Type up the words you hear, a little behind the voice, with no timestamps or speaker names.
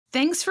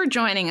Thanks for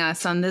joining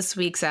us on this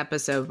week's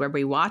episode where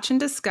we watch and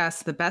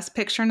discuss the Best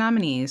Picture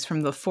nominees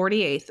from the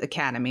 48th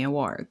Academy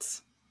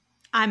Awards.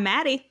 I'm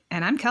Maddie.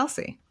 And I'm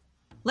Kelsey.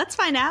 Let's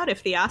find out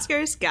if the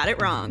Oscars got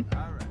it wrong.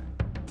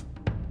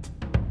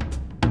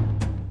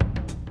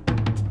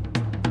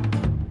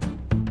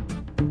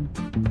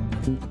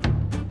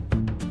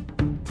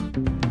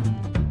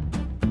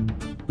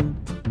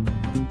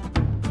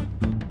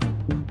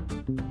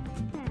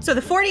 So the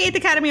 48th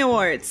Academy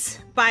Awards,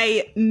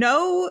 by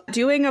no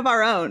doing of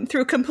our own,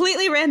 through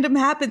completely random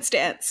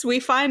happenstance, we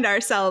find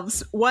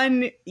ourselves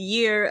 1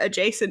 year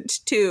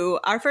adjacent to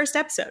our first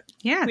episode.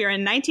 Yeah. We are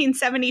in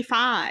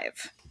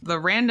 1975. The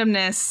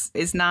randomness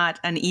is not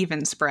an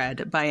even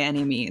spread by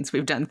any means.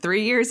 We've done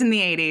 3 years in the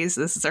 80s.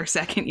 This is our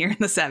second year in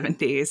the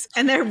 70s.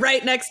 And they're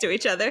right next to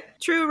each other.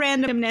 True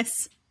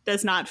randomness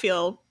does not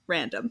feel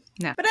random.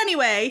 No. But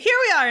anyway, here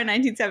we are in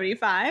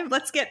 1975.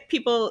 Let's get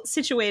people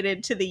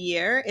situated to the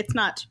year. It's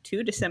not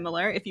too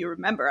dissimilar if you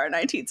remember our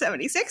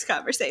 1976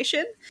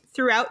 conversation.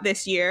 Throughout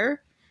this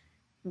year,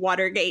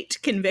 Watergate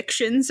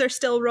convictions are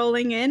still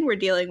rolling in. We're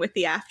dealing with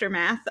the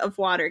aftermath of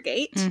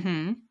Watergate.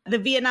 Mm-hmm. The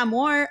Vietnam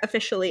War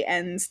officially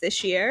ends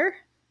this year.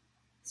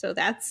 So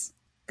that's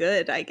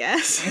good, I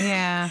guess.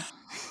 Yeah.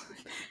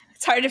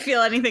 It's hard to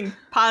feel anything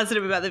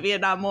positive about the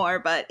Vietnam War,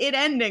 but it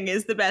ending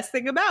is the best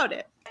thing about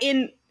it.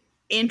 In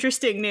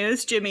interesting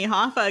news, Jimmy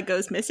Hoffa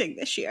goes missing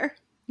this year.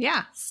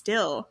 Yeah.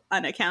 Still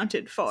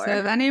unaccounted for. So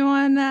if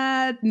anyone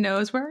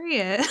knows where he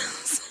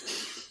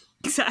is.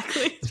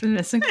 Exactly. He's been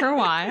missing for a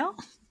while.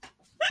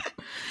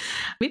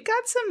 We've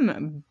got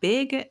some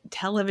big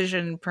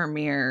television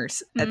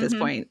premieres at this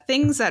point.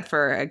 Things that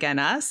for, again,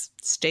 us,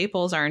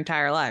 staples our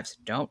entire lives.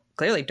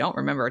 Clearly don't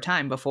remember a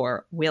time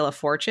before Wheel of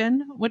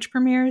Fortune, which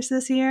premieres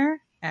this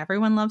year.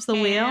 Everyone loves the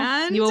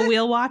wheel. You a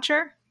wheel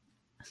watcher?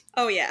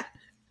 Oh, yeah.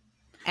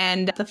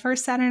 And the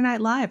first Saturday Night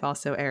Live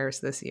also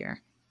airs this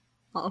year.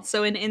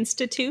 Also an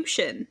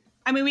institution.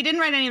 I mean, we didn't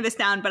write any of this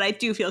down, but I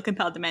do feel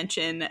compelled to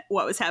mention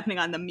what was happening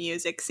on the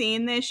music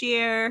scene this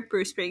year.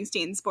 Bruce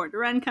Springsteen's Born to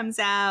Run comes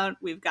out.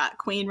 We've got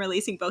Queen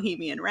releasing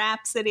Bohemian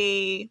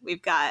Rhapsody.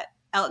 We've got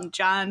Elton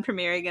John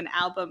premiering an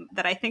album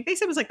that I think they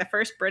said was like the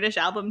first British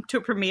album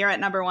to premiere at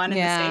 #1 in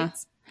the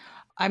States.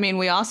 I mean,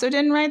 we also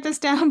didn't write this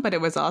down, but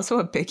it was also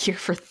a big year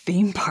for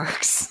theme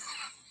parks.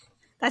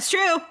 That's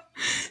true.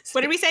 What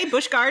did we say?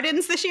 Busch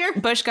Gardens this year?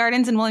 Busch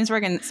Gardens in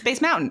Williamsburg and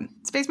Space Mountain.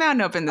 Space Mountain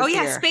opened this year.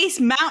 Oh, yeah. Space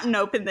Mountain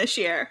opened this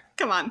year.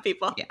 Come on,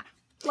 people. Yeah.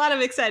 A lot of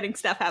exciting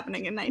stuff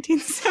happening in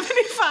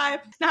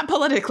 1975. Not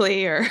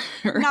politically or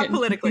Not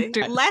politically.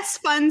 Less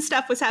fun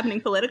stuff was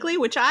happening politically,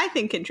 which I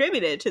think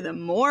contributed to the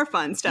more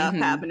fun stuff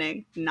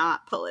happening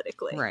not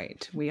politically.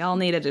 Right. We all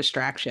need a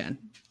distraction.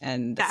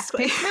 And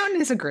exactly. Space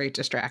Mountain is a great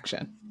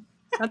distraction.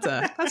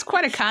 That's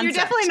quite a concept. You're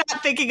definitely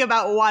not thinking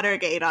about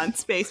Watergate on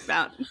Space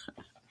Mountain.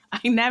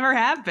 I never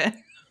have been.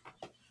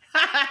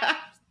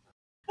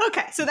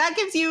 Okay, so that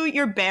gives you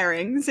your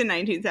bearings in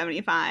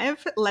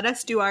 1975. Let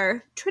us do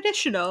our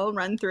traditional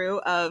run through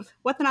of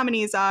what the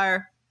nominees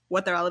are,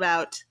 what they're all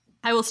about.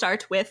 I will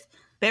start with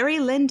Barry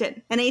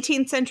Lyndon, an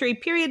 18th century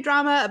period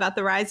drama about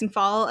the rise and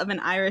fall of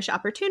an Irish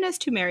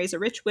opportunist who marries a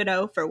rich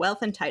widow for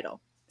wealth and title.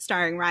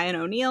 Starring Ryan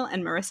O'Neal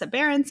and Marissa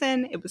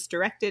Berenson, it was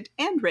directed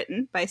and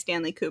written by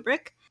Stanley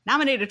Kubrick.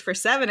 Nominated for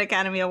 7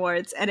 Academy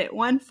Awards, and it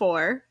won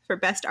 4 for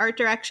Best Art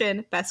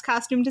Direction, Best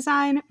Costume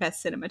Design,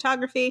 Best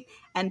Cinematography,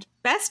 and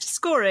Best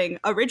Scoring,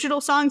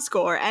 Original Song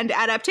Score, and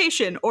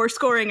Adaptation, or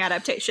Scoring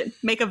Adaptation.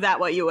 Make of that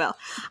what you will.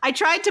 I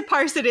tried to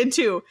parse it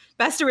into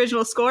Best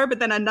Original Score, but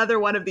then another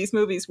one of these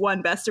movies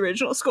won Best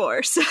Original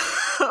Score, so...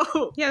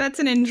 Yeah, that's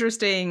an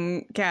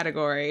interesting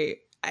category.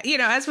 You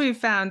know, as we've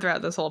found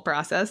throughout this whole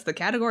process, the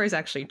categories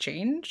actually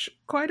change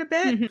quite a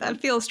bit.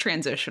 That feels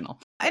transitional.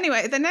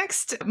 Anyway, the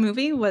next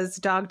movie was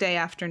Dog Day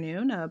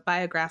Afternoon, a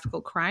biographical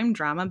crime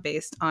drama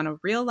based on a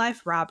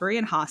real-life robbery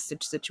and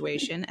hostage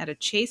situation at a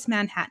Chase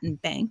Manhattan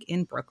bank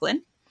in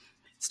Brooklyn.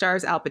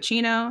 Stars Al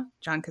Pacino,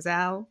 John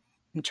Cazale,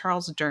 and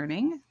Charles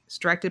Durning. It's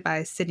directed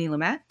by Sidney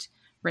Lumet.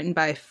 Written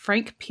by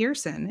Frank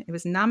Pearson. It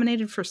was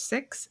nominated for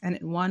 6, and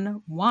it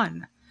won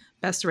 1.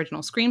 Best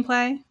Original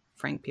Screenplay,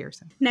 Frank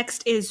Pearson.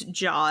 Next is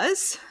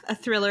Jaws, a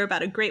thriller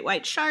about a great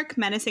white shark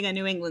menacing a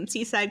New England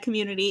seaside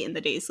community in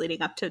the days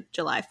leading up to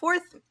July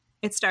 4th.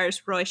 It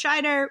stars Roy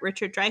Scheider,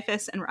 Richard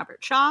Dreyfuss, and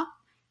Robert Shaw.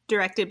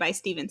 Directed by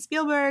Steven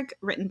Spielberg,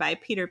 written by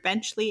Peter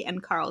Benchley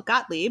and Carl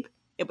Gottlieb.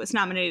 It was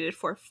nominated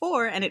for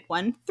 4, and it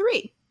won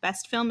 3.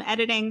 Best Film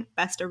Editing,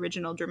 Best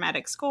Original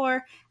Dramatic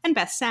Score, and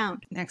Best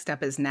Sound. Next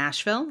up is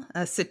Nashville,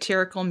 a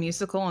satirical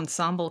musical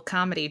ensemble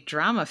comedy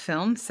drama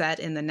film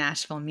set in the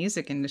Nashville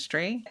music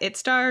industry. It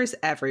stars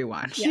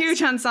everyone. Yes.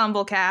 Huge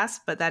ensemble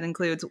cast, but that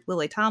includes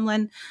Lily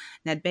Tomlin,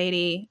 Ned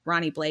Beatty,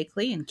 Ronnie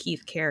Blakely, and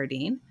Keith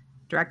Carradine.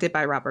 Directed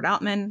by Robert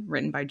Altman,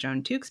 written by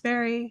Joan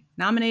Tewksbury,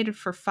 nominated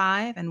for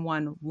 5 and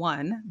won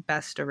 1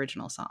 Best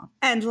Original Song.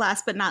 And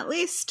last but not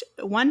least,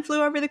 One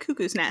Flew Over the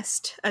Cuckoo's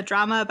Nest, a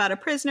drama about a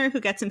prisoner who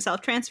gets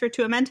himself transferred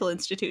to a mental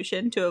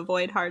institution to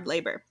avoid hard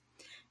labor.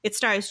 It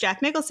stars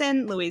Jack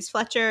Nicholson, Louise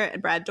Fletcher,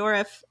 and Brad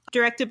Dourif.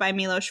 Directed by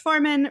Milos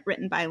Forman,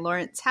 written by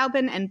Lawrence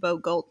Haubin and Bo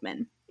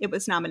Goldman. It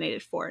was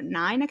nominated for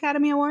 9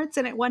 Academy Awards,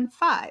 and it won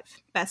 5.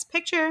 Best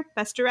Picture,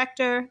 Best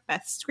Director,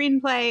 Best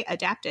Screenplay,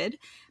 Adapted,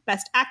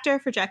 Best Actor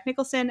for Jack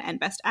Nicholson, and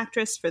Best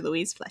Actress for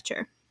Louise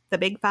Fletcher. The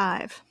Big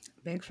Five.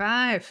 Big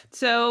Five.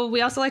 So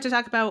we also like to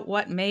talk about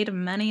what made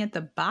money at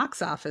the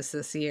box office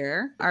this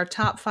year. Our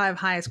top 5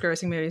 highest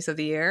grossing movies of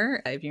the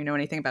year. If you know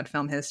anything about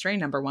film history,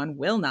 number 1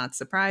 will not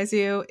surprise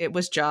you. It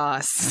was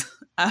Jaws.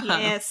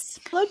 Yes.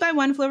 Followed by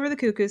One Flew Over the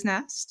Cuckoo's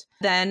Nest.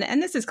 Then,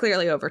 and this is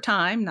clearly over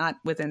time, not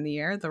within the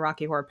year, the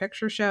Rocky Horror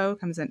Picture Show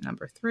comes in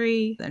number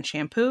 3. Then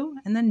Shampoo,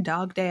 and then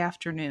Dog Day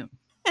Afternoon.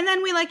 And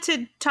then we like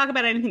to talk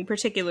about anything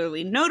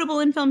particularly notable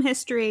in film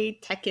history,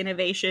 tech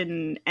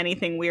innovation,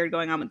 anything weird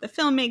going on with the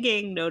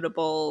filmmaking,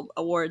 notable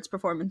awards,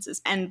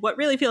 performances. And what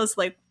really feels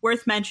like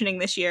worth mentioning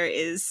this year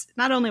is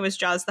not only was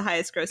Jaws the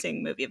highest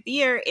grossing movie of the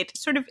year, it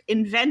sort of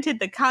invented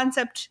the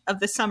concept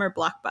of the summer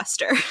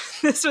blockbuster.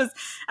 This was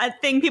a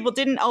thing people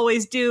didn't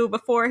always do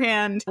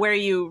beforehand, where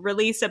you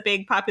release a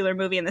big popular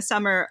movie in the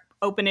summer,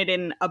 open it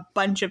in a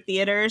bunch of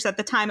theaters. At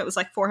the time, it was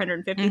like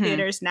 450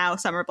 theaters. Now,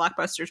 summer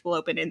blockbusters will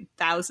open in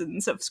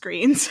thousands of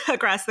screens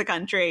across the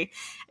country.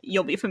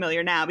 You'll be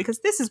familiar now because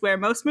this is where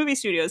most movie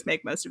studios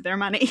make most of their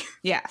money.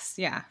 Yes,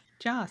 yeah.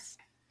 Jaws.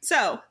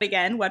 So,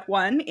 again, what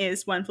won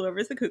is One Flew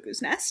Over the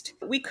Cuckoo's Nest.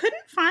 We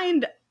couldn't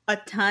find a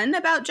ton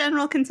about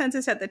general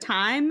consensus at the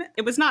time.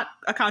 It was not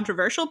a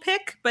controversial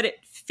pick, but it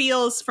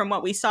feels from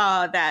what we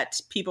saw that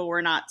people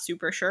were not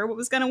super sure what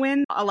was going to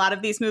win. A lot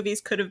of these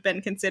movies could have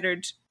been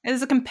considered. It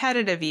was a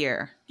competitive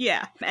year.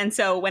 Yeah. And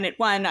so when it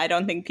won, I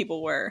don't think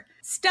people were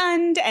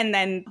stunned. And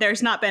then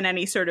there's not been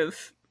any sort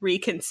of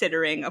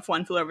reconsidering of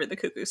One Flew Over the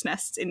Cuckoo's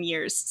Nest in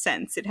years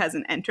since. It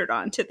hasn't entered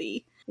onto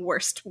the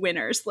worst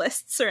winners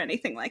lists or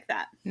anything like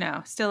that.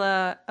 No, still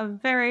a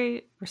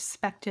very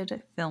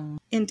respected film.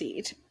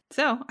 Indeed.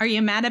 So, are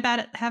you mad about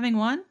it having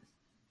won?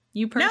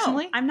 You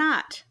personally? No, I'm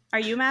not. Are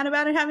you mad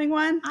about it having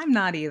won? I'm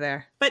not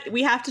either. But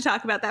we have to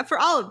talk about that for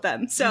all of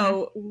them.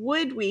 So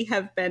would we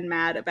have been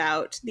mad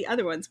about the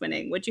other ones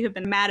winning? Would you have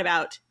been mad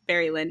about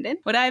Barry Lyndon?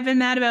 Would I have been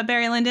mad about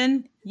Barry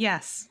Lyndon?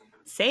 Yes.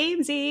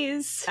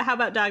 Samesies. How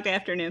about Dog Day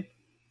Afternoon?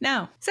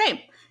 No. Same.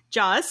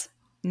 Jaws?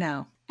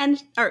 No.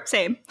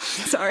 Same.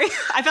 Sorry.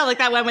 I felt like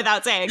that went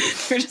without saying.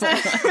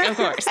 Of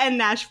course. And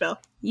Nashville.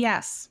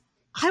 Yes.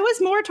 I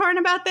was more torn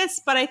about this,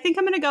 but I think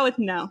I'm going to go with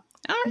no.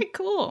 All right,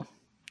 cool.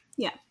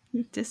 Yeah.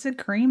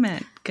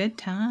 Disagreement. Good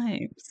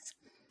times.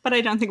 But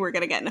I don't think we're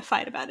going to get in a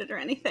fight about it or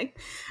anything.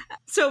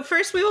 So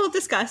first we will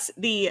discuss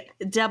the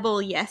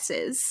double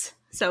yeses.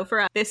 So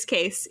for this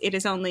case, it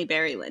is only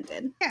Barry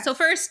Lyndon. Yeah. So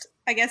first,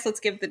 I guess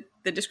let's give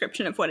the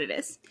description of what it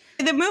is.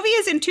 The movie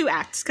is in 2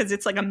 acts because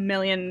it's like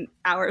 1,000,000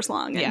 hours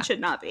long and should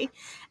not be.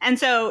 And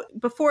so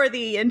before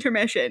the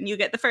intermission, you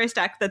get the first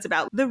act that's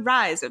about the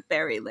rise of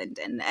Barry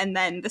Lyndon. And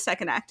then the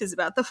second act is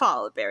about the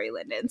fall of Barry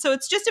Lyndon. So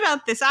it's just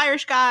about this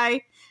Irish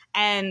guy,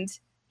 and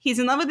he's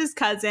in love with his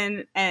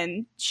cousin,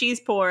 and she's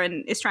poor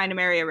and is trying to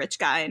marry a rich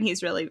guy, and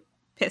he's really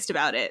pissed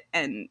about it.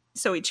 And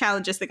so he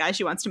challenges the guy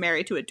she wants to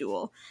marry to a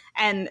duel.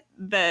 And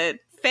the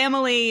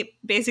family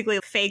basically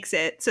fakes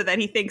it so that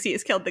he thinks he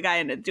has killed the guy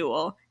in a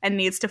duel and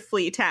needs to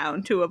flee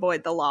town to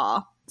avoid the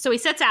law. So he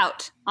sets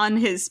out on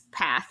his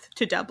path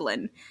to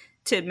Dublin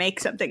to make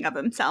something of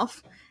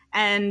himself.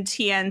 And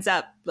he ends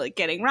up like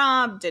getting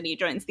robbed, and he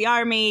joins the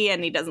army,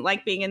 and he doesn't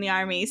like being in the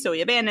army, so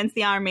he abandons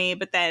the army.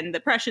 But then the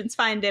Prussians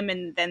find him,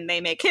 and then they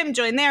make him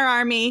join their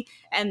army.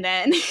 And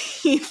then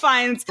he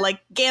finds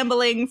like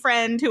gambling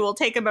friend who will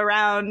take him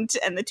around,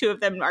 and the two of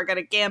them are going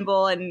to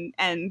gamble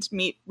and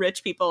meet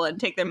rich people and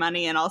take their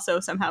money, and also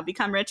somehow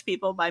become rich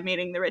people by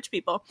meeting the rich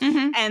people.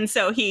 And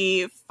so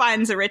he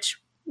finds a rich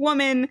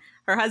woman,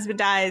 her husband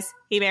dies,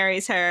 he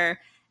marries her,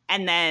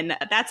 and then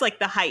that's like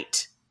the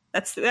height.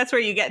 That's where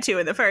you get to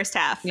in the first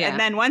half. Yeah. And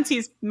then once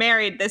he's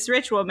married this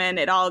rich woman,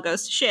 it all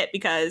goes to shit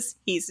because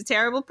he's a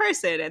terrible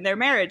person and their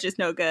marriage is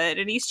no good,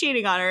 and he's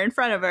cheating on her in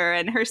front of her,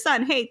 and her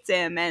son hates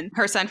him. And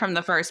her son from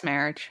the first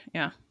marriage.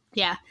 Yeah.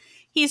 Yeah.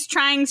 He's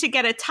trying to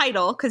get a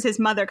title because his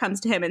mother comes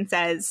to him and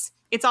says,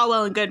 it's all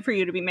well and good for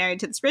you to be married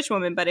to this rich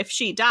woman, but if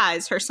she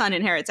dies, her son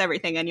inherits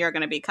everything and you're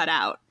going to be cut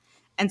out.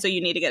 And so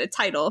you need to get a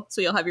title so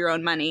you'll have your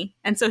own money.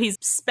 And so he's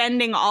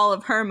spending all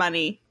of her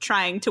money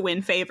trying to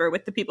win favor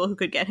with the people who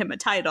could get him a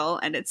title.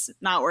 And it's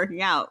not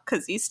working out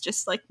because he's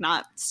just like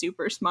not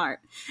super smart.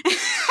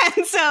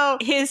 And so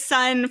his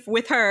son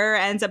with her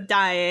ends up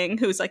dying,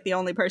 who's like the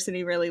only person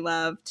he really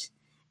loved.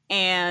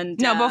 And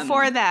no,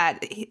 before that,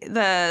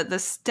 the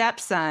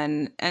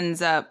stepson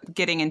ends up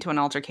getting into an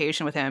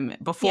altercation with him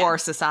before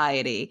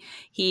society.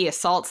 He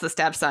assaults the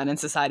stepson, and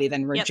society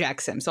then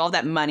rejects him. So all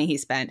that money he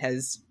spent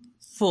has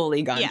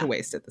fully gone to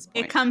waste at this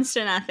point. It comes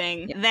to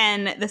nothing. Yeah.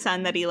 Then the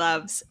son that he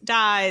loves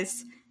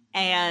dies,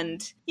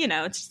 and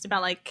it's just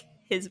about like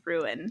his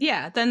ruin.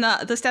 Yeah. Then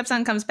the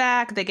stepson comes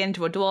back. They get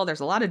into a duel. There's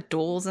a lot of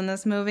duels in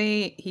this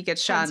movie. He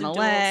gets shot in the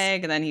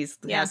leg, and then he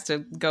has to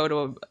go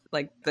to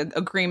the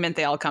agreement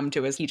they all come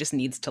to is he just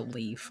needs to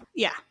leave.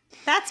 Yeah.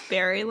 That's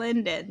Barry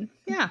Lyndon.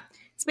 Yeah.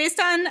 It's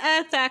based on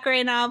a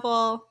Thackeray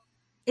novel.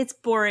 It's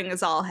boring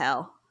as all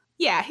hell.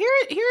 Yeah, here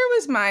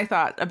was my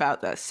thought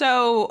about this.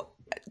 So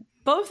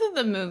both of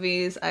the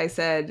movies I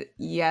said,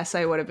 yes,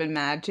 I would have been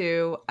mad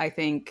to, I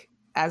think,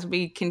 as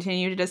we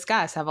continue to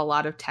discuss, have a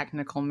lot of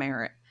technical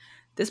merit.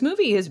 This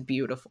movie is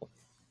beautiful.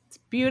 It's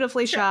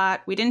beautifully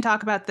shot. We didn't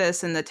talk about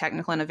this in the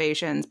technical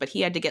innovations, but he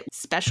had to get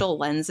special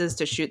lenses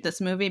to shoot this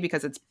movie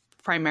because it's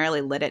primarily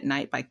lit at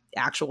night by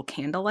actual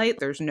candlelight.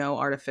 There's no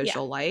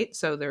artificial light.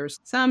 So there's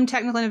some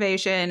technical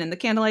innovation, and the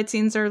candlelight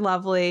scenes are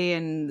lovely,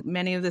 and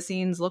many of the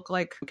scenes look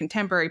like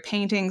contemporary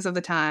paintings of the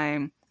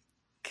time.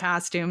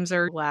 Costumes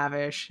are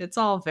lavish. It's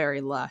all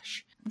very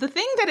lush. The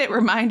thing that it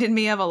reminded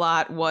me of a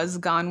lot was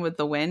Gone with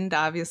the Wind,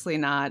 obviously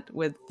not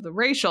with the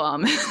racial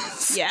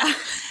elements. Yeah.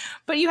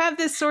 But you have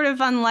this sort of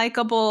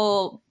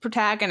unlikable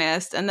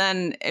protagonist, and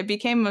then it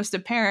became most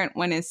apparent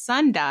when his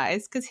son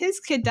dies, because his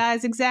kid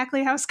dies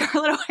exactly how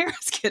Scarlett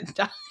O'Hara's kid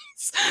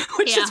dies,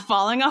 which is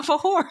falling off a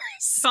horse.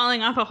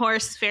 Falling off a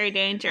horse is very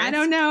dangerous. I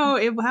don't know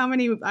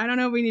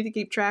if we need to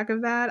keep track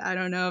of that. I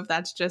don't know if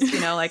that's just,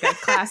 like a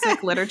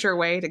classic literature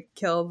way to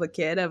kill the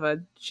kid of a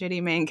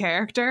shitty main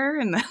character,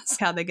 and that's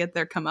how they get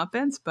their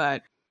comeuppance,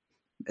 but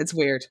it's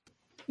weird.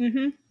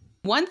 Mm-hmm.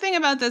 One thing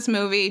about this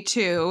movie,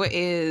 too,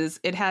 is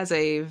it has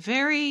a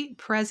very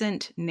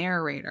present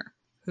narrator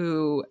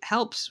who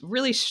helps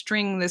really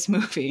string this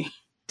movie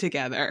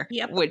together,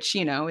 which,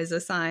 is a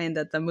sign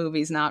that the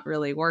movie's not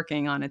really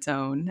working on its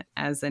own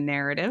as a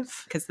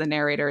narrative, because the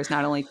narrator is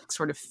not only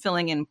sort of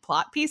filling in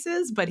plot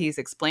pieces, but he's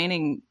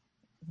explaining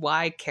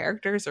why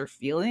characters are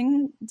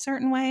feeling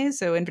certain ways.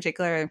 So in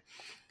particular,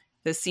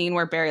 the scene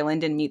where Barry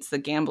Lyndon meets the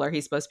gambler,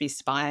 he's supposed to be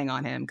spying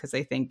on him because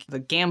they think the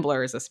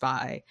gambler is a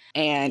spy.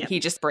 And he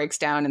just breaks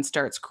down and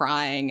starts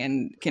crying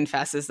and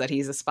confesses that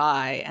he's a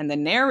spy. And the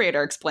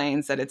narrator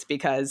explains that it's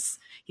because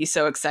he's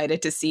so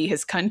excited to see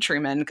his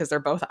countrymen because they're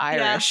both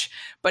Irish. Yeah.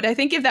 But I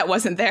think if that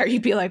wasn't there,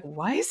 you'd be like,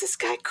 why is this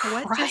guy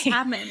crying? What just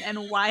happened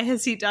and why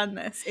has he done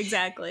this?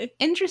 Exactly.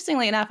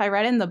 Interestingly enough, I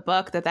read in the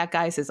book that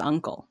guy's his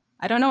uncle.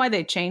 I don't know why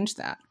they changed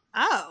that.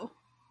 Oh.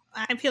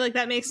 I feel like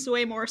that makes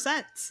way more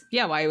sense.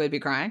 Yeah, why he would be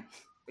crying.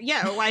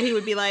 Yeah, or why he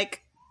would be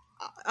like,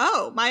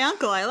 oh, my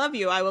uncle, I love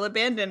you. I will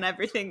abandon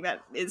everything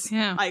that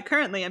I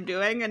currently am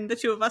doing, and the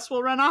two of us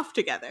will run off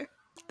together.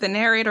 The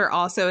narrator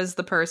also is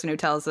the person who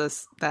tells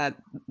us that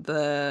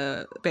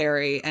the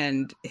Barry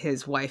and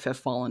his wife have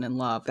fallen in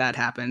love. That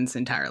happens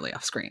entirely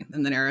off screen.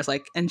 And the narrator's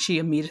like, and she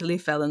immediately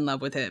fell in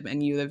love with him.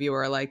 And you, the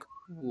viewer, are like,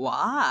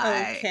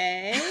 why?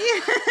 Okay.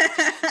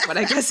 But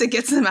I guess it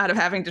gets them out of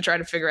having to try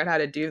to figure out how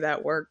to do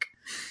that work.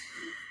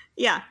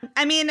 Yeah.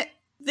 I mean,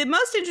 the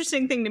most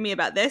interesting thing to me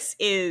about this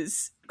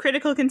is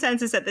critical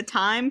consensus at the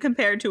time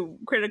compared to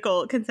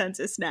critical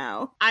consensus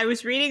now. I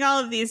was reading all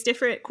of these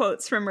different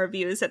quotes from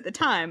reviews at the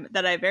time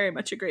that I very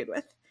much agreed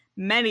with.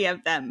 Many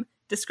of them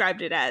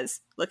described it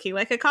as looking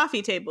like a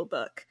coffee table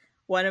book.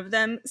 One of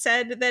them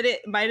said that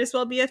it might as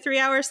well be a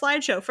 3-hour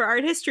slideshow for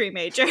art history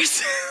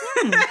majors.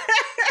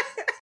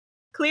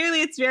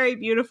 Clearly, it's very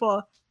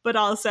beautiful, but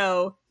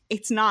also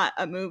it's not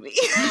a movie.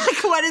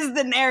 Like, what is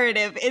the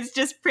narrative? It's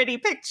just pretty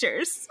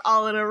pictures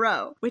all in a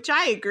row, which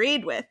I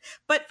agreed with.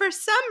 But for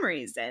some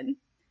reason,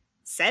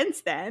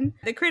 since then,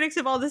 the critics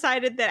have all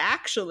decided that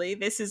actually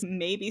this is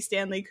maybe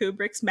Stanley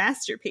Kubrick's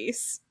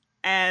masterpiece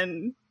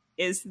and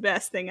is the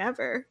best thing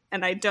ever.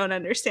 And I don't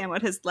understand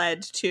what has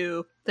led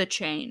to the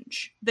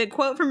change. The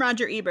quote from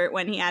Roger Ebert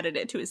when he added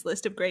it to his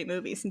list of great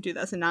movies in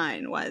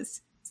 2009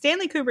 was,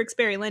 Stanley Kubrick's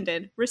Barry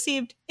Lyndon,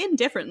 received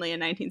indifferently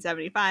in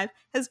 1975,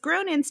 has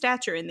grown in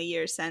stature in the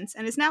years since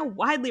and is now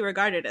widely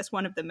regarded as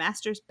one of the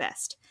master's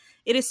best.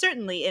 It is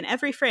certainly in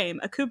every frame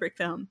a Kubrick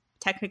film,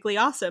 technically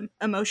awesome,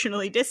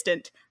 emotionally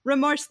distant,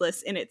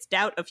 remorseless in its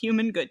doubt of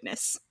human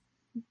goodness.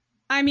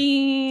 I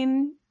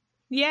mean,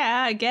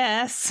 yeah, I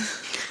guess.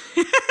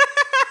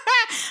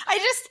 I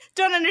just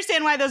don't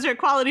understand why those are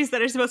qualities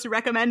that are supposed to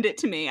recommend it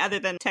to me other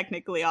than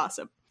technically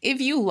awesome.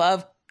 If you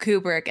love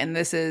Kubrick and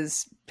this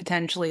is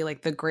potentially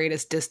like the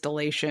greatest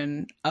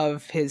distillation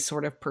of his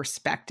sort of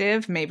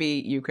perspective,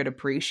 maybe you could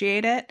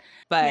appreciate it.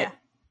 But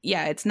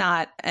yeah, it's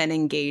not an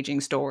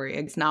engaging story.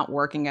 It's not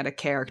working at a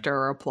character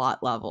or a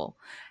plot level.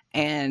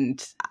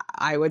 And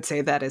I would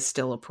say that is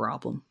still a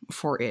problem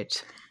for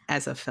it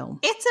as a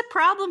film. It's a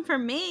problem for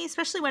me,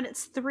 especially when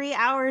it's 3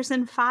 hours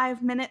and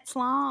 5 minutes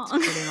long.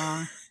 It's pretty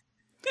long.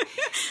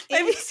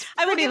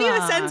 I will give you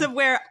a sense of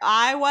where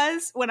I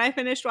was when I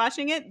finished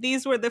watching it.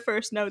 These were the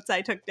first notes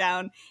I took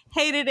down.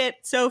 Hated it.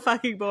 So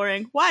fucking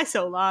boring. Why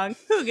so long?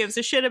 Who gives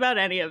a shit about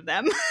any of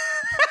them?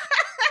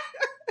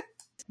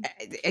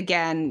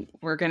 Again,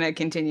 we're going to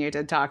continue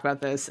to talk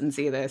about this and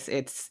see this.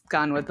 It's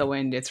Gone with the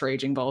Wind. It's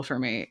Raging Bull for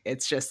me.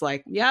 It's just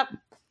like, yep,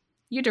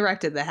 you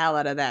directed the hell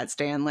out of that,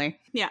 Stanley.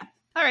 Yeah.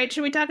 All right.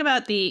 Should we talk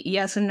about the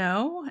yes and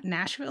no,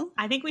 Nashville?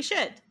 I think we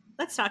should.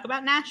 Let's talk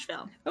about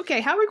Nashville.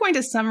 Okay, how are we going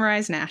to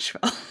summarize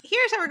Nashville?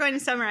 Here's how we're going to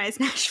summarize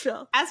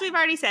Nashville. As we've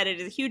already said, it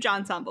is a huge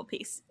ensemble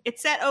piece.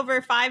 It's set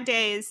over 5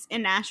 days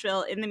in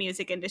Nashville in the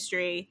music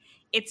industry.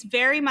 It's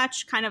very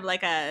much kind of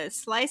like a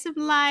slice of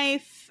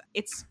life.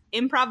 It's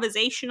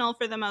improvisational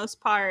for the most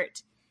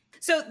part.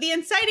 So the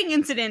inciting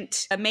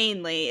incident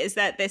mainly is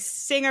that this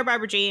singer,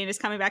 Barbara Jean, is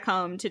coming back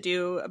home to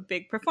do a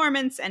big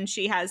performance, and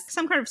she has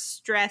some kind of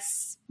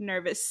stress,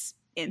 nervous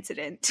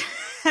incident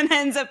and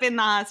ends up in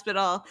the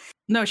hospital.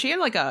 No, she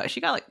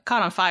got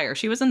caught on fire.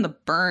 She was in the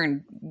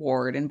burn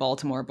ward in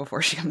Baltimore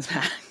before she comes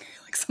back.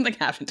 Like something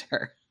happened to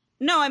her.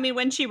 No, I mean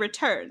when she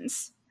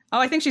returns. Oh,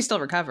 I think she's still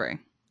recovering.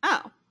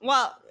 Oh,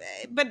 well,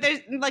 but there's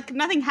like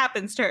nothing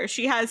happens to her.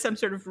 She has some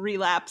sort of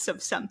relapse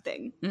of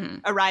something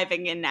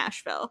arriving in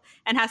Nashville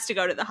and has to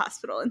go to the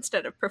hospital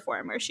instead of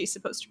perform where she's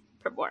supposed to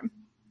perform.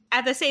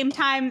 At the same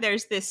time,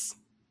 there's this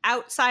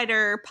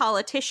outsider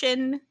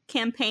politician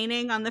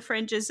campaigning on the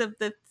fringes of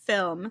the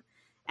film.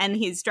 And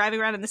he's driving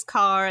around in this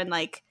car and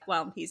like,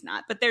 well, he's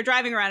not, but they're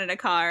driving around in a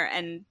car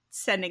and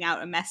sending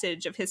out a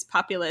message of his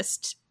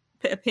populist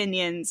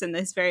opinions and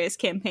his various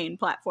campaign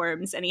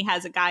platforms. And he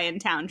has a guy in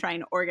town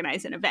trying to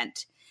organize an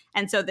event.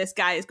 And so this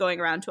guy is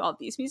going around to all of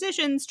these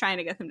musicians, trying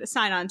to get them to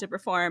sign on to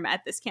perform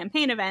at this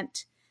campaign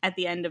event. At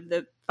the end of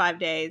the 5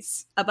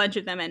 days, a bunch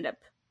of them end up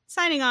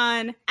signing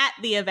on. At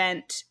the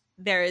event,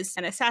 there is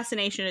an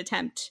assassination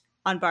attempt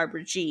on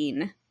Barbara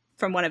Jean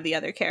from one of the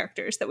other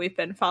characters that we've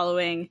been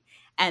following.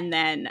 And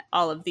then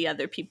all of the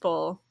other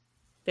people,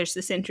 there's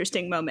this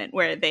interesting moment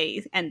where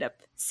they end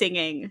up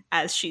singing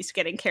as she's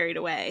getting carried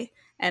away.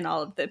 And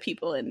all of the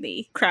people in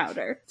the crowd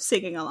are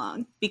singing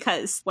along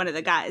because one of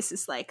the guys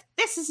is like,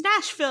 this is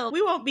Nashville.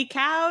 We won't be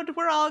cowed.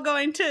 We're all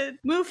going to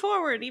move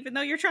forward, even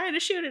though you're trying to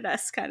shoot at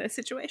us kind of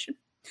situation.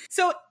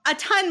 So a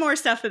ton more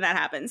stuff than that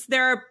happens.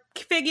 There are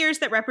figures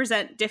that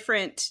represent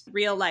different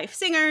real life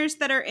singers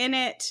that are in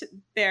it.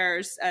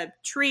 There's a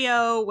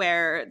trio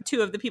where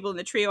two of the people in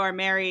the trio are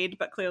married,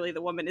 but clearly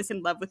the woman is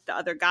in love with the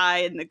other guy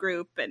in the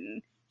group.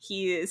 And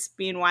he is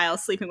meanwhile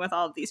sleeping with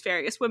all of these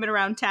various women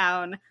around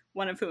town,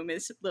 one of whom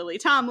is Lily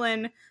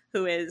Tomlin,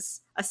 who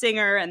is a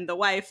singer and the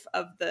wife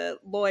of the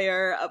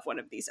lawyer of one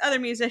of these other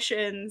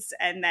musicians.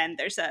 And then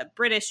there's a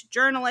British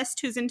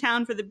journalist who's in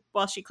town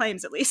she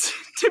claims at least,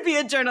 to be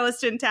a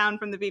journalist in town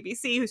from the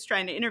BBC who's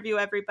trying to interview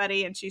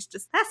everybody. And she's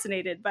just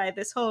fascinated by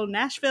this whole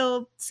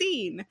Nashville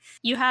scene.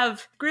 You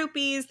have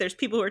groupies. There's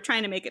people who are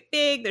trying to make it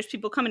big. There's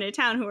people coming into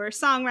town who are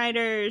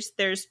songwriters.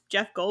 There's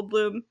Jeff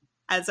Goldblum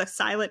as a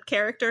silent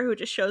character who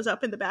just shows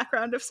up in the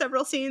background of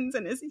several scenes,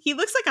 and he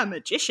looks like a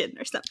magician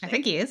or something. I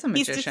think he is a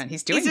magician.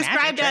 He's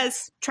described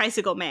as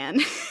Tricycle Man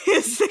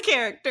is the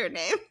character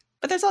name.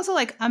 But there's also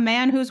like a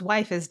man whose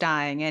wife is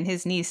dying and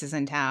his niece is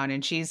in town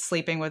and she's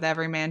sleeping with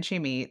every man she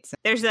meets.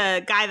 There's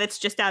a guy that's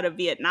just out of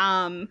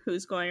Vietnam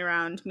who's going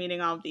around meeting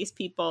all of these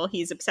people.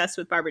 He's obsessed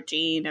with Barbara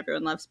Jean.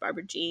 Everyone loves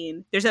Barbara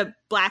Jean. There's a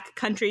black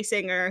country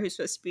singer who's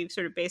supposed to be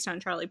sort of based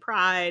on Charlie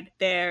Pride.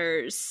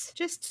 There's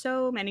just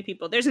so many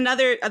people. There's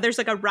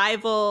like a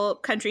rival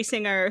country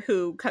singer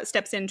who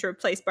steps in to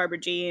replace Barbara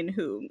Jean,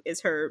 who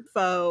is her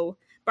foe.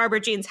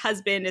 Barbara Jean's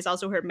husband is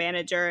also her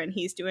manager, and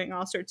he's doing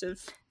all sorts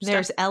of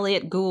There's stuff.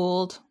 Elliot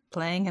Gould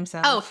playing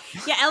himself.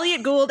 Oh, yeah,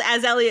 Elliot Gould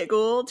as Elliot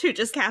Gould, who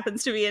just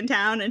happens to be in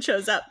town and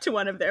shows up to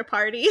one of their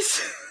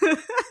parties.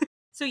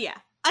 So yeah,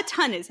 a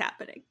ton is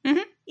happening.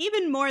 Mm-hmm.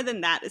 Even more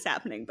than that is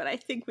happening, but I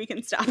think we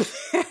can stop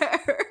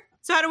there.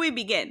 So how do we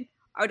begin?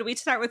 Or do we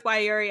start with why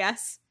you're a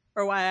yes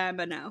or why I'm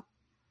a no?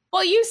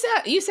 Well, you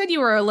said you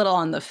were a little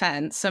on the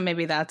fence, so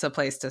maybe that's a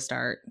place to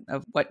start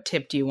of what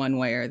tipped you one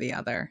way or the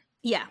other.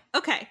 Yeah,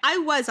 okay. I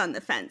was on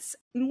the fence.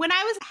 When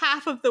I was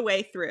half of the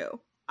way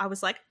through, I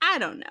was like, I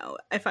don't know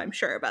if I'm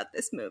sure about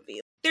this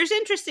movie. There's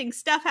interesting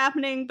stuff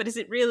happening, but is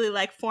it really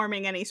like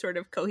forming any sort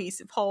of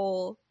cohesive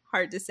whole?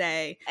 Hard to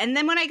say. And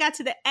then when I got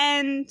to the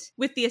end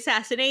with the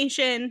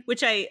assassination,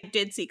 which I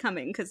did see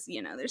coming because,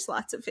 there's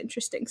lots of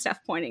interesting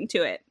stuff pointing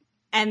to it.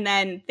 And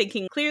then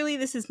thinking, clearly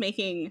this is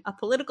making a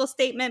political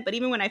statement. But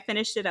even when I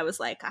finished it, I was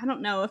like, I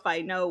don't know if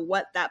I know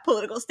what that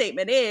political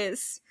statement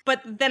is.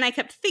 But then I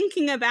kept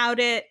thinking about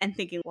it and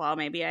thinking, well,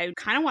 maybe I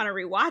kind of want to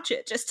rewatch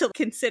it just to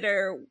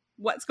consider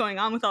what's going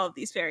on with all of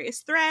these various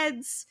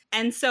threads.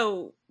 And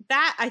so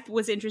that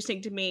was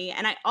interesting to me.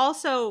 And I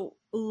also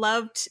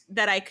loved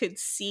that I could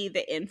see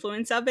the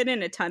influence of it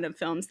in a ton of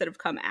films that have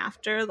come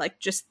after, like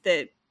just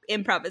the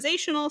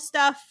improvisational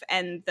stuff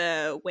and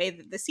the way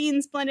that the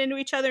scenes blend into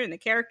each other and the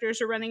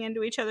characters are running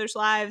into each other's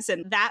lives.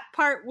 And that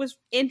part was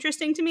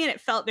interesting to me and it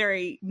felt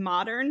very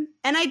modern.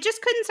 And I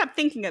just couldn't stop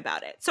thinking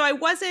about it. So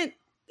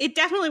it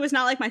definitely was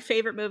not like my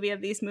favorite movie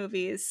of these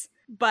movies,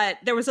 but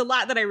there was a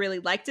lot that I really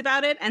liked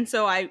about it. And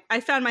so I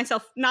found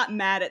myself not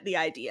mad at the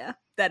idea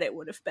that it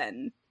would have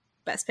been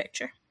Best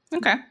Picture.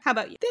 Okay. How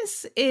about you?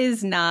 This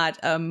is not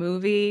a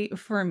movie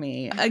for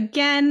me.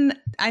 Again,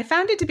 I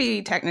found it to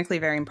be technically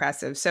very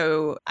impressive.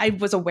 So I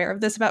was aware of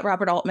this about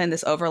Robert Altman,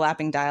 this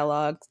overlapping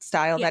dialogue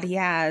style that he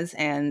has.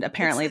 And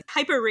apparently it's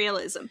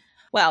hyper-realism.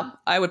 Well,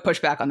 I would push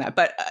back on that,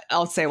 but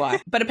I'll say why.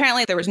 But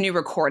apparently there was new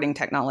recording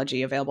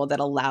technology available that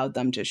allowed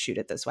them to shoot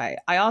it this way.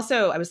 I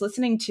was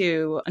listening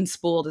to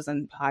Unspooled as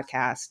a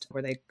podcast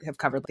where they have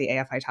covered the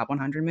AFI Top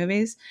 100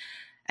 movies.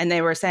 And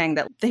they were saying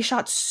that they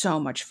shot so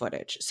much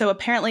footage. So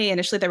apparently,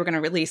 initially, they were going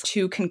to release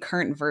 2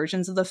 concurrent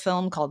versions of the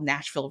film called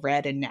Nashville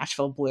Red and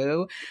Nashville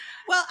Blue.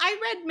 Well, I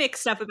read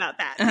mixed stuff about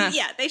that.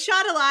 Yeah, they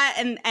shot a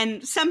lot,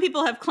 and some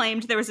people have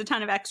claimed there was a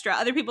ton of extra.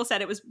 Other people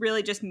said it was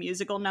really just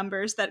musical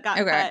numbers that got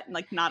cut, and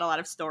like not a lot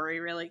of story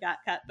really got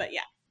cut. But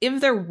yeah. If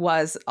there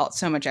was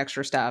so much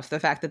extra stuff, the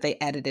fact that they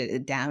edited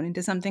it down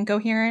into something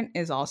coherent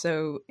is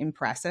also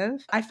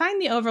impressive. I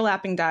find the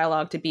overlapping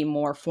dialogue to be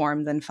more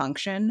form than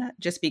function,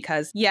 just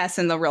because, yes,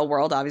 in the real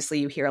world, obviously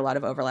you hear a lot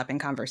of overlapping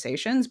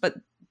conversations, but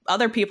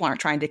other people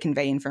aren't trying to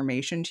convey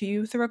information to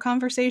you through a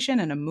conversation,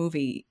 and a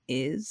movie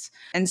is.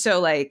 And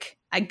so, like,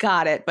 I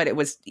got it, but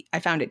I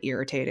found it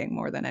irritating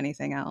more than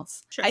anything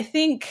else. Sure. I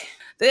think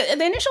the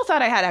initial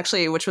thought I had,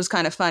 actually, which was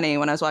kind of funny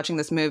when I was watching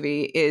this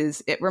movie,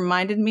 is it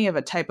reminded me of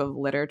a type of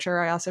literature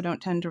I also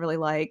don't tend to really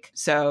like.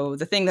 So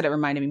the thing that it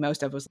reminded me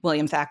most of was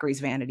William Thackeray's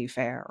Vanity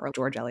Fair or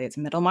George Eliot's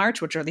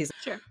Middlemarch, which are these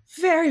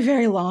very,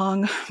 very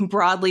long,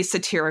 broadly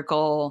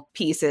satirical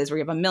pieces where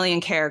you have a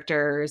million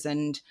characters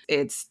and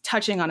it's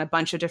touching on a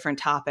bunch of different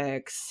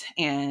topics.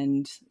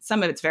 And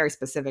some of it's very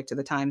specific to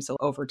the time. So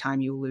over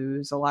time, you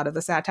lose a lot of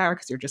the satire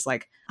because you're just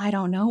like, I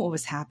don't know what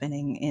was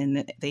happening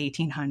in the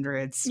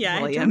 1800s,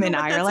 William, in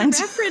Ireland. That's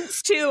a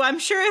reference to. I'm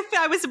sure if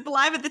I was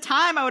alive at the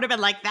time, I would have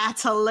been like,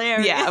 that's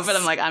hilarious. Yeah, but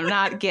I'm like, I'm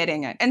not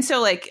getting it. And so,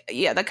 like,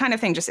 yeah, that kind of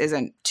thing just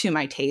isn't to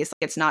my taste.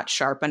 It's not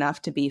sharp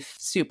enough to be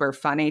super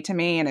funny to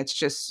me, and it's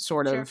just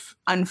sort of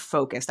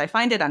unfocused. I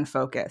find it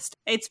unfocused.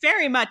 It's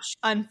very much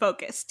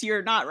unfocused.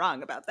 You're not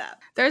wrong about that.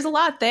 There's a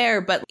lot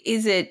there, but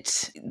is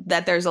it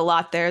that there's a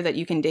lot there that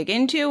you can dig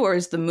into, or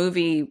is the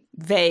movie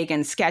vague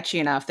and sketchy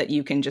enough that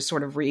you can just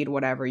sort of read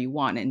whatever you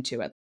want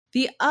into it?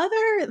 The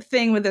other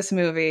thing with this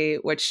movie,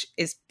 which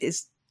is,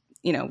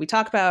 you know, we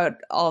talk about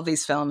all of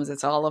these films,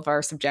 it's all of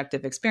our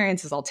subjective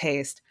experiences, all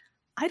taste.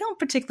 I don't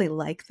particularly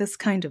like this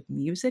kind of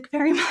music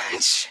very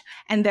much.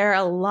 And there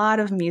are a lot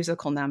of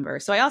musical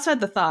numbers. So I also had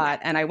the thought,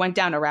 and I went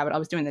down a rabbit, I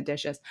was doing the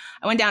dishes.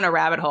 I went down a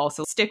rabbit hole.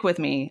 So stick with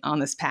me on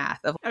this path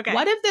of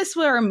what if this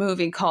were a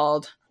movie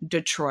called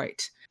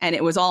Detroit and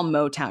it was all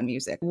Motown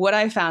music? Would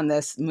I found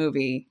this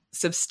movie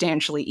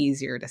substantially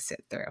easier to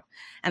sit through?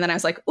 And then I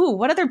was like, ooh,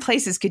 what other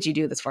places could you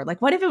do this for?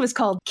 Like, what if it was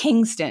called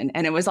Kingston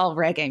and it was all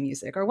reggae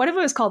music? Or what if it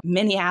was called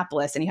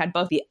Minneapolis and you had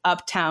both the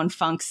uptown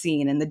funk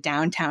scene and the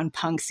downtown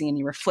punk scene?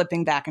 You were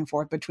flipping back and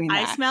forth between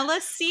that. I smell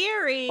a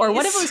series. Or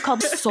what if it was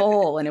called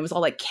Soul and it was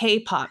all like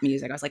K-pop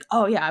music? I was like,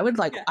 oh yeah, I would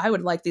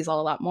like these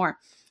all a lot more.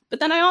 But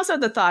then I also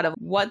had the thought of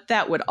what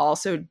that would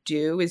also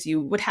do is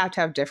you would have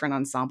to have different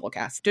ensemble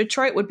casts.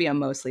 Detroit would be a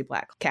mostly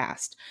Black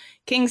cast.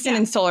 Kingston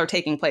and Seoul are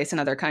taking place in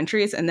other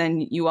countries. And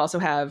then you also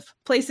have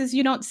places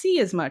you don't see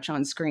as much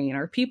on screen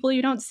or people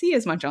you don't see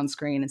as much on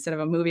screen instead of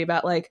a movie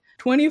about like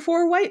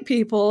 24 white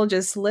people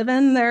just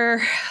living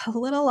their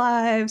little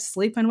lives,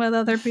 sleeping with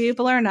other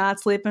people or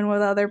not sleeping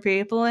with other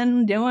people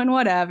and doing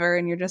whatever.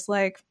 And you're just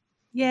like,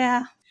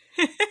 yeah.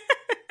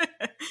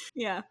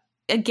 Yeah.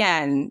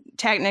 Again,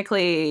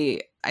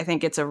 technically, I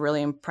think it's a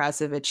really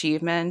impressive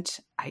achievement.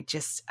 I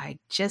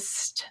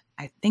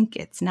think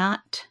it's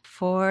not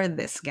for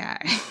this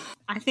guy.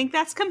 I think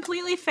that's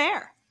completely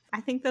fair. I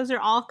think those are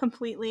all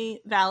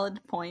completely valid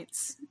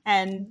points.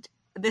 And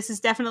this is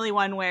definitely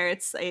one where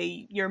it's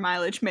a your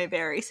mileage may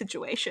vary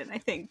situation. I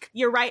think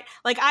you're right.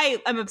 Like,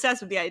 I am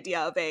obsessed with the idea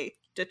of a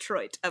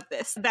Detroit of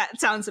this. That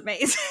sounds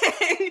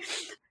amazing.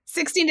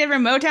 16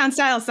 different Motown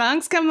style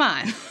songs? Come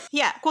on.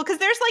 Yeah, well, because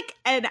there's like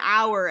an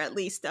hour at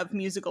least of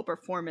musical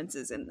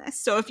performances in this.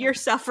 So if you're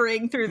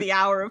suffering through the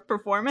hour of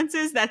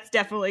performances, that's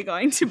definitely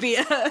going to be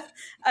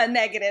a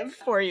negative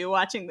for you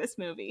watching this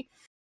movie.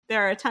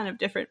 There are a ton of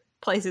different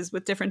places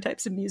with different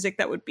types of music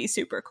that would be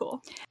super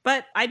cool.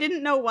 But I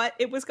didn't know what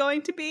it was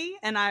going to be,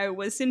 and I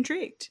was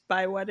intrigued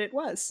by what it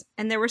was.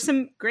 And there were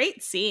some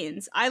great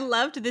scenes. I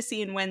loved the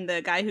scene when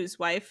the guy whose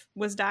wife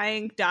was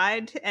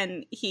died,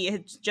 and he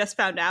had just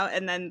found out,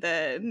 and then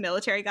the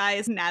military guy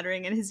is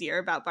nattering in his ear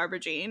about Barbara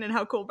Jean and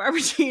how cool Barbara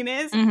Jean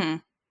is. Mm-hmm.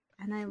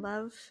 And I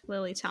love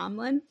Lily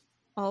Tomlin,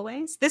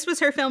 always. This was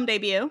her film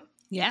debut.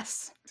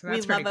 Yes. So we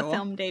love a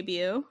film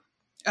debut.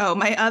 Oh,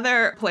 my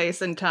other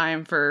place and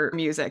time for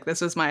music.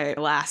 This was my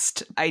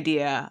last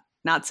idea.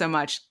 Not so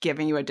much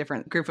giving you a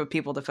different group of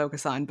people to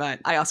focus on, but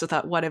I also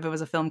thought, what if it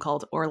was a film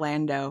called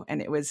Orlando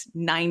and it was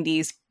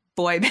 90s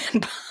boy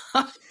band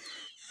pop?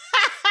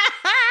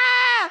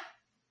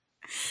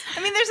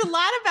 I mean, there's a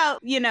lot about,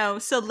 you know,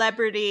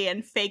 celebrity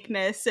and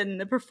fakeness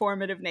and the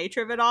performative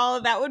nature of it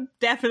all. That would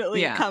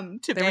definitely come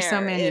to bear. They were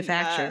so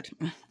manufactured.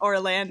 In,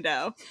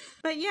 Orlando.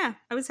 But yeah,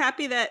 I was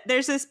happy that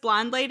there's this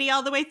blonde lady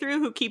all the way through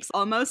who keeps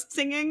almost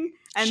singing.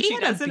 And she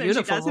doesn't, and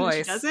she doesn't, and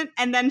she doesn't.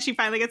 And then she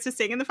finally gets to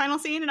sing in the final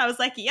scene. And I was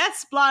like,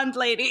 yes, blonde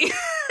lady,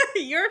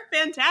 you're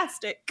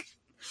fantastic.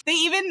 They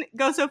even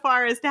go so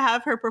far as to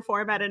have her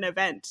perform at an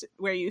event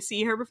where you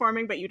see her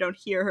performing, but you don't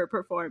hear her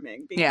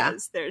performing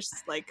because there's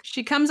like...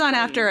 She comes on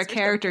after a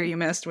character you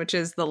missed, which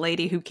is the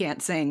lady who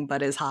can't sing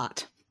but is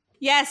hot.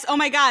 Yes. Oh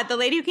my God. The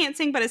lady who can't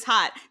sing but is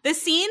hot. The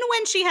scene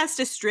when she has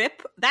to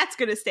strip, that's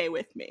going to stay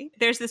with me.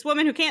 There's this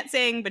woman who can't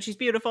sing, but she's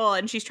beautiful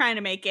and she's trying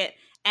to make it.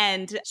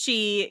 and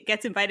she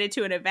gets invited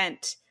to an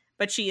event,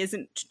 but she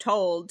isn't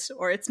told,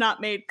 or it's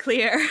not made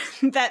clear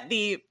that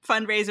the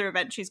fundraiser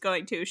event she's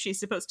going to, she's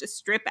supposed to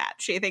strip at.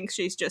 She thinks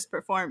she's just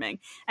performing.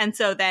 And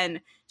so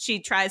then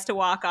she tries to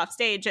walk off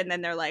stage, and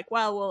then they're like,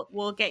 well,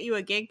 we'll get you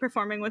a gig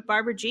performing with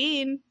Barbara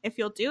Jean if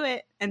you'll do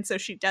it. And so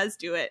she does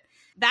do it.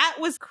 That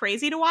was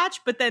crazy to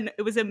watch, but then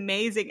it was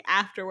amazing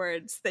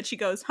afterwards that she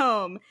goes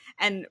home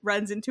and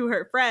runs into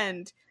her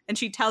friend, and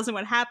she tells him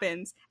what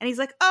happens. And he's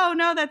like, oh,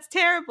 no, that's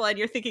terrible. And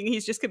you're thinking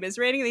he's just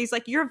commiserating. And he's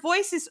like, your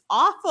voice is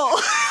awful.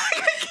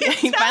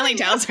 He finally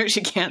tells her she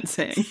can't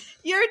sing.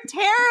 You're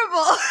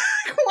terrible.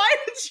 Why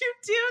did you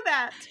do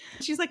that?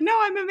 She's like, no,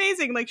 I'm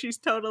amazing. Like, she's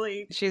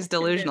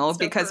delusional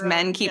because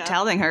men keep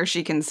telling her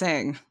she can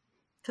sing.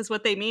 Because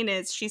what they mean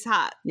is she's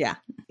hot. Yeah.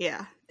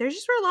 Yeah. There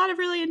just were a lot of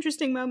really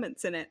interesting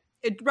moments in it.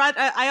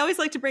 I always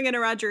like to bring in a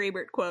Roger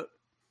Ebert quote.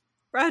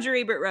 Roger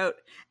Ebert wrote,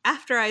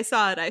 after I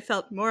saw it, I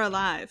felt more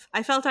alive.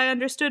 I felt I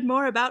understood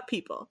more about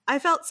people. I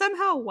felt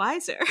somehow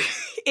wiser.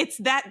 It's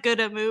that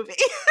good a movie.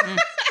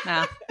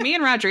 Me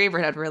and Roger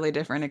Ebert had really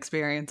different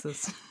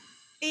experiences.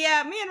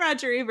 Yeah, me and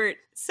Roger Ebert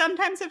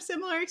sometimes have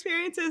similar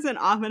experiences and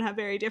often have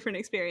very different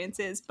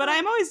experiences, but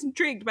I'm always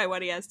intrigued by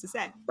what he has to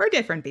say. We're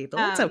different people.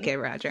 It's okay,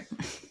 Roger.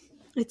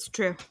 It's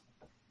true.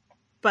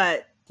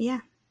 But yeah,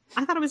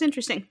 I thought it was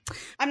interesting.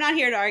 I'm not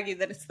here to argue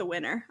that it's the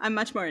winner. I'm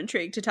much more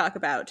intrigued to talk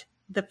about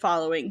the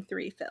following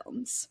 3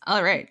 films.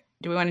 All right.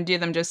 Do we want to do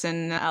them just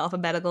in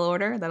alphabetical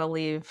order? That'll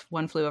leave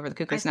One Flew Over the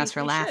Cuckoo's Nest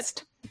for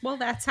last. Well,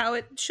 that's how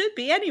it should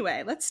be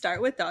anyway. Let's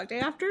start with Dog Day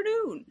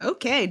Afternoon.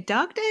 Okay,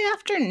 Dog Day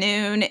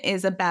Afternoon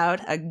is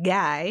about a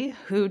guy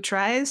who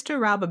tries to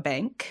rob a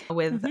bank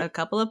with a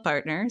couple of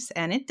partners,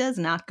 and it does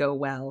not go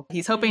well.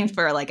 He's hoping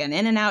for like an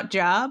in-and-out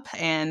job,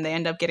 and they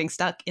end up getting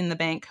stuck in the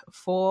bank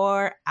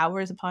for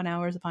hours upon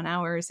hours upon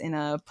hours in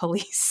a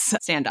police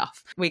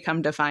standoff. We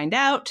come to find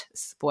out,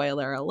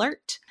 spoiler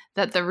alert,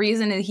 that the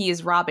reason he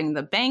is robbing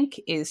the bank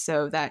is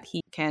so that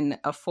he can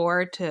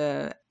afford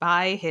to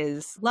buy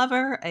his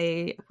lover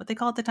what they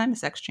call at the time, a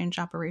sex change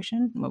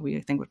operation, what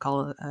we think would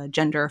call a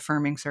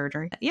gender-affirming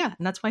surgery. Yeah,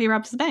 and that's why he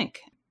robs the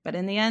bank. But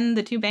in the end,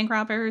 the 2 bank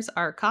robbers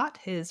are caught.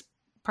 His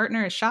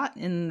partner is shot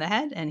in the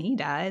head, and he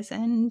dies,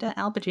 and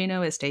Al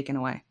Pacino is taken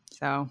away.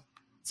 So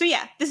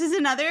yeah, this is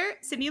another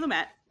Sidney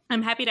Lumet.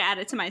 I'm happy to add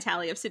it to my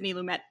tally of Sidney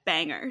Lumet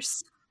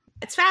bangers.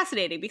 It's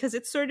fascinating because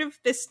it's sort of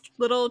this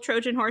little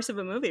Trojan horse of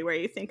a movie where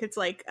you think it's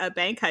like a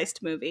bank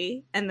heist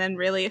movie, and then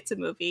really it's a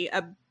movie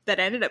that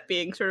ended up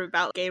being sort of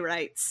about gay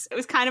rights. It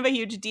was kind of a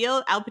huge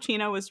deal. Al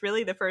Pacino was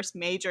really the first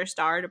major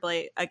star to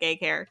play a gay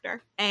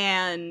character.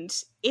 And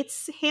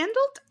it's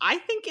handled, I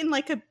think, in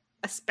like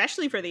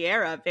especially for the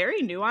era,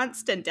 very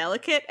nuanced and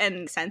delicate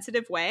and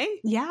sensitive way.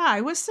 Yeah,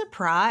 I was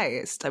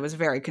surprised. I was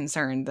very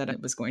concerned that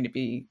it was going to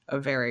be a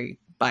very,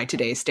 by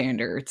today's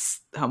standards,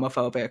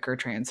 homophobic or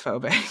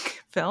transphobic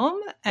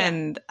film.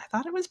 And I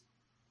thought it was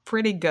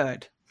pretty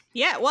good.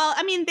 Yeah, well,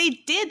 I mean, they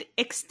did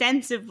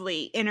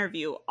extensively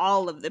interview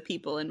all of the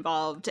people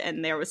involved,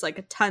 and there was like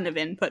a ton of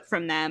input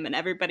from them, and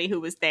everybody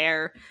who was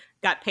there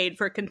got paid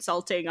for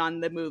consulting on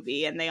the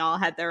movie, and they all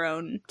had their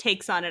own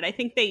takes on it. I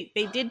think they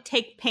did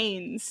take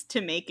pains to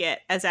make it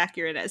as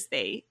accurate as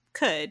they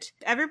could.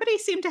 Everybody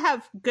seemed to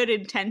have good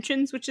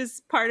intentions, which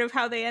is part of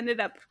how they ended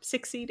up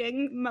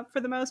succeeding for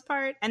the most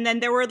part. And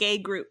then there were gay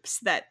groups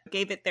that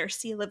gave it their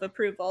seal of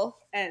approval.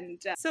 And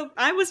so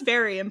I was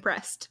very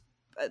impressed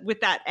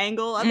with that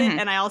angle of it.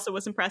 And I also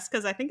was impressed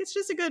because I think it's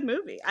just a good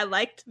movie. I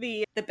liked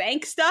the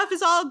bank stuff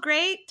is all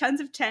great.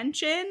 Tons of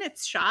tension.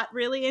 It's shot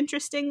really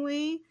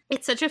interestingly.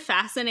 It's such a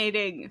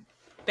fascinating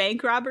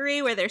bank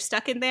robbery where they're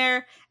stuck in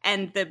there.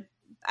 And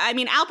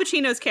Al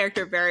Pacino's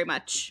character very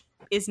much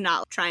is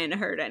not trying to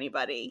hurt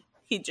anybody.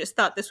 He just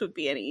thought this would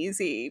be an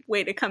easy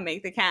way to come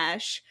make the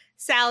cash.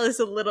 Sal is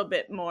a little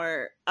bit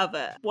more of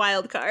a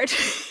wild card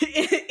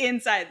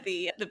inside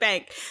the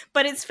bank.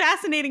 But it's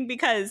fascinating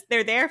because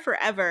they're there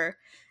forever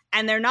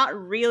and they're not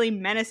really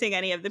menacing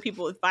any of the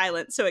people with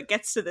violence. So it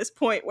gets to this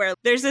point where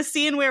there's a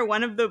scene where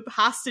one of the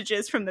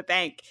hostages from the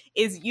bank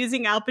is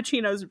using Al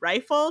Pacino's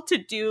rifle to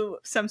do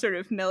some sort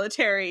of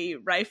military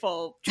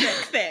rifle trick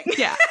thing.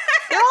 Yeah,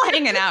 they're all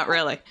hanging out,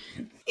 really.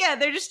 Yeah,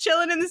 they're just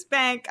chilling in this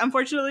bank.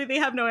 Unfortunately, they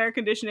have no air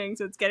conditioning,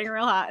 so it's getting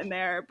real hot in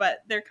there. But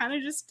they're kind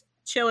of just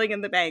chilling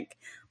in the bank,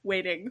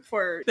 waiting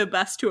for the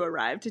bus to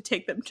arrive to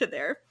take them to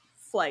their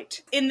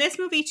flight. In this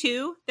movie,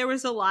 too, there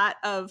was a lot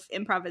of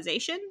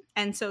improvisation,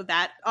 and so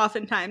that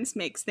oftentimes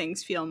makes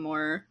things feel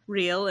more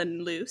real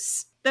and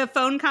loose. The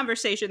phone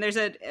conversation, there's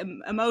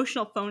an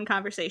emotional phone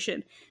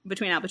conversation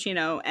between Al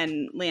Pacino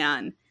and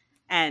Leon,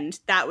 and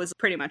that was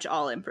pretty much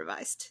all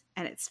improvised,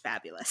 and it's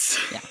fabulous.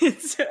 Yeah.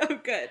 It's so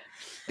good.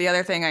 The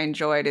other thing I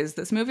enjoyed is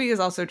this movie is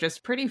also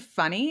just pretty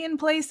funny in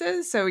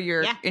places, so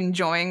you're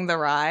enjoying the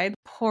ride.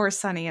 Poor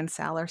Sonny and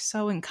Sal are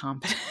so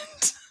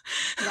incompetent.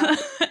 Yeah.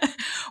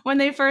 When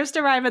they first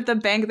arrive at the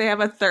bank, they have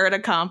a third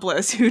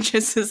accomplice who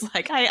just is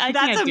like, I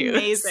can't do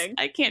this.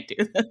 I can't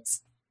do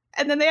this.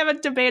 And then they have a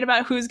debate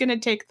about who's going to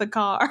take the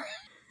car.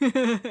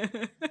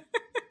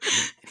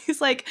 He's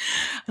like,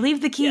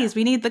 leave the keys.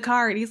 We need the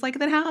car. And he's like,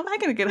 then how am I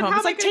going to get home?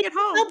 It's like, take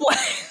the subway.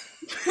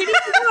 We need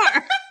the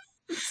car.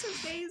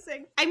 It's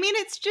amazing. I mean,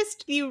 it's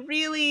just, you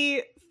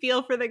really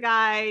feel for the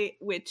guy,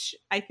 which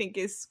I think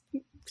is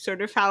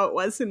sort of how it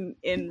was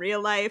in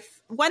real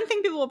life. One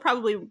thing people will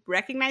probably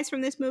recognize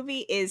from this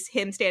movie is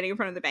him standing in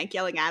front of the bank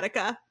yelling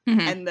Attica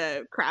and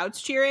the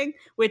crowds cheering,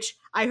 which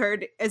I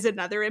heard is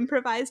another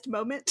improvised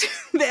moment.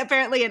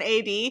 Apparently an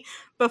AD,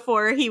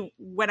 before he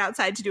went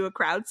outside to do a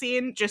crowd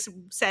scene, just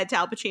said to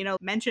Al Pacino,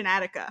 mention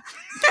Attica.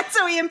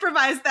 So he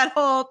improvised that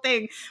whole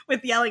thing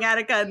with yelling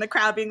Attica and the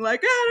crowd being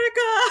like,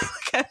 Attica!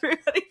 Like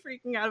everybody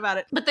freaking out about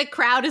it. But the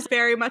crowd is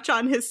very much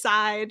on his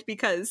side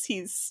because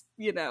he's,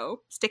 you know,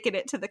 sticking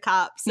it to the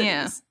cops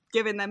and he's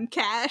giving them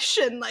cash,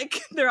 and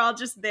like they're all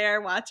just there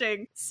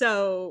watching.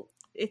 So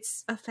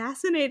it's a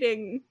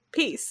fascinating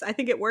piece. I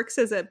think it works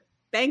as a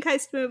bank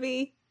heist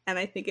movie, and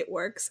I think it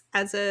works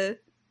as a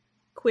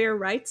queer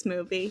rights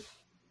movie,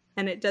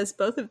 and it does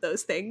both of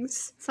those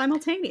things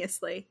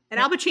simultaneously. And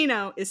Al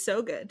Pacino is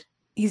so good.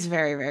 He's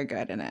very, very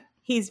good in it.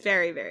 He's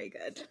very, very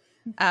good.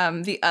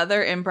 The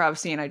other improv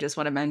scene I just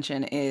want to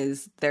mention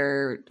is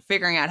they're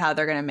figuring out how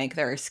they're going to make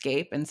their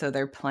escape, and so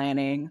they're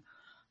planning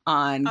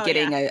on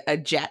getting a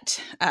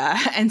jet.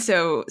 And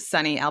so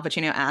Al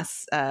Pacino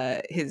asks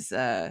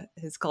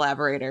his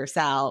collaborator,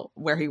 Sal,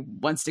 where he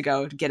wants to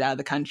go to get out of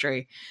the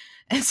country.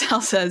 And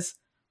Sal says,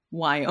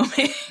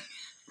 Wyoming.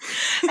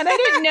 And I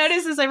didn't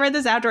notice this. I read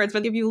this afterwards,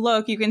 but if you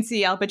look, you can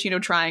see Al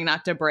Pacino trying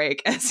not to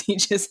break as he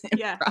just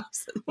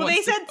improvs. Well,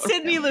 they said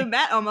Sidney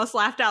Lumet almost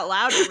laughed out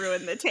loud and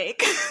ruined the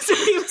take. So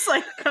he was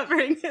like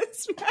covering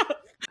his mouth.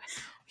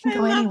 You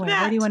can go anywhere.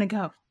 Where do you want to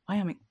go?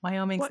 Wyoming.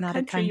 Wyoming's not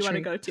a country. You want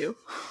to go to?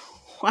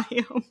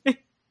 Wyoming.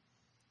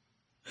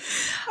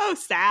 Oh,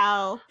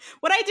 Sal.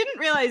 What I didn't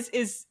realize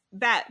is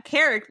that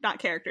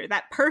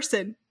that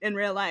person in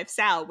real life,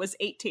 Sal, was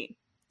 18.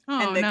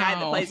 And the guy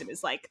that plays him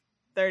is like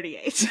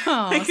 38.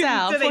 Oh, like,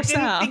 Sal. so they didn't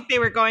Sal. think they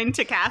were going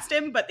to cast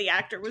him, but the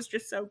actor was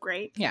just so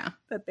great. Yeah.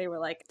 That they were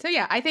like. So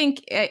yeah, I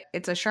think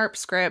it's a sharp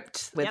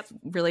script with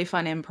really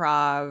fun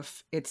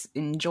improv. It's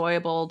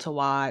enjoyable to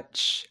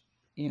watch.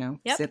 You know,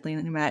 Sidney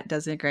Lumet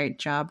does a great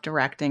job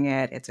directing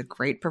it. It's a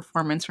great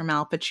performance from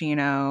Al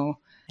Pacino.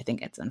 I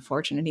think it's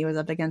unfortunate he was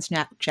up against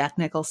Jack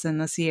Nicholson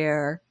this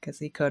year because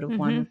he could have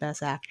won the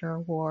Best Actor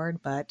award,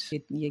 but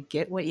you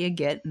get what you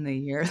get in the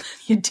year that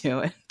you do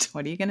it.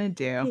 What are you going to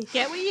do? You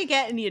get what you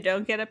get and you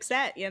don't get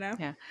upset, you know?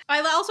 Yeah.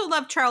 I also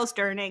love Charles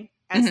Durning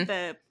as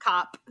the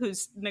cop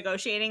who's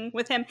negotiating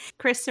with him.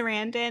 Chris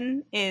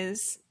Sarandon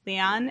is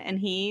Leon, and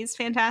he's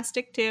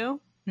fantastic too.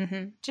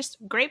 Just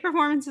great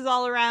performances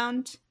all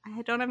around.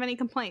 I don't have any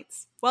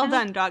complaints. Well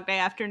done, Dog Day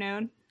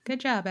Afternoon. Good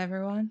job,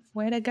 everyone.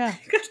 Way to go.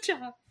 Good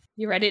job.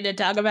 You ready to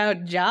talk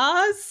about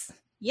Jaws?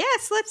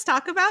 Yes, let's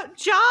talk about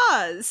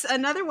Jaws.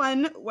 Another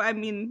one. I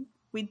mean,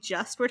 we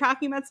just were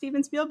talking about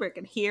Steven Spielberg,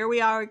 and here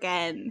we are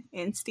again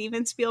in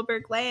Steven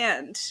Spielberg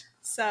land.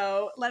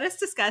 So let us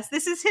discuss.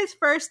 This is his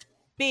first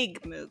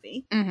big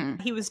movie.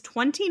 He was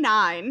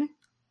 29.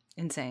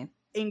 Insane.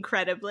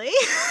 Incredibly.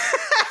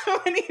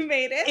 When he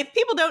made it. If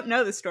people don't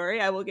know the story,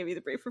 I will give you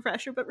the brief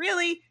refresher, but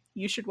really,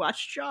 you should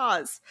watch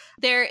Jaws.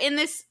 They're in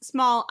this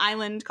small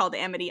island called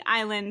Amity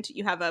Island.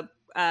 You have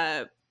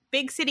a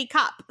big city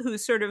cop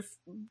who's sort of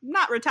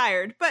not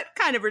retired, but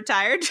kind of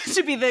retired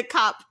to be the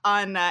cop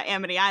on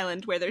Amity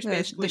Island, where there's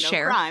basically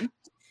no crime.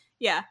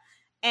 Yeah.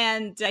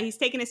 And he's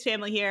taken his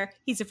family here.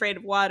 He's afraid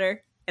of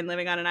water and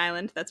living on an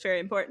island. That's very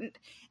important.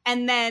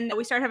 And then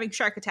we start having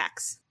shark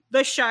attacks.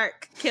 The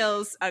shark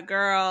kills a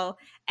girl,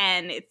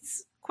 and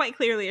it's quite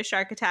clearly a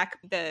shark attack.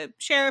 The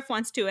sheriff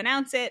wants to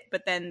announce it,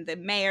 but then the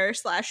mayor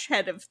 /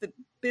 head of the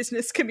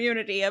business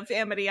community of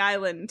Amity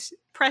Island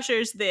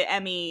pressures the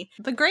Emmy.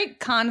 The great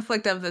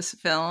conflict of this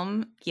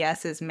film,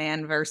 yes, is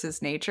man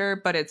versus nature,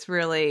 but it's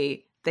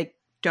really, they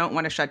don't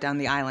want to shut down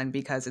the island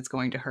because it's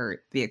going to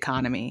hurt the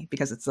economy,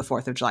 because it's the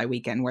 4th of July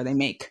weekend where they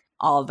make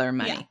all of their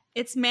money. Yeah.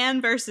 It's man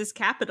versus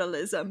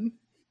capitalism.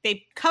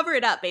 They cover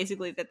it up,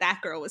 basically, that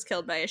girl was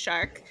killed by a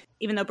shark,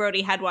 even though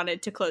Brody had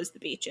wanted to close the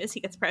beaches. He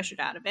gets pressured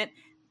out of it.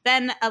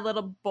 Then a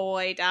little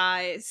boy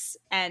dies,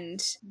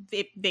 and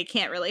they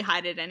can't really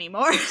hide it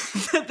anymore.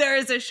 There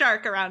is a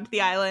shark around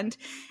the island,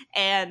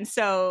 and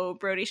so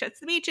Brody shuts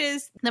the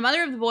beaches. The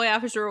mother of the boy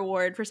offers a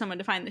reward for someone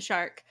to find the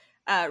shark.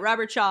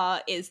 Robert Shaw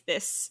is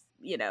this,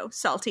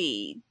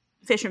 salty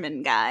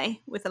fisherman guy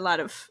with a lot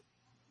of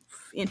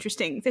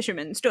interesting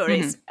fisherman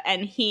stories,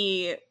 and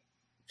he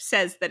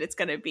says that it's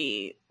going to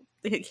be,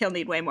 he'll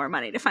need way more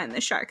money to find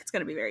this shark. It's going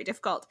to be very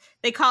difficult.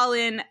 They call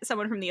in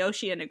someone from the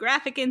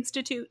Oceanographic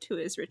Institute, who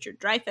is Richard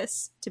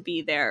Dreyfuss, to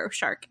be their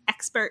shark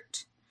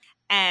expert.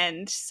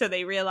 And so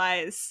they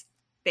realize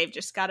they've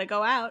just got to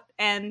go out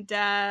and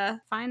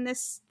find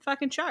this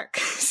fucking shark.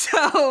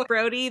 So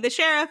Brody, the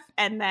sheriff,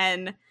 and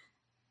then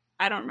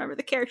I don't remember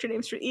the character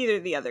names for either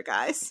of the other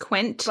guys.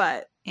 Quint.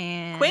 But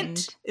and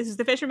Quint is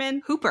the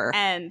fisherman. Hooper.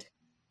 And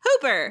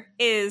Hooper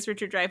is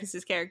Richard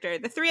Dreyfuss's character.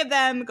 The three of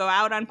them go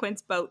out on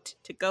Quint's boat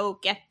to go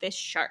get this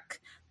shark.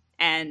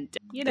 And,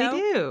 they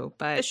do,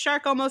 but the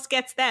shark almost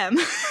gets them.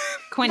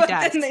 Quint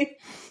dies.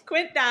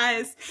 Quint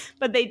dies,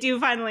 but they do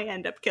finally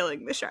end up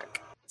killing the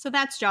shark. So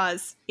that's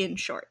Jaws in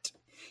short.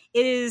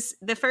 It is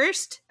the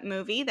first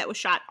movie that was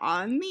shot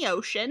on the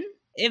ocean.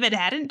 If it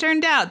hadn't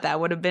turned out,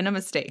 that would have been a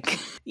mistake.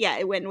 Yeah,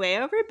 it went way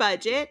over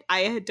budget.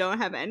 I don't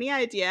have any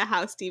idea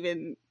how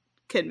Steven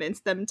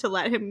convinced them to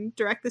let him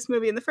direct this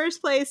movie in the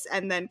first place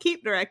and then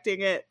keep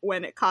directing it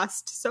when it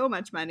cost so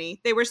much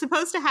money. They were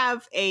supposed to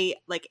have a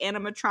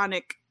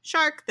animatronic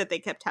shark that they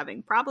kept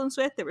having problems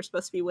with. There was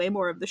supposed to be way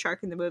more of the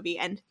shark in the movie,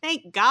 and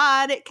thank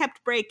God it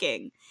kept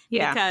breaking.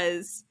 Yeah.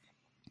 Because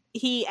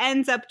he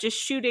ends up just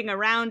shooting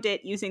around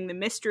it using the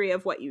mystery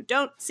of what you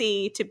don't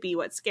see to be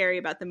what's scary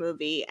about the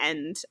movie,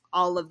 and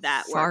all of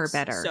that Far works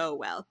better. so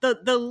well.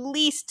 The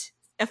least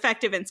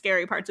effective and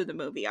scary parts of the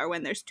movie are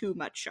when there's too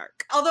much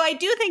shark. Although I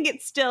do think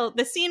it's still,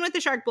 the scene with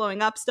the shark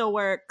blowing up still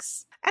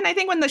works. And I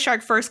think when the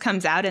shark first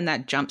comes out in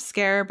that jump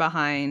scare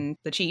behind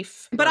the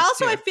chief. But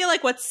also I feel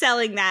like what's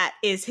selling that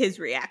is his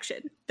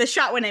reaction. The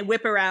shot when I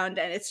whip around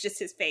and it's just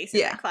his face,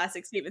 and that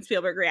classic Steven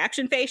Spielberg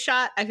reaction face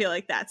shot. I feel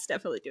like that's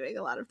definitely doing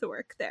a lot of the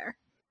work there.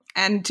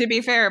 And to be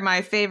fair,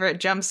 my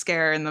favorite jump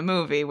scare in the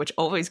movie, which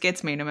always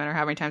gets me no matter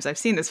how many times I've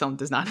seen this film,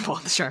 does not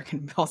involve the shark.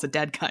 It involves a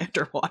dead guy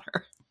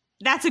underwater.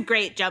 That's a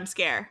great jump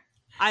scare.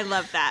 I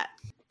love that.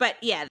 But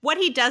yeah, what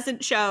he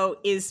doesn't show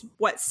is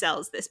what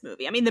sells this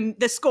movie. I mean,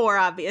 the score,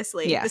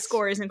 obviously. Yes. The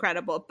score is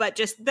incredible. But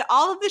just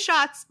all of the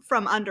shots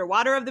from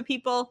underwater of the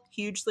people,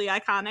 hugely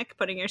iconic.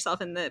 Putting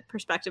yourself in the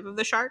perspective of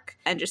the shark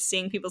and just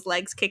seeing people's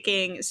legs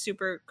kicking is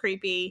super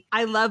creepy.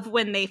 I love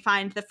when they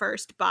find the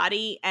first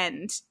body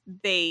and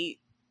they,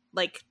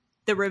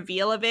 the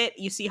reveal of it,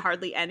 you see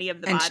hardly any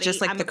of the body. And it's just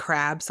the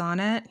crabs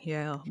on it.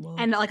 Yeah. Whoa.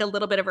 And a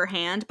little bit of her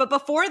hand. But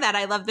before that,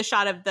 I love the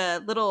shot of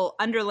the little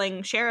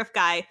underling sheriff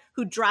guy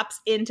who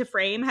drops into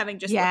frame, having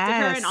just looked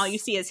at her, and all you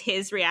see is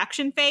his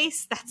reaction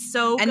face. That's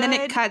so good. And then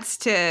it cuts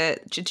to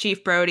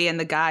Chief Brody and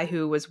the guy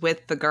who was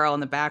with the girl in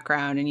the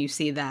background, and you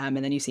see them,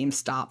 and then you see him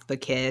stop the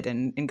kid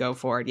and go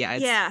forward.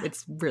 Yeah,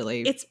 it's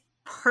really... It's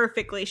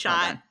perfectly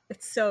shot.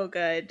 It's so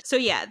good. So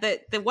yeah,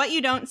 the what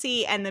you don't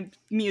see and the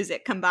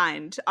music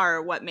combined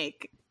are what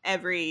make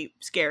every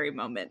scary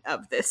moment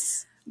of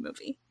this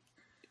movie.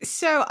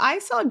 So I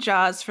saw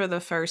Jaws for the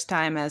first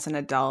time as an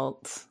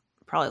adult,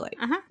 probably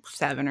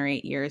 7 or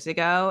 8 years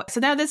ago. So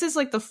now this is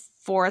the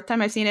fourth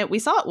time I've seen it. We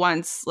saw it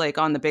once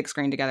on the big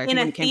screen together. In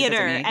a theater.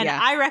 And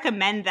I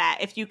recommend that.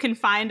 If you can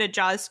find a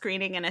Jaws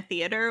screening in a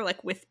theater,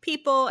 with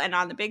people and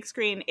on the big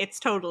screen, it's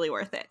totally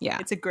worth it. Yeah.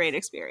 It's a great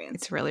experience.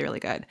 It's really, really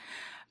good.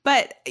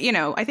 But,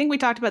 I think we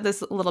talked about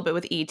this a little bit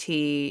with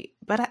E.T.,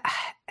 but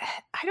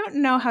I don't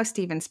know how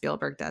Steven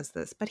Spielberg does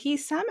this, but he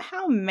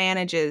somehow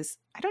manages,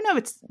 I don't know if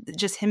it's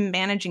just him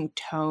managing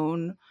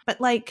tone, but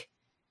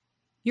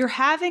you're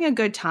having a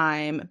good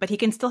time, but he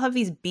can still have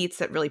these beats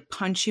that really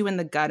punch you in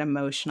the gut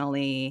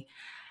emotionally.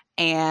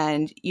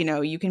 And,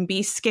 you can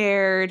be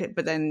scared,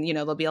 but then,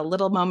 there'll be a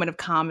little moment of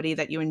comedy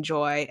that you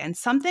enjoy. And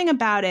something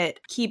about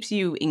it keeps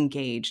you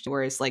engaged.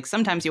 Whereas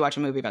sometimes you watch a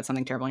movie about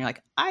something terrible and you're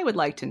like, I would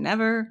like to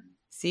never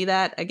see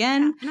that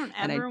again. Yeah,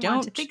 I don't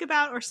want to think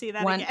about or see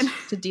that want again.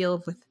 to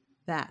deal with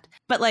that.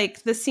 But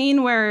the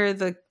scene where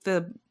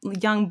the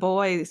young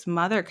boy's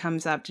mother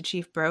comes up to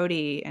Chief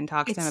Brody and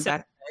talks to him about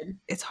it,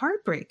 it's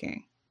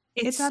heartbreaking.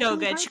 It's so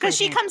good because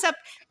she comes up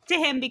to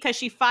him because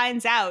she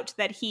finds out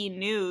that he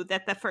knew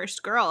that the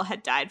first girl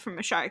had died from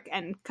a shark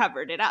and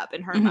covered it up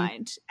in her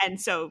mind. And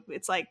so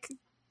it's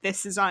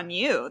this is on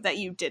you that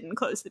you didn't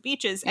close the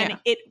beaches. And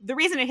the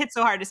reason it hits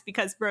so hard is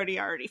because Brody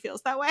already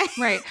feels that way.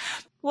 Right.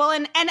 Well,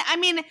 and I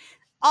mean,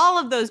 all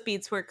of those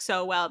beats work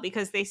so well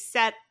because they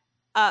set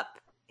up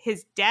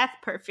his death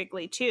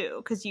perfectly too,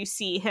 because you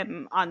see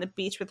him on the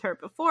beach with her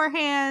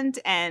beforehand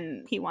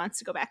and he wants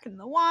to go back in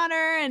the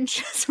water and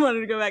she doesn't want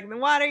to go back in the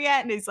water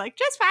yet, and he's like,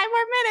 just 5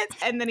 more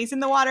minutes, and then he's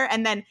in the water,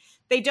 and then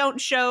they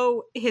don't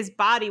show his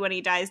body when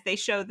he dies. They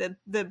show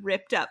the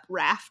ripped up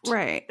raft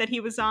that he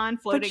was on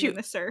floating in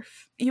the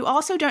surf. You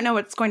also don't know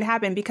what's going to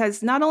happen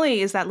because not only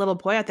is that little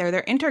boy out there,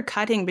 they're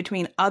intercutting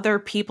between other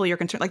people you're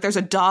concerned. There's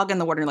a dog in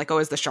the water and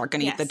you're is the shark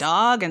going to eat the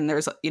dog? And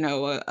there's,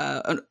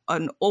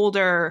 an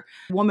older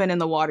woman in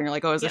the water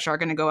and you're is the shark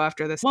going to go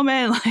after this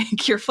woman?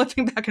 You're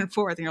flipping back and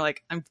forth and you're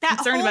I'm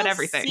concerned about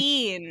everything. That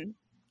scene,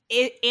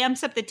 it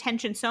amps up the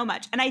tension so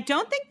much. And I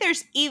don't think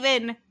there's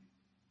even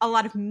a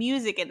lot of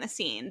music in the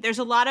scene. There's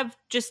a lot of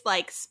just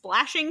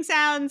splashing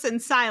sounds and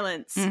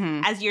silence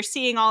as you're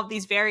seeing all of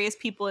these various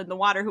people in the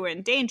water who are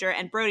in danger,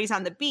 and Brody's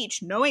on the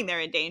beach knowing they're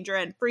in danger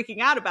and freaking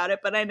out about it,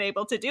 but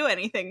unable to do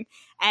anything.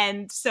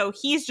 And so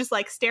he's just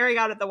staring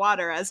out at the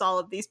water as all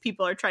of these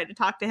people are trying to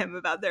talk to him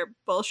about their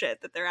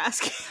bullshit that they're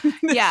asking.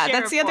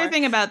 That's the other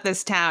thing about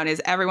this town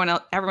is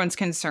everyone's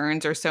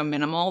concerns are so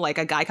minimal. A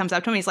guy comes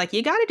up to him, he's like,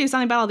 you got to do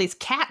something about all these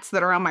cats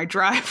that are on my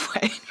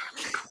driveway.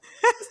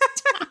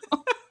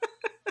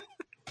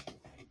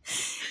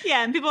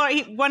 Yeah,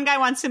 and one guy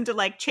wants him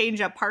to change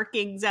a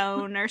parking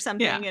zone or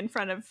something in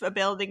front of a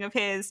building of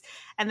his,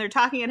 and they're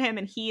talking at him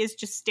and he is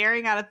just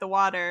staring out at the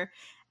water,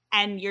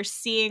 and you're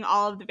seeing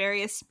all of the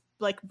various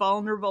like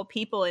vulnerable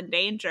people in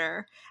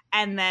danger.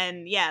 And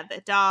then, yeah,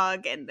 the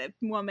dog and the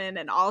woman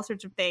and all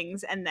sorts of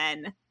things. And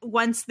then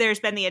once there's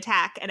been the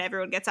attack and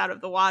everyone gets out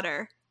of the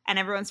water and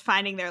everyone's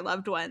finding their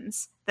loved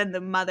ones, then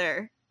the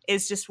mother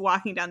is just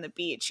walking down the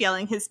beach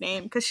yelling his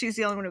name because she's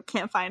the only one who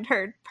can't find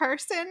her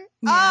person.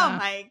 Yeah. Oh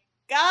my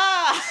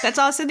God. That's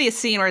also the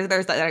scene where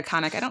there's that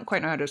iconic, I don't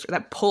quite know how to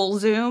describe, that pull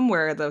zoom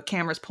where the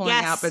camera's pulling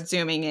out but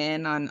zooming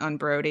in on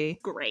Brody.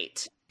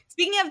 Great.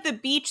 Speaking of the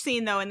beach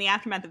scene, though, in the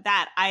aftermath of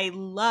that, I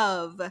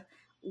love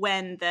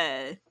when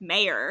the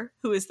mayor,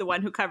 who is the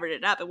one who covered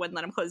it up and wouldn't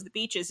let him close the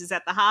beaches, is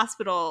at the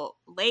hospital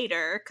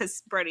later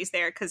because Brody's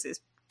there because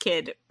his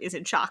kid is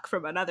in shock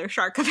from another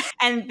shark event.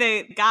 And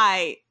the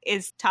guy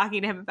is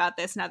talking to him about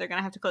this. Now they're going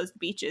to have to close the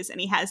beaches. And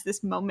he has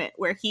this moment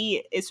where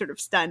he is sort of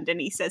stunned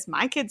and he says,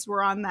 my kids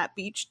were on that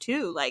beach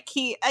too. Like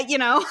he,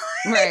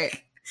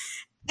 right.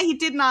 He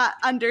did not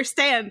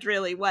understand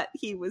really what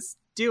he was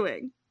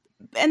doing.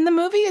 And the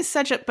movie is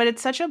such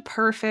a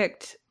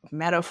perfect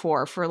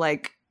metaphor for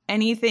like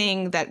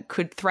anything that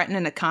could threaten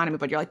an economy,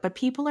 but you're like, but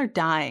people are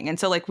dying. And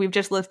so like we've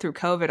just lived through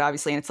COVID,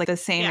 obviously, and it's like the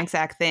same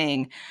exact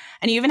thing.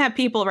 And you even have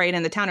people right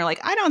in the town who are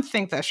like, I don't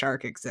think the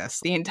shark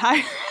exists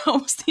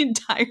almost the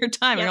entire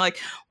time. And you're like,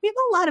 we have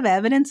a lot of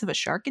evidence of a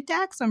shark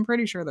attack, so I'm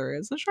pretty sure there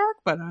is a shark,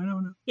 but I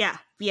don't know. Yeah.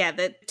 Yeah.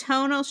 The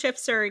tonal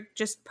shifts are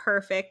just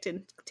perfect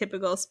in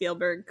typical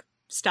Spielberg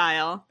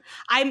style.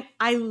 I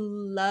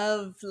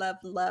love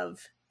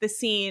the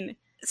scene.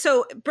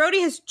 So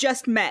Brody has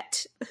just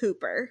met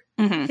Hooper.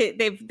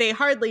 Mm-hmm. They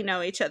hardly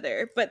know each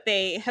other, but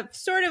they have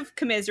sort of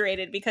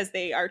commiserated because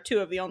they are two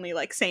of the only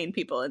like sane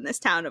people in this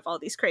town of all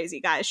these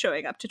crazy guys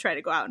showing up to try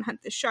to go out and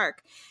hunt this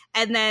shark.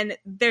 And then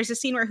there's a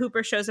scene where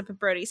Hooper shows up at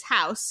Brody's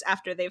house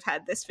after they've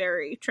had this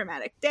very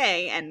traumatic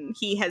day, and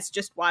he has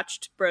just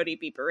watched Brody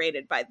be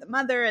berated by the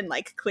mother, and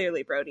like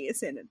clearly Brody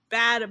is in a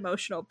bad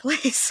emotional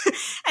place.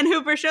 And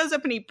Hooper shows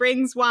up and he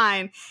brings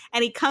wine,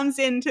 and he comes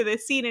into the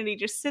scene and he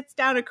just sits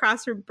down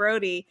across from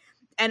Brody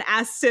and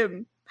asks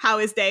him how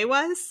his day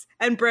was,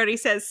 and Brody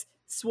says,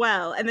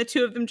 swell, and the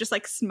two of them just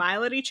like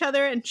smile at each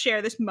other and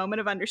share this moment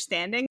of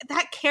understanding.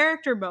 That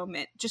character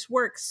moment just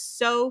works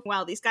so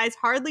well. These guys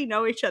hardly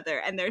know each other,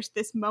 and there's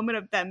this moment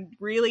of them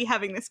really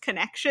having this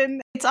connection.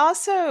 It's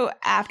also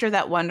after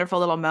that wonderful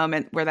little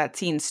moment where that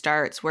scene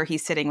starts where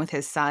he's sitting with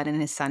his son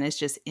and his son is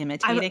just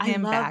imitating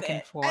him back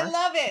and forth.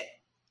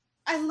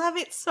 I love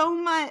it so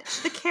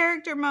much. The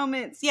character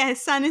moments. Yeah,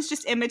 his son is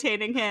just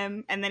imitating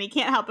him, and then he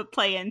can't help but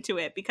play into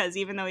it because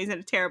even though he's in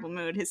a terrible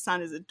mood, his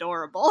son is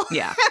adorable.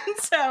 Yeah. And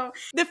so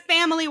the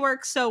family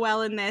works so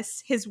well in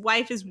this. His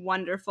wife is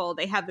wonderful.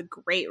 They have a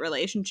great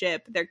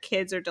relationship. Their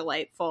kids are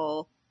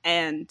delightful.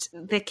 And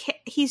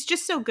he's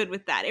just so good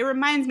with that. It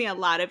reminds me a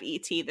lot of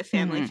E.T. The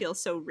family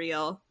feels so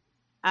real.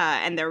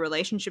 And their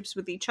relationships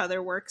with each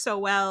other work so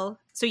well.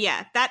 So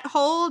yeah, that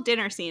whole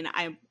dinner scene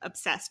I'm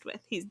obsessed with.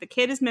 The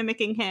kid is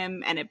mimicking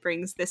him, and it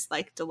brings this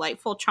like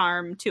delightful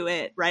charm to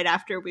it right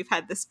after we've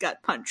had this gut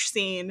punch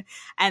scene.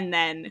 And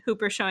then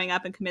Hooper showing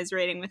up and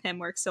commiserating with him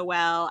works so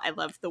well. I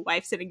love the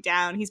wife sitting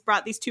down. He's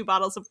brought these 2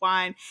 bottles of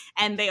wine,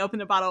 and they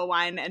open a bottle of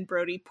wine, and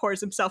Brody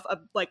pours himself a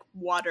like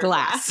water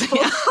glass full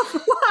of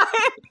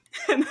wine.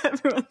 And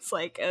everyone's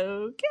like,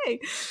 okay.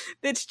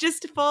 It's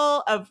just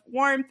full of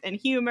warmth and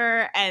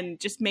humor and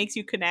just makes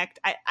you connect.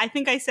 I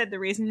think I said the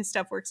reason his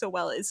stuff works so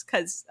well is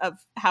because of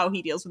how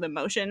he deals with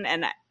emotion.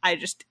 And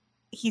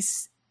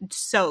he's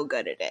so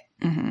good at it.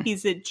 Mm-hmm.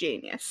 He's a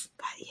genius.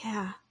 But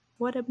yeah,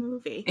 what a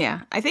movie.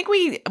 Yeah. I think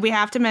we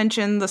have to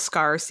mention the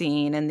Scar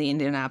scene and the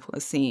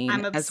Indianapolis scene as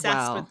well. I'm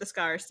obsessed with the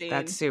Scar scene.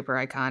 That's super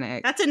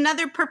iconic. That's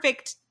another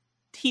perfect,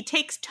 he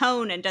takes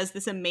tone and does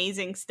this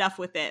amazing stuff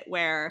with it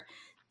where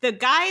the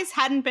guys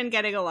hadn't been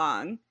getting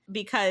along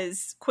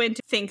because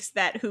Quint thinks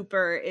that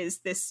Hooper is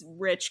this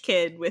rich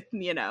kid with,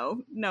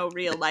 no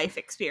real life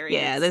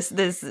experience. Yeah,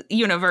 this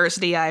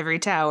university ivory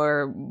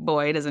tower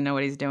boy doesn't know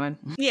what he's doing.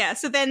 Yeah,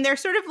 so then they're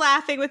sort of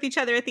laughing with each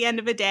other at the end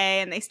of a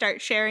day, and they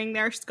start sharing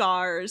their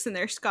scars and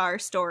their scar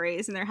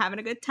stories, and they're having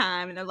a good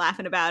time, and they're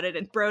laughing about it,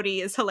 and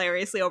Brody is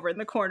hilariously over in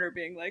the corner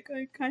being like,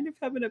 I kind of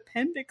have an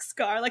appendix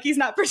scar. Like, he's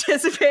not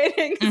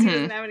participating because he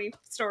doesn't have any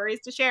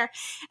stories to share.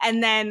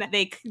 And then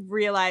they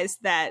realize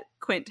that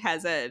Quint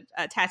has a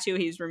tattoo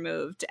he's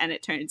removed, and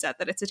it turns out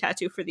that it's a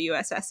tattoo for the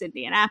USS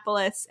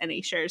Indianapolis, and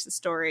he shares a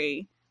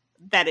story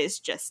that is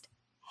just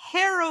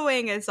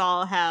harrowing as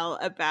all hell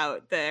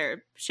about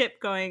their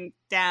ship going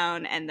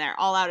down, and they're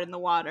all out in the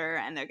water,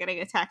 and they're getting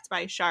attacked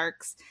by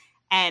sharks,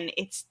 and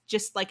it's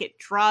just like it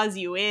draws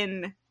you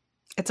in.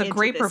 It's a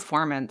great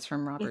performance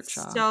from Robert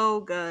Shaw.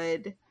 So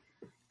good.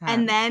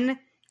 And then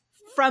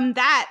from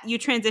that, you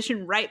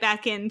transition right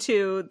back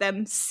into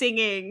them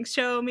singing,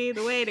 show me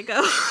the way to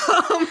go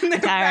home.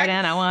 I'm tired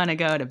and I want to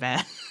go to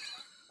bed.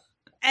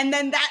 And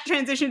then that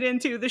transitioned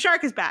into the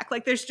shark is back.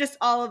 Like, there's just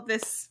all of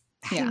this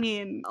Yeah. I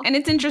mean, and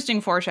it's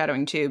interesting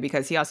foreshadowing too,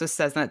 because he also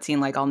says in that scene,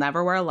 like, I'll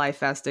never wear a life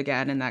vest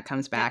again. And that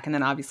comes back. And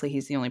then obviously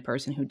he's the only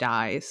person who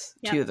dies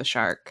to the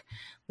shark.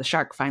 The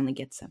shark finally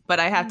gets him. But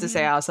I have to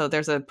say also,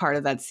 there's a part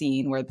of that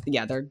scene where,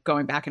 they're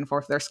going back and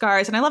forth with their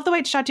scars. And I love the way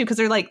it's shot too, because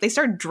they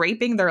start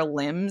draping their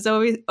limbs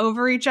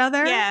over each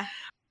other. Yeah.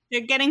 They're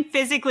getting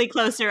physically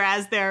closer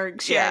as they're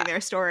sharing their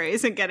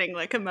stories and getting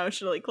like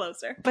emotionally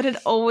closer. But it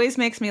always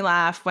makes me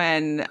laugh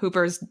when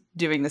Hooper's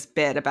doing this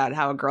bit about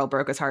how a girl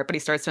broke his heart, but he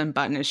starts to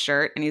unbutton his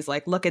shirt and he's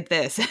like, look at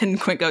this. And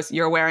Quint goes,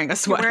 you're wearing a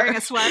sweater. You're wearing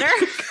a sweater?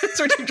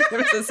 Richard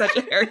Dreyfuss has such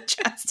a hairy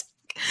chest.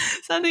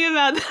 Something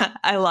about that.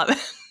 I love it.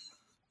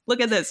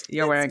 Look at this.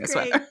 You're wearing a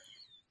sweater.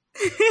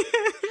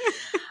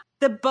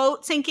 The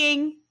boat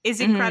sinking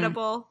is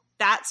incredible.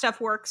 That stuff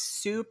works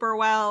super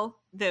well.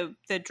 The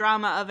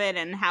drama of it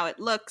and how it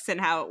looks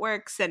and how it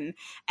works,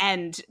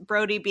 and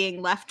Brody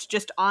being left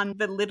just on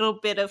the little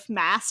bit of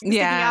mast sticking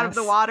out of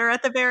the water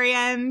at the very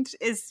end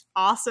is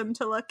awesome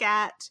to look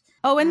at.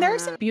 Oh, and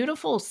there's some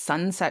beautiful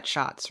sunset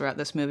shots throughout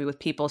this movie with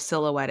people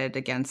silhouetted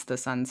against the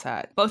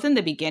sunset, both in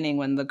the beginning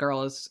when the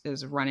girl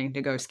is running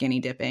to go skinny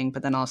dipping,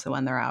 but then also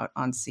when they're out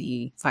on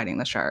sea fighting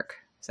the shark.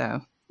 So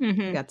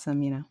we got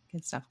some,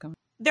 good stuff going.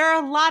 There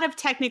are a lot of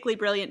technically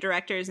brilliant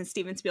directors, and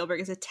Steven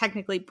Spielberg is a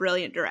technically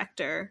brilliant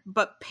director,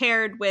 but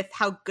paired with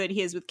how good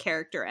he is with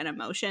character and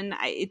emotion,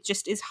 it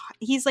just is,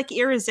 he's like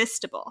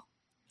irresistible.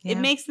 Yeah. It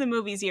makes the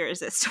movies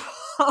irresistible.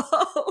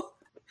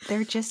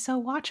 They're just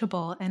so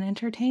watchable and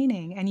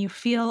entertaining, and you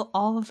feel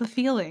all of the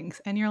feelings,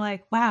 and you're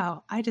like,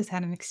 wow, I just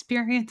had an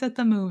experience at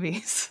the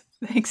movies.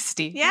 Thanks,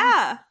 Steve.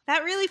 Yeah,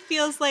 that really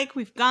feels like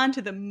we've gone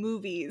to the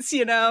movies,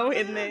 in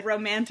the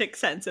romantic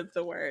sense of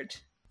the word.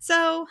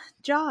 So,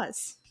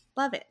 Jaws.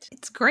 Love it.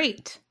 It's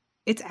great.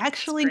 It's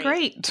actually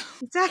great.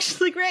 It's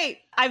actually great.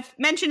 I've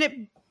mentioned it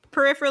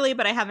peripherally,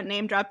 but I haven't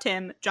name dropped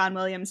him. John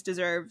Williams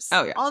deserves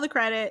all the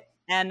credit.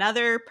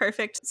 Another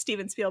perfect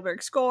Steven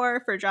Spielberg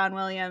score for John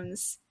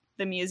Williams.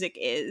 The music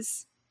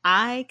is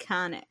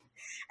iconic.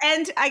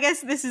 And I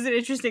guess this is an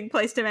interesting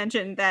place to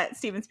mention that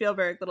Steven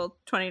Spielberg, little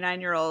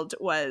 29-year-old,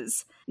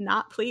 was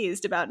not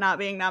pleased about not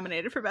being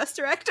nominated for Best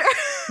Director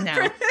for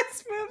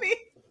this movie.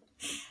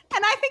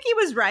 And I think he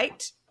was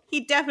right.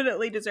 He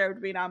definitely deserved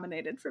to be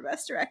nominated for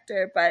Best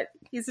Director, but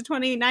he's a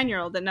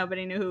 29-year-old and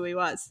nobody knew who he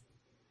was.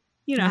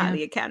 You know how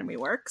the Academy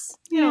works.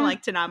 You don't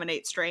like to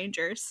nominate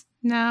strangers.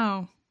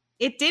 No.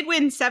 It did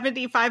win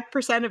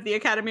 75% of the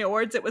Academy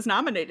Awards it was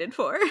nominated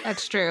for.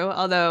 That's true.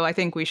 Although I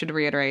think we should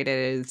reiterate it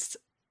is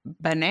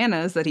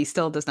bananas that he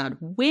still does not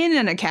win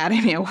an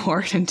Academy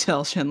Award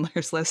until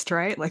Schindler's List,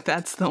 right? Like,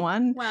 that's the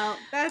one. Well,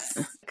 that's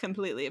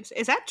completely absurd.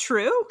 Is that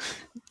true?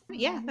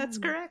 Yeah, that's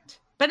correct.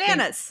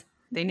 Bananas.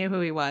 They knew who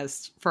he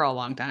was for a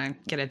long time.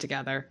 Get it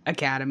together.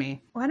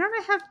 Academy. Why don't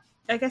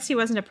I guess he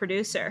wasn't a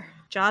producer.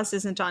 Jaws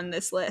isn't on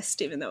this list,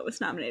 even though it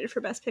was nominated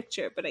for Best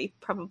Picture, but I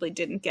probably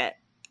didn't get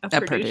a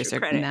producer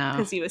credit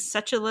because he was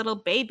such a little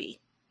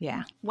baby.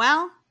 Yeah.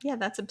 Well, yeah,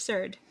 that's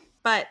absurd.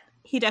 But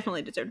he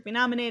definitely deserved to be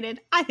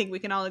nominated. I think we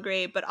can all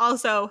agree. But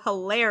also,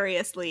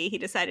 hilariously, he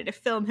decided to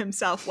film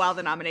himself while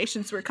the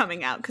nominations were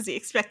coming out because he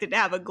expected to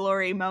have a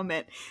glory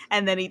moment,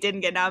 and then he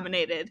didn't get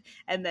nominated,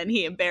 and then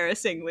he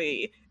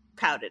embarrassingly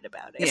pouted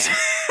about it.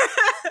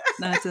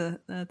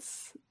 Yeah.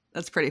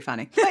 That's pretty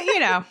funny. But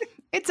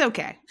it's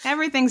okay.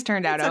 Everything's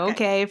turned out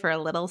okay for a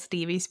little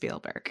Stevie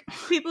Spielberg.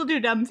 People do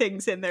dumb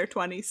things in their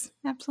 20s.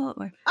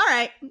 Absolutely. All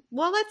right.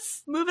 Well,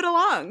 let's move it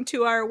along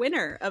to our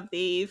winner of the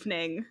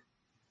evening.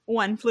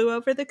 One Flew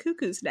Over the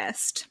Cuckoo's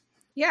Nest.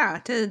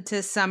 Yeah,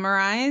 to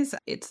summarize,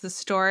 it's the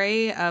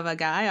story of a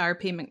guy,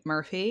 R.P.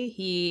 McMurphy.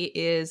 He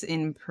is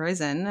in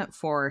prison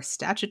for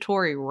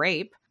statutory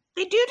rape.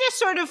 They do just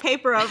sort of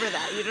paper over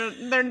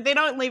that. They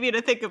don't leave you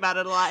to think about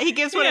it a lot. He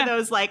gives one of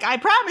those, like, I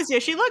promise you,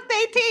 she looked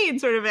 18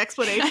 sort of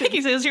explanation. I think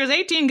he says she was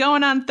 18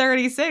 going on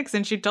 36,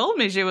 and she told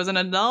me she was an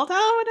adult. How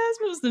am I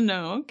supposed to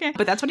know? Okay.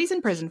 But that's what he's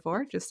in prison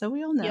for, just so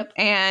we all know. Yep.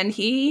 And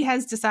he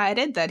has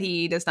decided that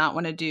he does not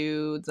want to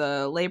do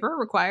the labor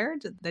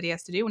required that he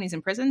has to do when he's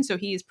in prison. So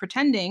he's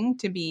pretending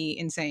to be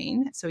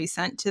insane. So he's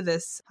sent to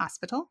this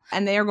hospital,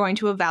 and they are going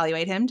to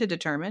evaluate him to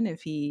determine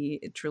if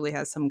he truly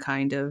has some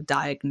kind of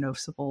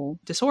diagnosable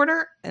disorder,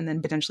 and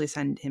then potentially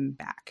send him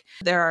back.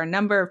 There are a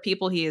number of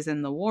people he is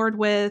in the ward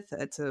with.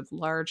 It's a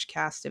large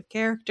cast of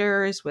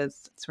characters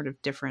with sort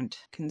of different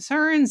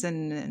concerns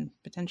and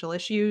potential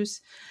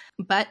issues.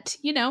 But,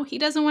 he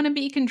doesn't want to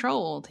be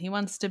controlled. He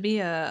wants to be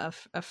a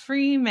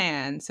free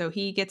man. So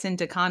he gets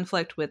into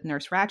conflict with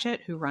Nurse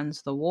Ratched, who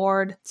runs the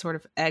ward, sort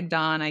of egged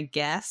on, I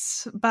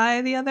guess,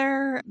 by the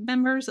other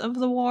members of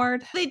the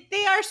ward.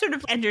 They are sort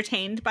of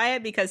entertained by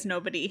it because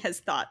nobody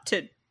has thought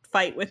to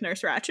fight with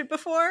Nurse Ratched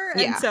before,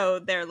 and so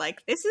they're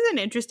like, this is an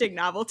interesting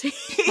novelty.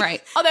 Right.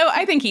 Although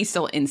I think he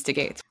still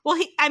instigates. Well,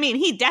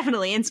 he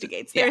definitely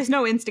instigates. There is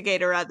no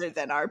instigator other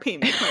than R.P.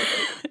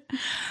 McMurphy.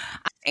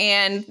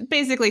 And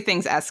basically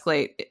things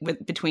escalate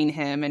between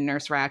him and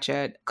Nurse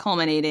Ratched,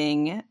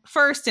 culminating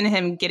first in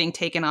him getting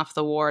taken off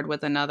the ward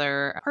with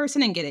another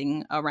person and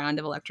getting a round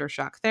of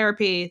electroshock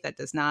therapy that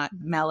does not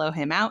mellow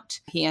him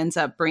out. He ends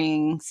up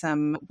bringing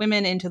some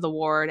women into the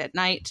ward at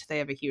night. They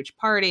have a huge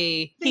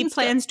party. He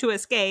plans to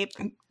escape.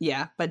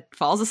 Yeah, but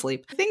falls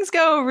asleep. Things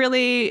go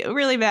really,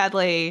 really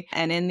badly.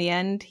 And in the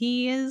end,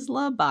 he is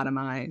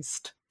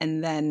lobotomized.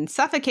 And then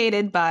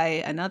suffocated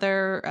by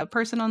another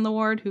person on the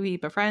ward who he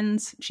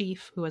befriends,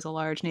 Chief, who is a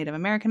large Native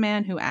American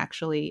man who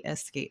actually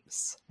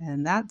escapes.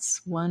 And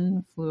that's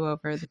One Flew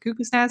Over the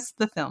Cuckoo's Nest,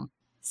 the film.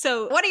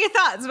 So what are your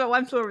thoughts about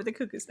One Flew Over the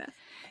Cuckoo's Nest?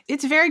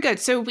 It's very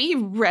good. So we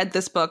read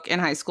this book in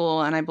high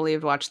school and I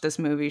believe watched this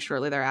movie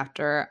shortly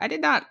thereafter. I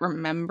did not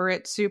remember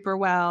it super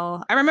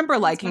well. I remember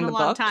liking the book. It's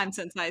been a long time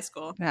since high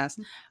school. Yes.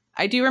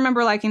 I do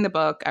remember liking the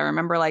book. I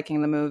remember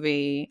liking the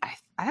movie.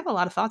 I have a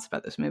lot of thoughts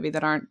about this movie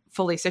that aren't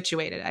fully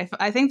situated.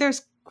 I think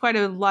there's quite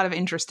a lot of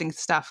interesting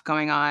stuff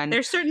going on.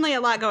 There's certainly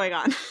a lot going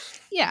on.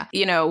 Yeah.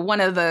 You know,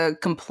 one of the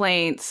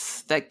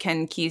complaints that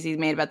Ken Kesey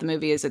made about the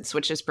movie is it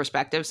switches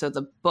perspective. So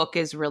the book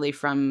is really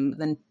from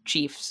the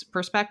Chief's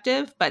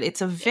perspective, but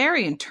it's a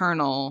very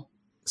internal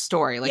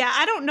story. Like, yeah,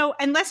 I don't know.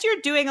 Unless you're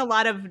doing a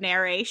lot of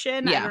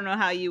narration, I don't know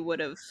how you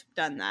would have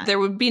done that. There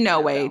would be no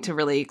way to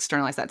really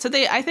externalize that. So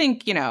I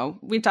think, you know,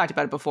 we've talked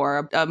about it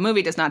before. A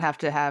movie does not have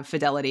to have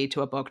fidelity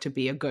to a book to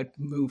be a good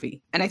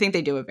movie. And I think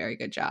they do a very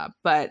good job.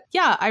 But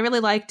yeah, I really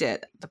liked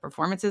it. The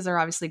performances are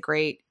obviously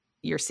great.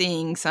 You're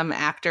seeing some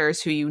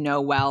actors who you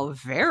know well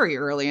very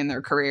early in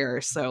their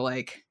careers. So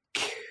like,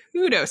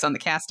 kudos on the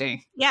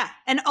casting. Yeah,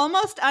 an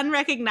almost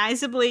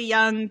unrecognizably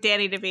young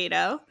Danny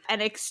DeVito,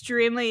 an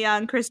extremely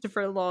young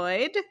Christopher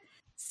Lloyd,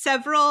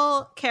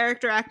 several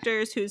character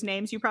actors whose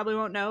names you probably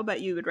won't know,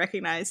 but you would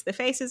recognize the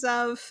faces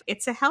of.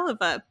 It's a hell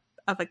of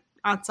a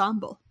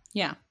ensemble.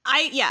 Yeah.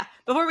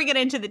 Before we get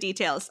into the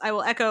details, I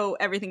will echo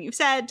everything you've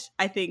said.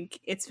 I think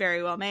it's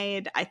very well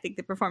made. I think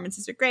the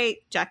performances are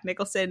great. Jack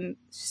Nicholson,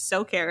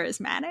 so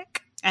charismatic.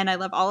 And I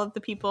love all of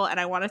the people. And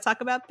I want to talk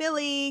about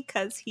Billy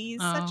because he's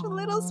such a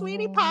little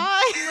sweetie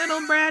pie.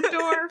 Little Brad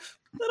Dourif.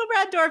 Little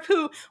Brad Dourif,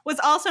 who was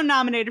also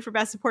nominated for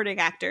Best Supporting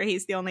Actor.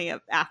 He's the only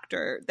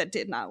actor that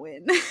did not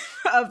win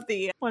of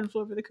the One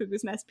Flew Over the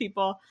Cuckoo's Nest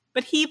people.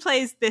 But he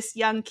plays this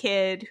young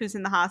kid who's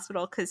in the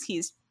hospital because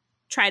he's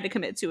tried to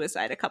commit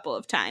suicide a couple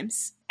of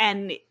times.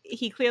 And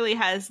he clearly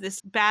has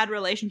this bad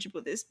relationship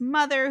with his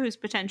mother, who's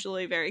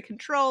potentially very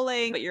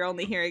controlling, but you're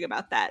only hearing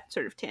about that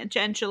sort of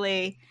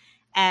tangentially.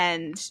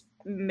 And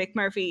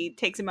McMurphy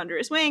takes him under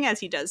his wing, as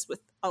he does with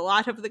a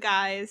lot of the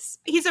guys.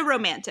 He's a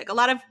romantic. A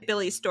lot of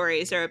Billy's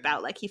stories are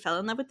about, like, he fell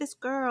in love with this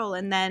girl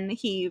and then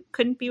he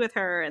couldn't be with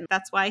her, and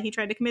that's why he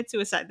tried to commit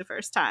suicide the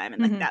first time,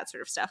 and like that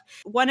sort of stuff.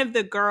 One of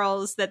the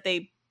girls that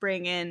they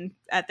bring in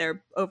at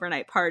their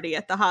overnight party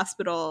at the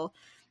hospital,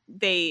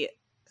 they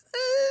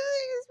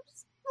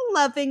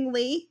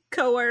lovingly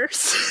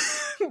coerce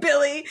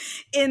Billy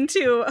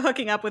into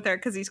hooking up with her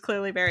because he's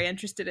clearly very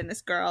interested in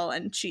this girl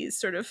and she's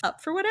sort of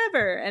up for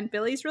whatever, and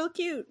Billy's real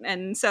cute.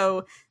 And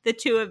so the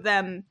two of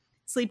them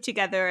sleep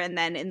together, and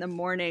then in the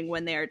morning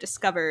when they are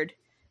discovered,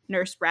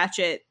 Nurse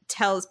Ratched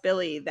tells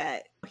Billy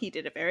that he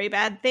did a very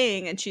bad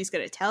thing and she's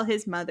going to tell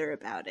his mother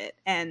about it.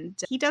 And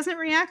he doesn't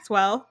react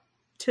well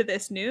to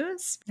this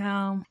news.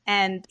 No.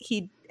 And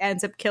he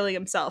ends up killing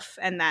himself,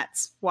 and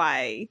that's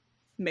why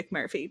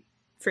McMurphy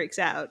freaks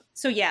out.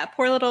 So yeah,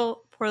 poor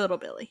little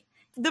Billy.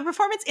 The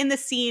performance in the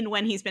scene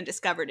when he's been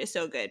discovered is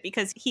so good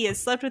because he has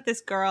slept with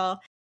this girl.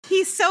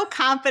 He's so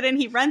confident.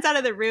 He runs out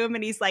of the room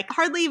and he's like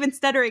hardly even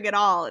stuttering at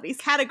all. And he's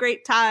had a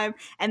great time.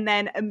 And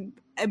then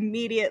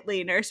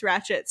immediately Nurse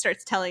Ratched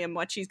starts telling him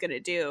what she's going to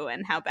do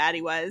and how bad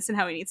he was and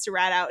how he needs to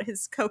rat out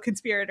his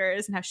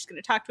co-conspirators and how she's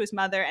going to talk to his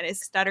mother. And his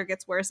stutter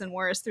gets worse and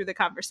worse through the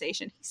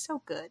conversation. He's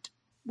so good.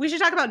 We should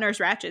talk about Nurse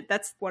Ratched.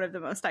 That's one of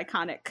the most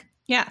iconic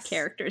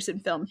characters in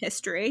film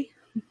history.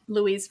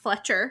 Louise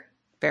Fletcher.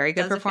 Very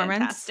good performance. A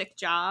fantastic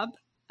job.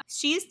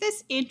 She's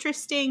this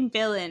interesting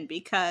villain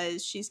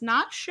because she's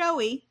not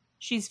showy.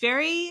 She's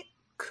very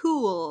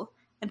cool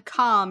and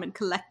calm and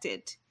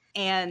collected.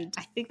 And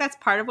I think that's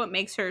part of what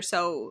makes her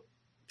so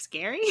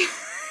scary.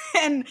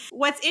 And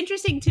what's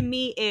interesting to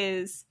me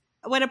is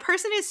when a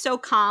person is so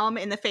calm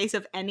in the face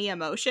of any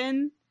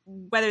emotion,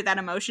 whether that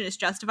emotion is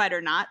justified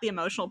or not, the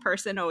emotional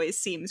person always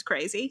seems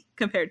crazy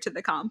compared to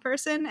the calm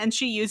person. And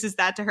she uses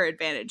that to her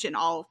advantage in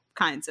all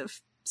kinds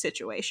of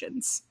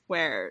situations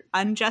where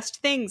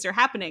unjust things are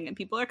happening and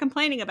people are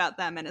complaining about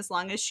them. And as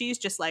long as she's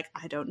just like,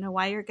 I don't know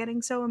why you're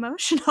getting so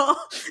emotional.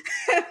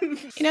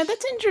 You know,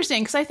 that's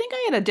interesting because I think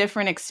I had a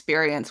different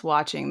experience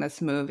watching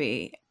this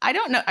movie. I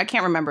don't know. I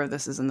can't remember if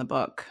this is in the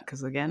book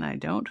because, again, I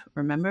don't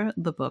remember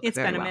the book. It's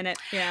been a well. minute.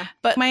 Yeah.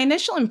 But my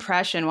initial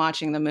impression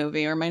watching the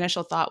movie, or my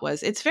initial thought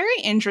was, it's very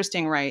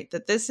interesting, right?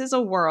 That this is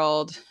a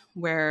world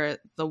where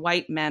the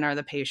white men are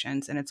the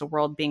patients and it's a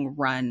world being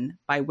run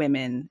by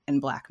women and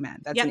Black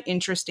men. That's an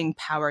interesting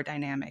power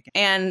dynamic.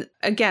 And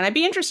again, I'd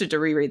be interested to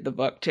reread the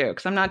book too,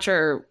 because I'm not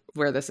sure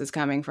where this is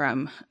coming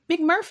from.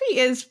 McMurphy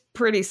is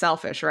pretty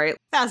selfish, right?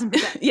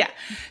 1000%. Yeah.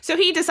 So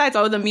he decides,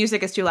 oh, the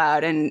music is too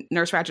loud. And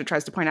Nurse Ratched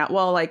tries to point out,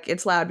 well, like,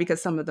 it's loud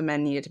because some of the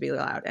men need it to be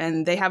loud.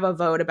 And they have a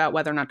vote about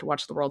whether or not to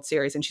watch the World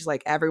Series. And she's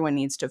like, everyone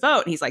needs to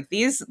vote. And he's like,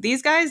 these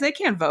guys, they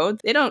can't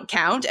vote. They don't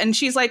count. And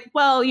she's like,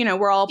 well, you know,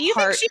 we're all Do you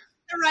think she's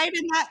right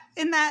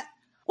in that?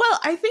 Well,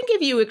 I think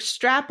if you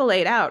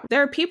extrapolate out,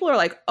 there are people who are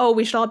like, oh,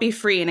 we should all be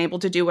free and able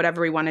to do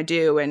whatever we want to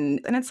do. And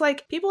it's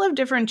like people have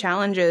different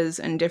challenges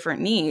and different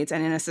needs.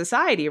 And in a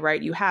society,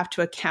 right, you have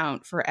to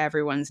account for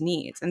everyone's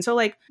needs. And so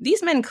like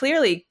these men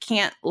clearly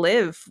can't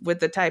live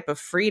with the type of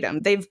freedom.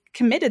 They've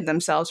committed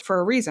themselves for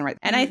a reason, right?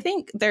 And I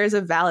think there's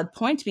a valid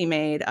point to be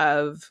made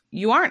of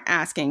you aren't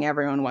asking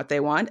everyone what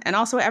they want. And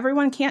also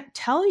everyone can't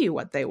tell you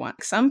what they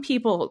want. Some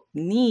people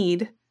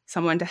need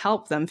someone to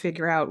help them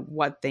figure out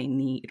what they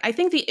need. I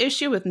think the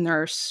issue with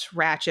Nurse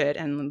Ratched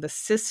and the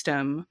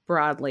system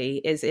broadly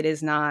is it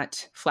is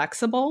not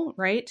flexible,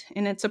 right,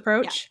 in its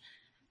approach.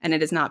 Yeah. And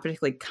it is not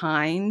particularly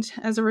kind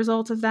as a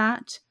result of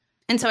that.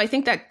 And so I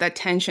think that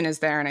tension is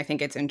there, and I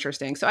think it's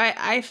interesting. So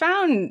I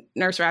found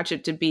Nurse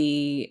Ratched to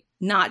be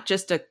not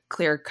just a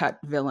clear-cut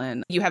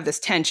villain. You have this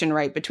tension,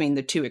 right, between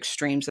the two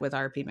extremes with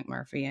R.P.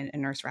 McMurphy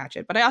and Nurse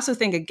Ratched. But I also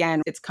think,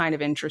 again, it's kind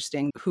of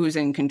interesting who's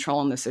in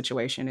control in this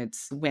situation.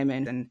 It's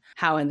women, and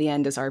how in the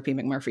end does R.P.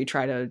 McMurphy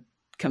try to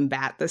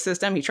combat the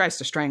system? He tries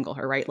to strangle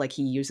her, right? Like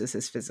he uses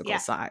his physical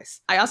size.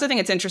 I also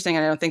think it's interesting,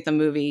 and I don't think the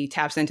movie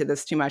taps into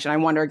this too much. And I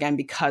wonder, again,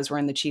 because we're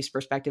in the chief's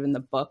perspective in the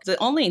book, the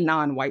only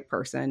non-white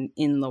person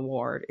in the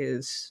ward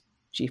is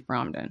Chief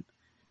Bromden.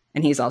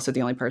 And he's also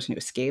the only person who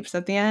escapes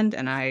at the end.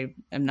 And I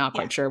am not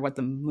quite sure what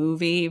the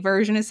movie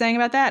version is saying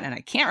about that. And I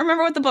can't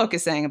remember what the book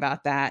is saying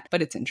about that,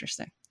 but it's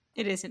interesting.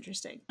 It is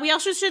interesting. We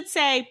also should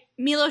say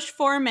Milos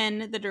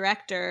Forman, the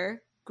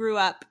director, grew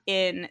up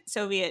in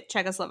Soviet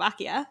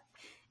Czechoslovakia.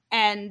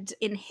 And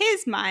in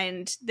his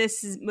mind,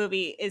 this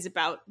movie is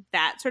about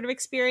that sort of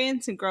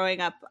experience and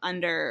growing up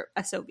under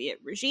a Soviet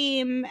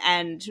regime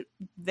and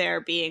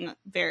there being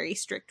very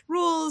strict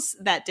rules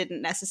that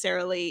didn't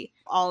necessarily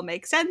all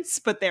make sense,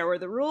 but there were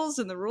the rules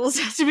and the rules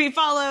had to be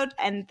followed.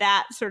 And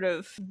that sort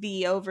of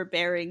the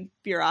overbearing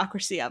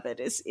bureaucracy of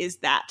it is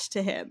that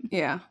to him.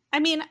 Yeah.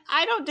 I mean,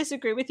 I don't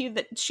disagree with you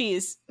that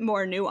she's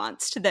more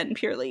nuanced than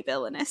purely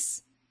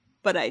villainous,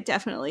 but I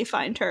definitely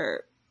find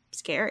her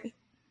scary.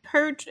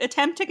 Her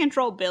attempt to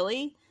control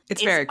Billy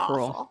it's very awful.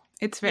 Cruel.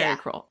 It's very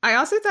cruel. I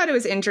also thought it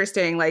was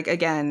interesting, like,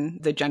 again,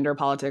 the gender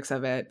politics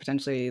of it,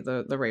 potentially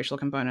the racial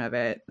component of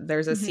it.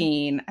 There's a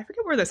scene, I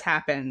forget where this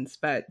happens,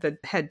 but the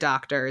head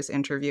doctor is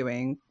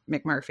interviewing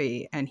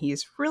McMurphy, and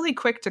he's really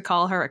quick to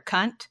call her a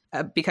cunt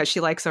because she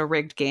likes a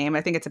rigged game.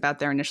 I think it's about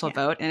their initial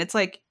vote. And it's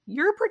like,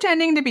 you're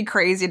pretending to be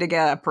crazy to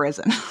get out of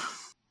prison.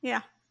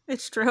 Yeah,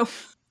 it's true.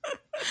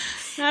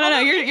 I don't know.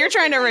 You're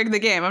trying to rig the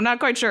game. I'm not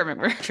quite sure,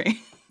 McMurphy.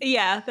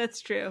 Yeah,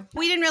 that's true.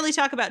 We didn't really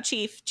talk about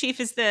Chief.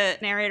 Chief is the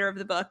narrator of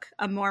the book,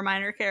 a more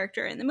minor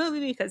character in the movie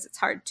because it's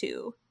hard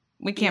to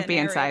we can't be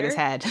inside his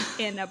head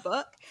in a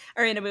book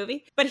or in a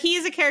movie. But he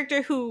is a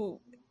character who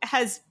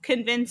has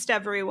convinced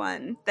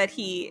everyone that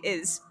he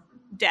is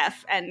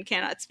deaf and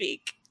cannot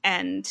speak.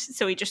 And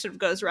so he just sort of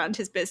goes around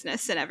his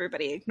business and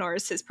everybody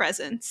ignores his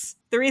presence.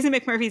 The reason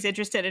McMurphy's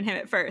interested in him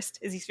at first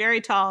is he's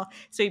very tall.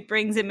 So he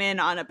brings him in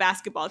on a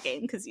basketball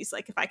game because he's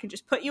like, if I can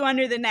just put you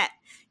under the net,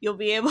 you'll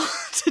be able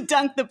to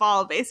dunk the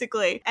ball,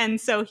 basically. And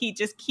so he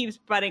just keeps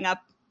butting up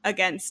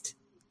against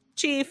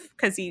Chief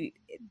because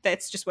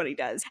that's just what he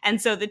does.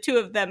 And so the two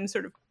of them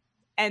sort of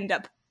end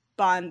up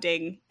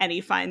bonding, and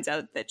he finds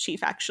out that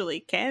Chief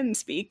actually can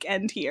speak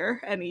and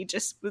hear. And he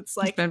just, it's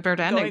like, he's been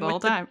pretending the whole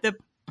time. The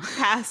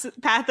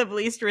path of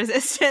least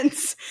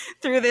resistance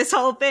through this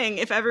whole thing.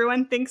 If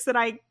everyone thinks that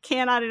I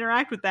cannot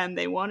interact with them,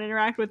 they won't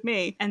interact with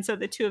me. And so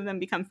the two of them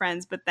become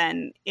friends, but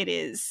then it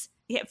is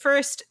at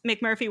first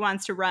McMurphy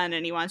wants to run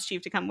and he wants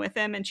Chief to come with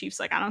him, and Chief's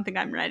like, I don't think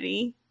I'm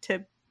ready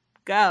to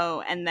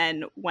go. And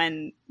then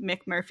when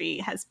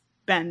McMurphy has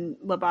been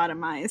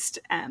lobotomized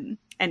and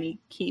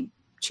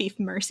Chief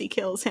mercy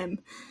kills him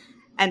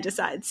and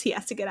decides he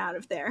has to get out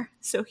of there,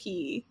 so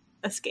he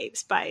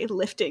escapes by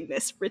lifting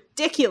this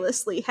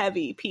ridiculously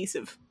heavy piece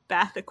of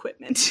bath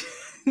equipment,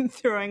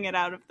 throwing it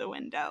out of the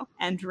window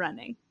and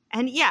running.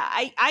 And yeah,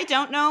 I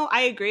don't know.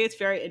 I agree. It's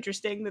very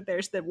interesting that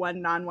there's the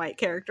one non-white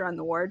character on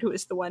the ward who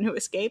is the one who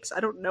escapes. I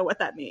don't know what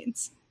that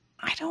means.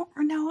 I don't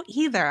know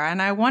either. And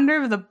I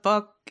wonder if the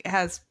book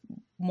has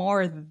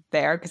more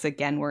there because,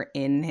 again, we're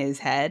in his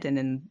head, and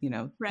in,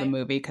 the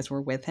movie, because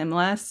we're with him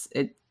less,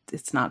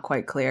 it's not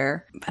quite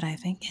clear. But I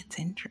think it's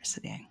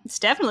interesting. It's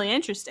definitely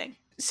interesting.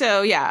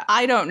 So, yeah,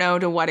 I don't know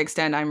to what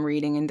extent I'm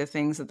reading into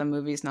things that the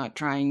movie's not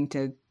trying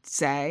to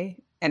say.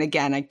 And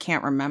again, I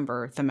can't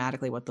remember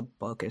thematically what the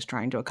book is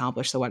trying to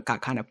accomplish. So what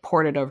got kind of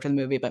ported over to the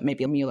movie, but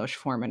maybe Milos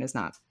Forman is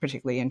not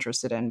particularly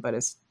interested in, but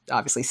is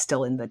obviously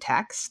still in the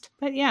text.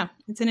 But yeah,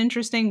 it's an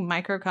interesting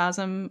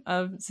microcosm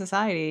of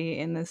society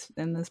in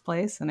this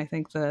place. And I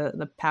think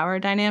the power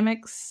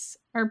dynamics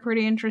are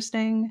pretty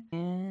interesting.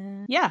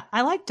 And yeah,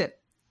 I liked it.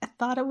 I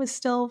thought it was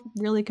still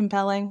really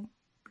compelling,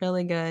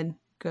 really good.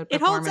 Good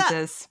It holds up.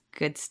 performances.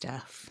 Good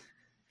stuff.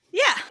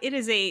 Yeah, it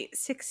is a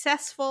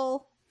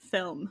successful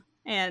film,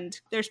 and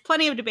there's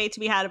plenty of debate to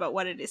be had about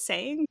what it is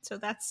saying. So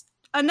that's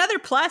another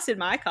plus in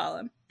my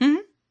column. Mhm.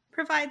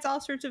 Provides all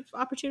sorts of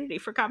opportunity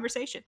for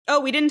conversation. Oh,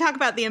 we didn't talk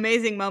about the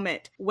amazing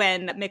moment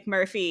when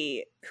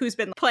McMurphy, who's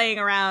been playing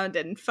around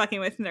and fucking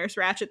with Nurse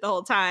Ratched the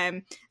whole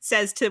time,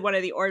 says to one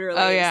of the orderlies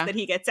that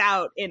he gets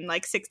out in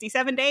like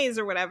 67 days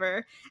or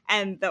whatever.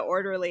 And the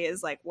orderly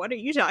is like, what are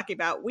you talking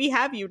about? We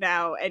have you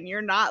now and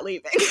you're not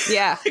leaving.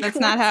 Yeah, Like, that's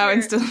not how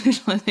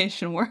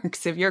institutionalization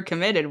works. If you're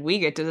committed, we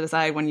get to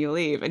decide when you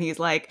leave. And he's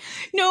like,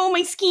 no,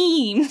 my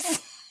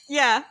schemes.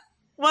 Yeah.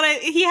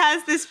 He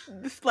has this,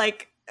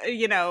 like,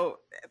 you know,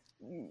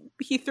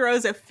 he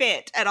throws a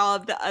fit at all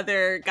of the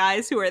other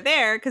guys who are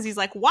there because he's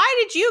like, why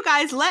did you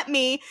guys let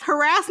me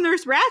harass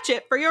Nurse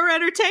Ratched for your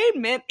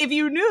entertainment if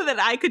you knew that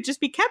I could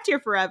just be kept here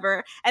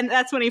forever? And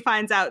that's when he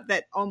finds out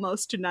that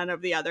almost none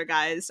of the other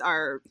guys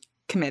are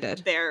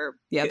committed. They're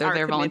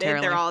there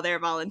voluntarily. They're all there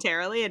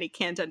voluntarily, and he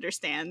can't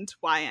understand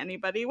why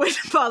anybody would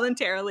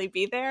voluntarily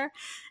be there.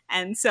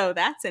 And so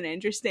that's an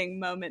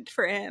interesting moment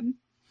for him.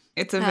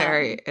 It's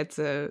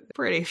a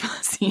pretty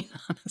fun scene,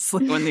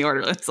 honestly, when the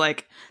orderly's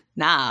like,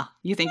 nah,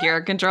 you think you're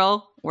in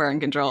control? We're in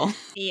control.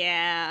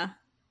 Yeah.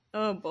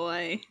 Oh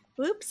boy.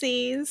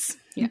 Whoopsies.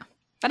 Yeah.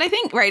 But I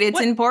think, it's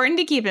important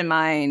to keep in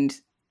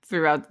mind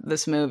throughout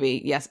this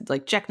movie, yes,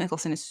 like Jack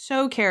Nicholson is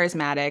so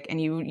charismatic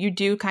and you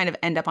do kind of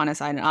end up on his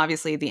side. And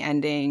obviously the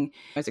ending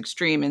was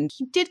extreme and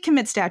he did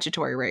commit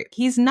statutory rape.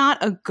 He's not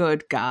a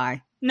good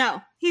guy.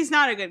 No, he's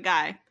not a good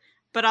guy.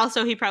 But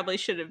also he probably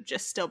should have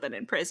just still been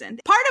in prison.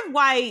 Part of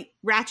why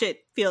Ratched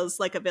feels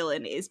like a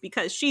villain is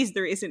because she's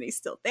the reason he's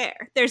still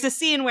there. There's a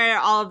scene where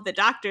all of the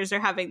doctors are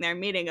having their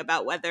meeting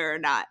about whether or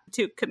not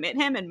to commit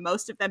him, and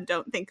most of them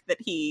don't think that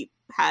he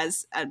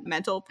has a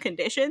mental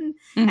condition.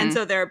 Mm-hmm. And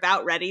so they're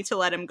about ready to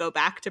let him go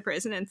back to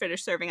prison and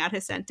finish serving out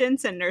his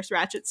sentence. And Nurse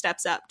Ratched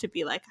steps up to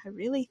be like, I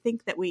really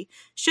think that we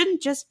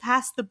shouldn't just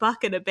pass the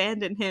buck and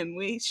abandon him.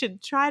 We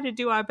should try to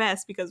do our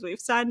best because we've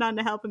signed on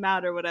to help him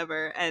out or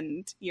whatever.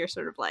 And you're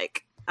sort of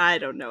like, I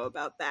don't know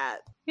about that.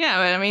 Yeah,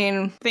 but I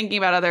mean, thinking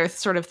about other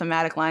sort of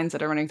thematic lines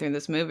that are running through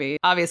this movie,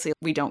 obviously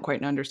we don't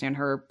quite understand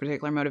her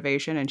particular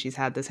motivation and she's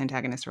had this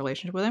antagonist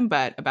relationship with him,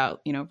 but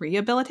about,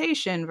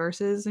 rehabilitation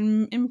versus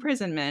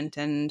imprisonment.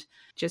 And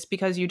just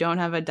because you don't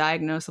have a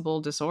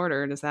diagnosable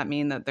disorder, does that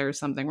mean that there's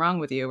something wrong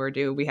with you? Or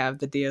do we have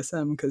the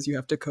DSM because you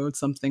have to code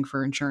something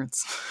for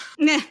insurance?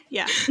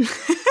 Yeah.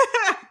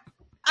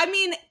 I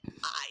mean,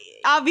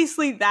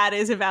 obviously that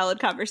is a valid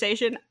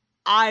conversation.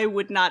 I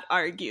would not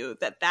argue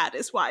that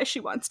is why she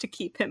wants to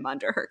keep him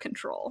under her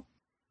control.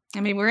 I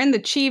mean, we're in the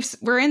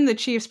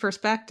Chief's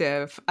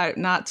perspective,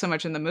 not so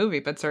much in the movie,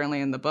 but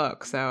certainly in the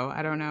book. So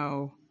I don't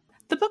know.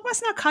 The book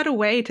must not cut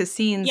away to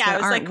scenes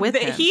that aren't with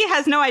him. He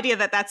has no idea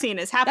that scene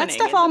is happening. That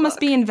stuff all must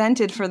be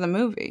invented for the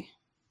movie.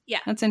 Yeah.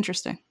 That's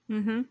interesting.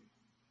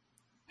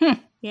 Mm-hmm.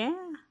 Yeah.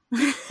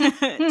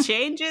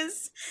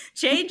 Changes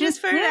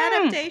for an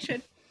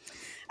adaptation.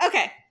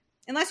 Okay.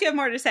 Unless you have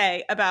more to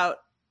say about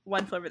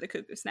One Flew Over the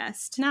Cuckoo's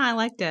Nest. No, I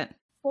liked it.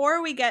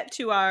 Before we get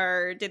to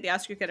our Did the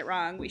Oscar Get It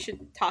Wrong, we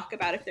should talk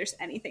about if there's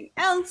anything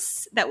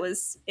else that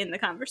was in the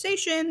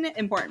conversation,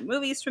 important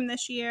movies from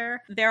this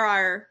year. There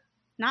are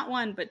not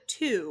one, but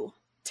two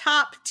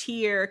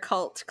top-tier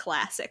cult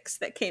classics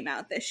that came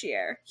out this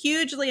year.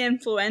 Hugely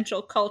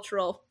influential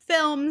cultural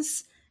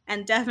films,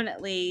 and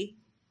definitely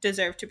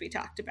deserve to be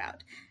talked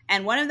about.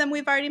 And one of them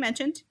we've already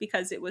mentioned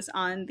because it was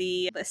on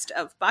the list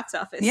of box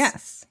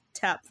office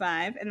top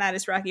 5, and that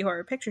is Rocky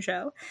Horror Picture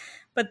Show.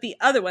 But the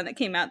other one that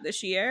came out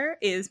this year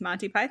is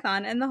Monty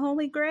Python and the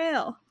Holy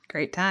Grail.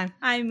 Great time.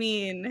 I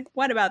mean,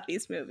 what about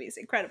these movies?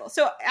 Incredible.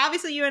 So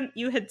obviously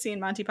you had seen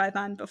Monty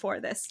Python before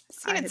this.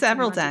 Seen it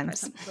several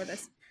times. Before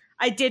this.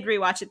 I did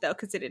rewatch it though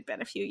because it had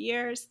been a few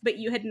years. But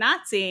you had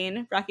not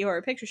seen Rocky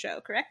Horror Picture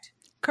Show, correct?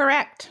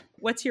 Correct.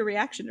 What's your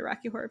reaction to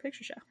Rocky Horror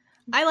Picture Show?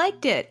 I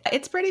liked it.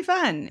 It's pretty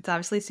fun. It's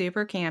obviously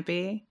super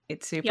campy.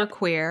 It's super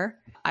queer.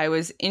 I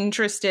was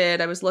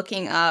interested. I was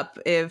looking up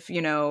if,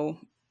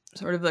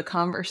 sort of the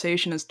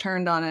conversation is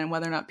turned on and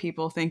whether or not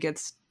people think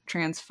it's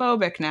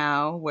transphobic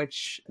now,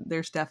 which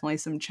there's definitely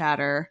some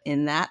chatter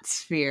in that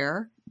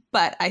sphere.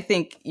 But I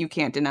think you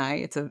can't deny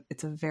it's a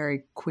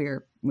very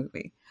queer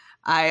movie.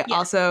 I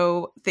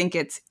also think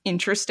it's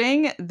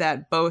interesting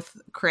that both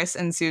Chris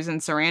and Susan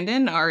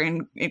Sarandon are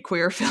in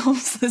queer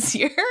films this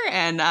year.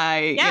 And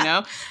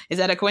is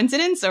that a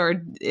coincidence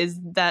or is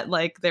that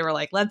they were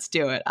like, let's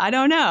do it? I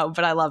don't know,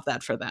 but I love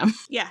that for them.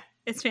 Yeah,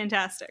 it's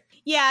fantastic.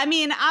 Yeah, I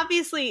mean,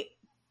 obviously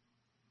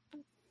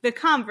the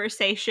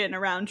conversation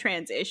around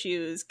trans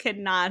issues could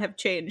not have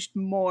changed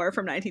more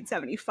from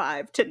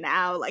 1975 to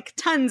now.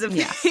 Tons of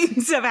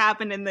things have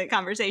happened in the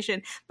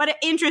conversation. But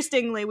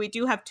interestingly, we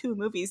do have 2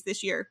 movies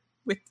this year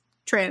with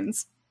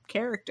trans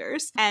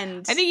characters.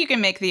 And I think you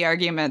can make the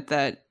argument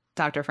that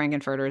Dr.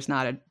 Frankenfurter is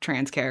not a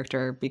trans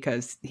character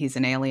because he's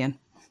an alien.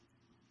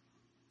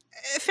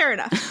 Fair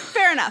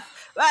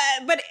enough.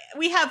 But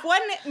we have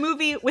one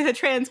movie with a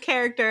trans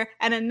character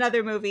and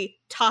another movie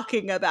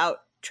talking about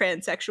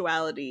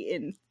transsexuality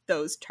in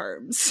those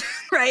terms,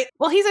 right?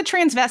 Well, he's a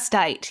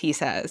transvestite, he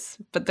says,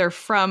 but they're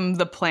from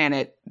the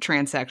planet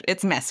transsexual.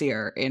 It's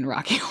messier in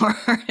Rocky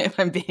Horror, if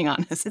I'm being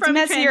honest. It's From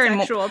messier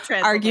and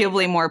Transylvania.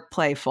 arguably more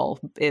playful,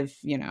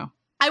 if, you know.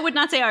 I would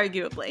not say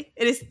arguably.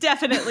 It is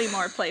definitely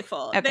more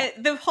playful. Okay.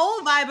 The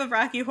whole vibe of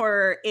Rocky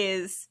Horror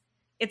is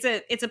it's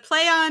a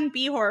play on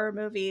B horror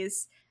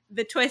movies.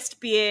 The twist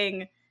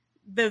being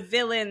the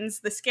villains,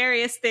 the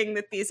scariest thing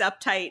that these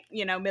uptight,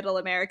 you know, middle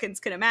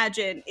Americans can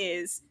imagine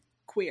is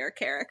queer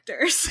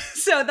characters.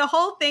 So the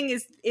whole thing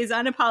is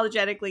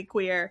unapologetically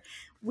queer.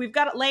 We've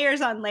got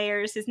layers on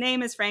layers. His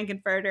name is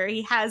Frankenfurter.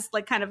 He has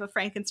like kind of a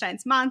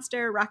Frankenstein's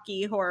monster,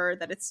 Rocky Horror,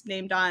 that it's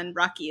named on.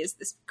 Rocky is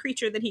this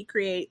creature that he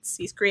creates.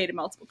 He's created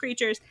multiple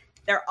creatures.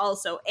 They're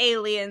also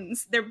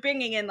aliens. They're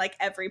bringing in like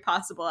every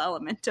possible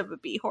element of a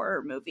B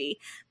horror movie.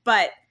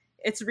 But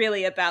it's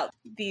really about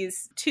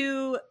these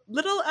two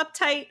little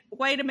uptight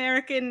white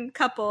American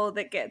couple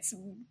that gets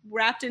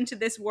wrapped into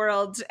this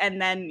world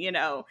and then, you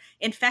know,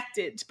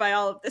 infected by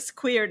all of this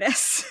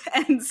queerness.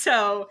 And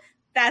so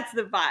that's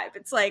the vibe.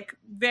 It's like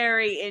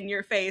very in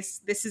your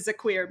face. This is a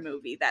queer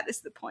movie. That is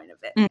the point of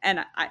it. Mm.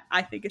 And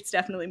I think it's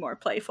definitely more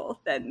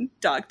playful than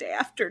Dog Day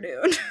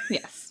Afternoon.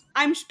 Yes.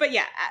 But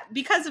yeah,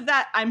 because of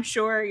that, I'm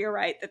sure you're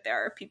right that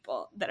there are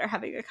people that are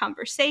having a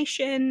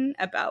conversation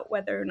about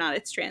whether or not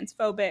it's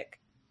transphobic.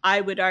 I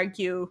would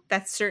argue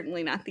that's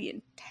certainly not the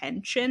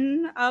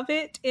intention of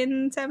it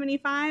in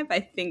 75. I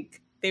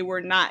think they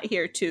were not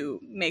here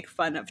to make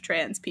fun of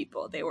trans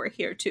people. They were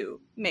here to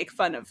make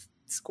fun of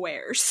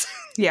squares.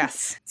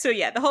 Yes. So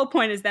yeah, the whole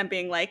point is them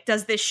being like,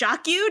 does this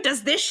shock you?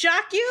 Does this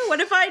shock you? What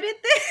if I did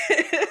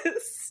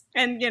this?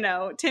 And, you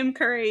know, Tim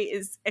Curry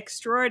is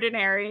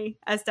extraordinary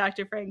as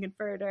Dr.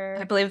 Frankenfurter.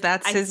 I believe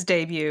that's his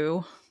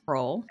debut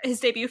role.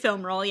 His debut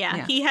film role,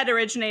 yeah. He had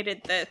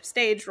originated the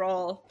stage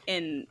role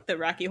in the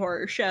Rocky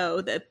Horror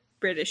Show, the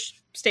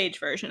British stage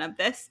version of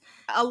this.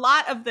 A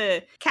lot of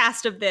the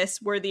cast of this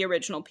were the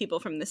original people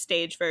from the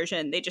stage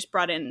version. They just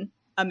brought in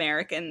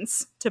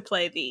Americans to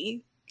play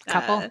the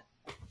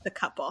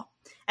couple.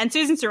 And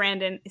Susan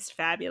Sarandon is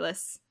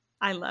fabulous.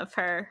 I love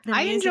her.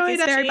 I enjoyed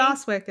Barry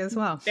Bostwick as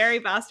well. Barry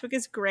Bostwick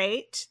is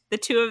great. The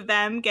two of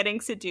them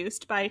getting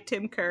seduced by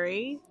Tim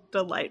Curry,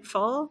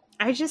 delightful.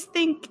 I just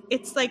think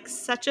it's like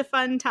such a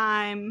fun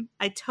time.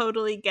 I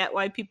totally get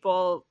why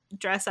people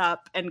dress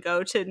up and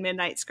go to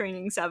midnight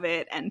screenings of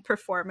it and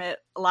perform it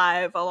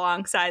live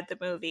alongside the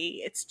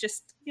movie. It's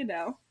just, you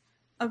know,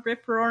 a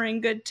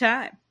rip-roaring good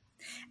time.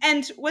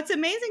 And what's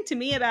amazing to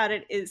me about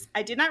it is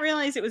I did not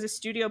realize it was a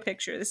studio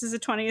picture. This is a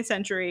 20th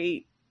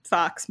Century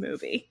Fox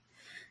movie,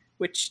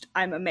 which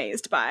I'm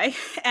amazed by.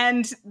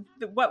 And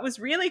what was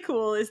really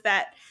cool is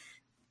that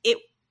it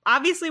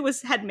obviously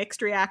had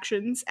mixed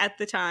reactions at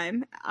the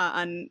time,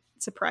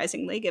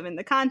 unsurprisingly, given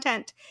the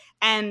content.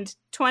 And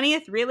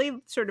 20th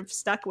really sort of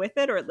stuck with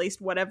it, or at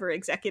least whatever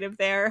executive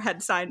there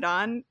had signed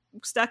on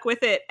stuck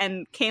with it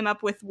and came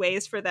up with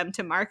ways for them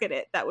to market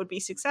it that would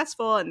be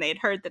successful. And they'd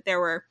heard that there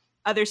were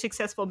other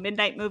successful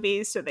midnight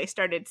movies, so they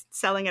started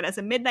selling it as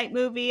a midnight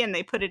movie, and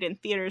they put it in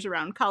theaters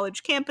around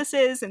college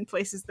campuses and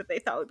places that they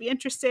thought would be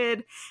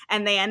interested,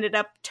 and they ended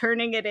up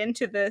turning it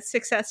into the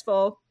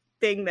successful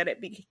thing that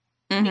it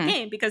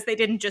became, because they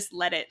didn't just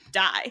let it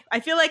die.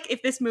 I feel like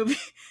if this movie,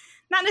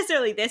 not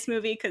necessarily this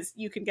movie, because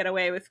you can get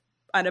away with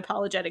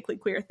unapologetically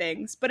queer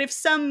things, but if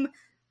some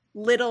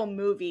little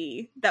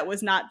movie that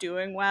was not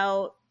doing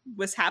well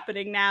was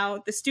happening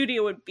now, the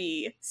studio would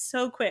be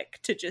so quick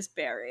to just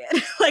bury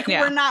it.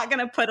 We're not going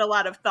to put a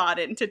lot of thought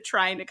into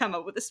trying to come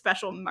up with a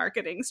special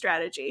marketing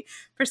strategy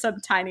for some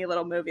tiny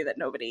little movie that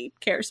nobody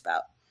cares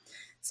about.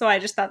 So I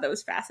just thought that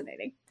was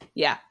fascinating.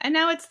 Yeah. And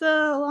now it's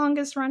the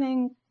longest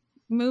running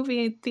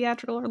movie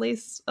theatrical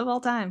release of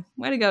all time.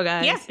 Way to go,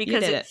 guys. Yes,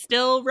 because it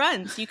still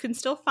runs. You can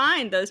still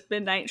find those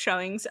midnight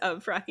showings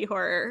of Rocky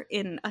Horror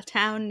in a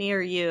town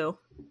near you.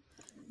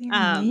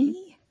 Near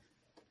me?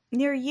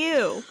 Near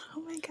you.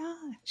 Oh my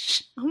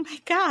gosh. Oh my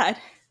God.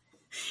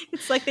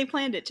 It's like they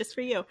planned it just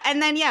for you.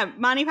 And then, yeah,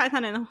 Monty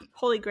Python and the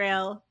Holy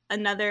Grail,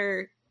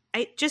 another,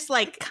 just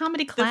like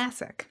comedy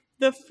classic.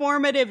 The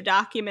formative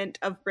document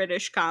of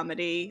British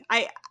comedy.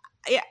 I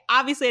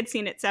obviously had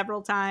seen it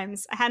several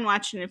times. I hadn't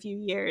watched it in a few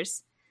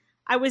years.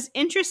 I was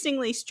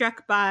interestingly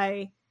struck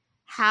by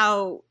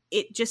how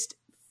it just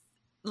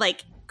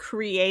like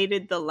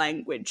created the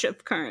language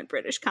of current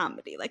British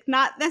comedy. Like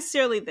not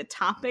necessarily the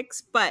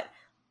topics, but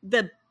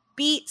the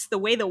beats, the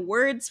way the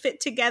words fit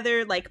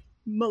together, like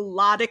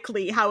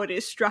melodically how it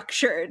is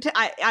structured.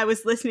 I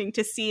was listening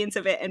to scenes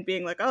of it and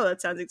being like, oh,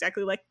 that sounds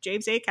exactly like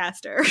James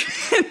Acaster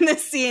in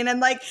this scene. And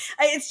like,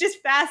 it's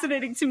just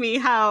fascinating to me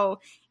how,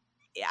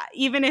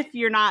 even if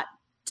you're not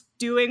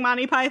doing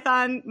Monty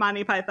Python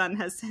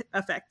has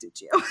affected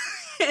you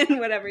in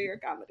whatever your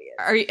comedy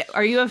is.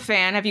 Are you a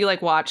fan? Have you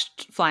like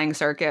watched Flying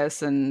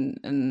Circus and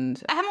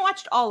I haven't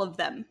watched all of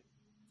them.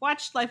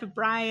 Watched Life of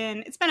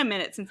Brian. It's been a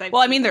minute since I've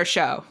seen their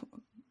show.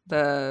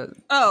 I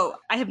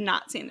have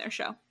not seen their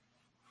show.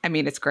 I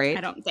mean, it's great.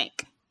 I don't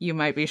think. you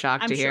might be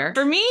shocked I'm to hear.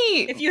 sure. For me,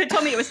 If you had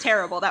told me it was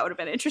terrible, that would have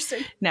been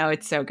interesting. no,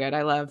 it's so good.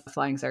 I love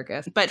Flying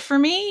Circus. But for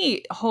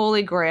me,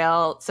 Holy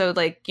Grail, so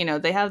like, you know,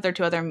 they have their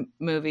two other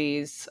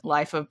movies,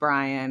 Life of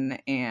Brian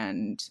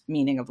and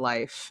Meaning of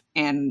Life.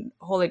 And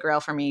Holy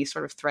Grail for me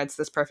sort of threads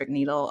this perfect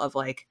needle of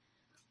like,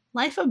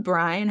 Life of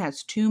Brian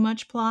has too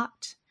much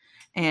plot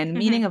and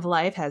Meaning of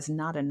Life has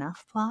not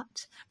enough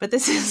plot. But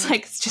this is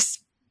like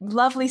just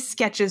lovely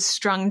sketches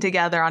strung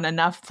together on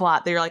enough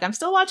plot that you're like, I'm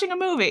still watching a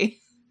movie.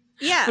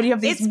 Yeah. But you have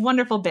these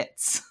wonderful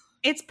bits.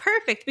 It's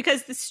perfect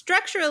because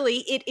structurally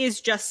it is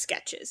just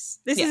sketches.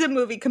 This is a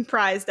movie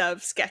comprised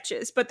of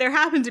sketches, but there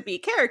happen to be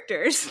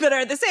characters that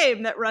are the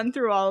same that run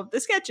through all of the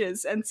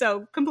sketches. And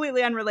so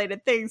completely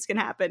unrelated things can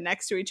happen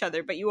next to each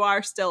other, but you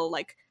are still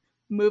like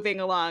moving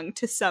along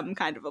to some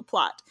kind of a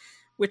plot,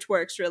 which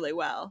works really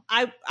well.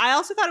 I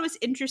also thought it was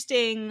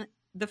interesting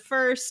the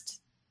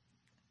first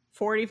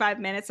 45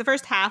 minutes, the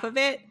first half of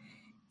it,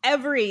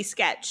 every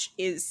sketch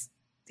is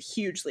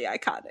hugely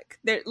iconic.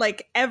 They're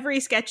like every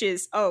sketch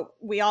is, oh,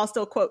 we all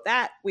still quote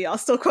that, we all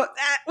still quote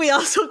that, we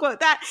all still quote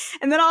that.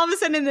 And then all of a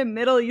sudden in the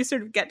middle you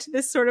sort of get to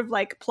this sort of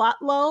like plot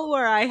lull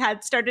where I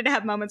had started to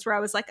have moments where I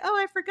was like, oh,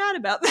 I forgot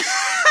about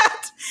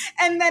that.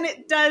 And then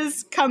it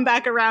does come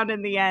back around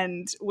in the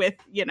end with,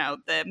 you know,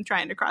 them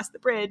trying to cross the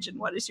bridge and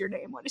what is your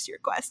name, what is your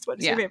quest, what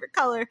is your favorite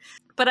color.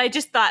 But I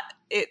just thought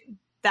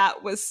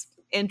that was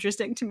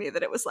interesting to me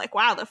that it was like,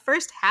 wow, the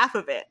first half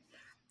of it,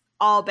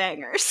 all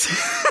bangers.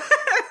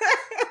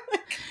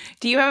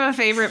 Do you have a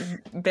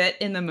favorite bit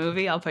in the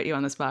movie? I'll put you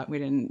on the spot. We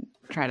didn't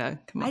try to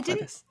come up with this. I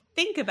didn't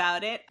think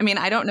about it. I mean,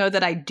 I don't know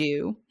that I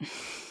do.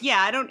 Yeah,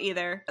 I don't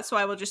either. So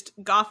I will just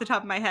go off the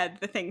top of my head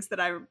the things that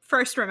I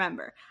first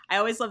remember. I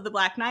always love The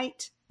Black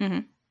Knight. Mm-hmm.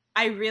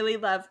 I really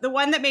love the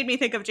one that made me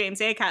think of James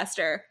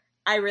Acaster.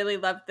 I really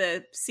love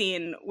the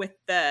scene with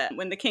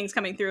when the king's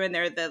coming through and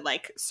they're the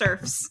like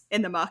serfs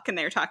in the muck and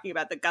they're talking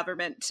about the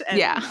government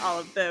and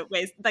all of the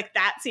ways, like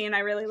that scene I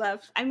really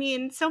love. I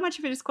mean, so much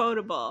of it is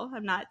quotable.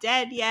 I'm not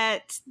dead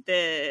yet.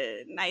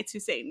 The knights who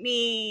say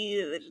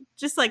me,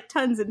 just like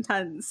tons and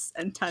tons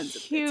and tons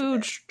of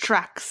huge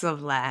tracts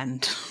of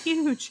land.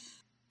 Huge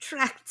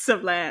tracts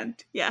of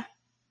land. Yeah.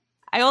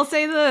 I will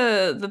say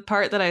the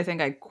part that I think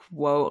I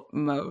quote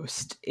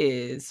most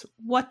is,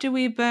 what do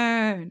we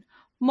burn?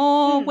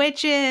 More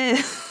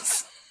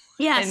witches.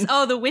 Yes.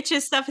 And the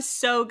witches stuff is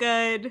so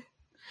good.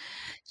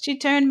 She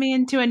turned me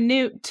into a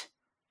newt.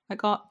 I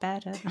got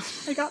better.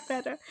 I got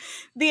better.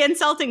 The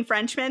Insulting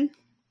Frenchman.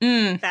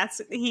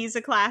 He's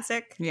a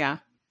classic. Yeah.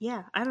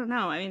 Yeah. I don't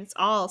know. I mean, it's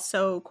all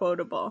so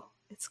quotable.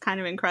 It's kind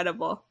of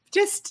incredible.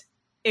 Just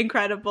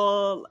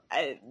incredible.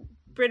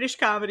 British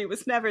comedy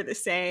was never the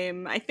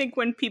same. I think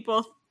when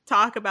people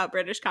talk about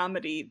British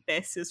comedy,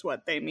 this is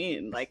what they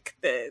mean. Like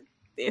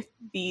if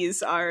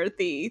these are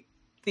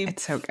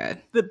it's so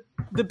good.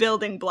 The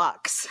building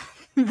blocks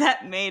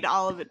that made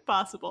all of it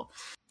possible.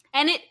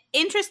 And it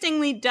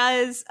interestingly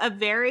does a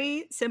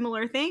very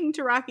similar thing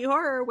to Rocky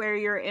Horror, where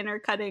you're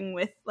intercutting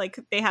with, like,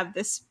 they have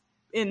this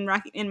in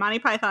Monty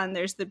Python,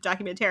 there's the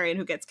documentarian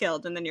who gets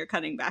killed, and then you're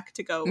cutting back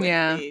to go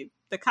with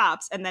the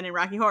cops. And then in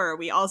Rocky Horror,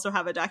 we also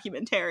have a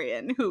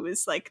documentarian who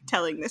is like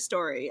telling the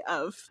story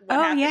of what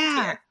happens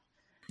here.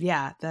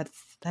 Yeah,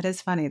 that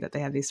is funny that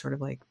they have these sort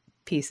of like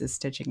pieces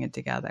stitching it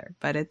together,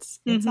 but it's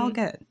all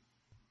good.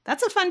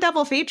 That's a fun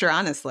double feature,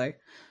 honestly.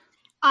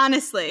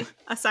 Honestly,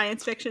 a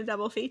science fiction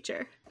double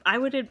feature. I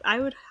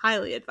would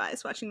highly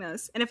advise watching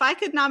those. And if I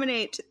could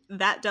nominate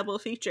that double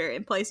feature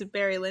in place of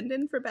Barry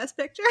Lyndon for Best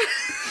Picture,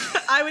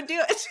 I would do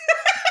it.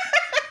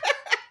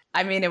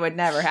 I mean, it would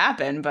never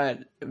happen,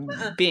 but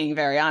being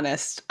very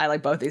honest, I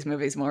like both these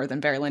movies more than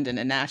Barry Lyndon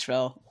and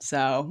Nashville.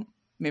 So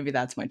maybe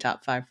that's my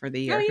top 5 for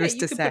the year. Oh, yeah, Who's you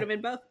to could say? put them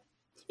in both.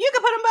 You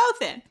could put them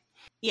both in.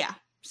 Yeah.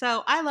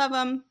 So I love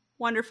them.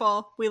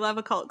 Wonderful. We love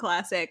a cult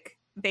classic.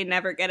 They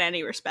never get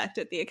any respect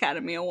at the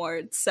Academy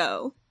Awards,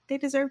 so they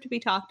deserve to be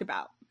talked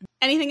about.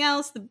 Anything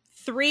else?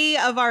 3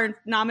 of our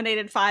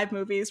nominated 5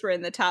 movies were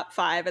in the top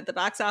 5 at the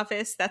box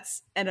office.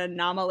 That's an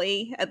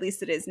anomaly. At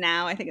least it is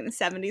now. I think in the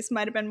 70s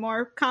might have been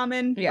more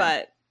common,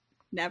 but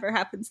never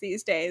happens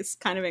these days.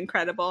 Kind of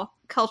incredible.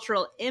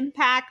 Cultural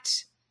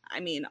impact.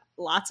 I mean,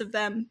 lots of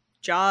them.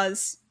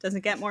 Jaws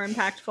doesn't get more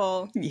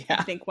impactful. Yeah.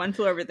 I think One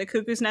Flew Over the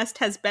Cuckoo's Nest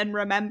has been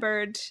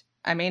remembered.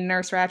 I mean,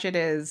 Nurse Ratched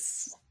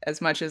is,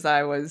 as much as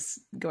I was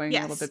going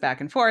a little bit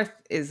back and forth,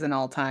 is an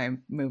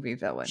all-time movie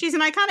villain. She's an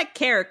iconic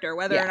character,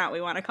 whether or not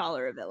we want to call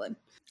her a villain.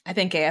 I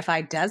think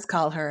AFI does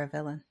call her a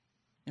villain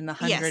in the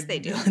 100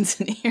 villains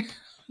in here.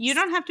 You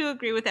don't have to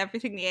agree with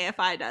everything the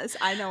AFI does.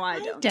 I know I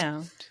don't. I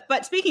don't.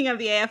 But speaking of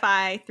the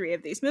AFI, 3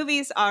 of these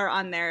movies are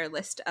on their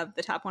list of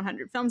the top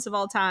 100 films of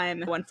all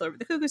time. One Flew Over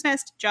the Cuckoo's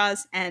Nest,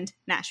 Jaws, and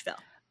Nashville.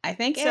 I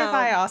think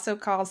AFI also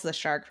calls the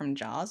shark from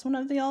Jaws one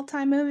of the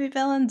all-time movie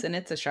villains, and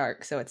it's a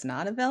shark, so it's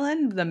not a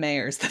villain. The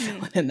mayor's the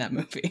villain in that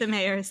movie. The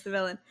mayor is the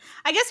villain.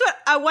 I guess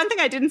one thing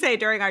I didn't say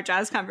during our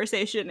Jaws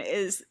conversation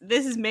is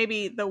this is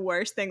maybe the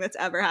worst thing that's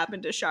ever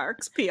happened to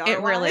sharks, PR-wise.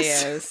 It really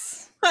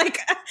is. Like,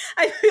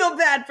 I feel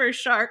bad for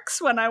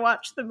sharks when I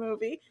watch the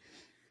movie.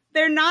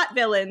 they're not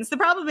villains. The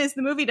problem is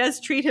the movie does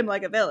treat him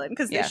like a villain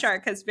because the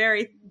shark has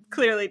very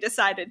clearly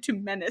decided to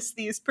menace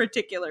these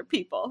particular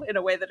people in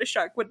a way that a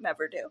shark would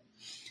never do.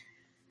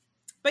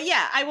 But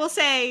yeah, I will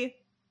say,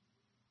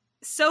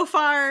 so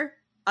far,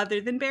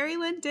 other than Barry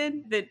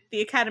Lyndon, that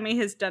the Academy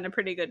has done a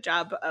pretty good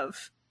job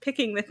of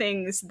picking the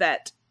things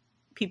that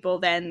people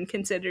then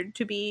considered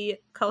to be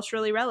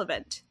culturally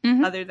relevant,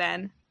 other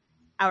than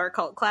our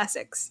cult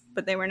classics.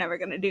 But they were never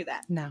going to do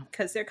that. No.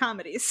 Because they're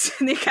comedies.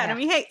 And the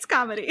Academy hates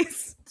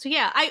comedies. So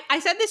yeah, I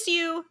said this to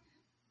you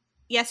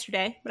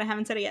yesterday, but I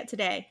haven't said it yet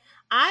today.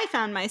 I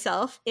found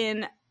myself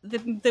in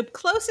the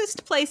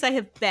closest place I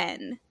have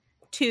been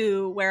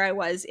to where I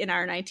was in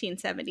our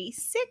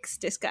 1976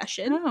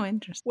 discussion. Oh,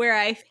 interesting. Where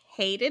I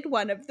hated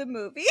one of the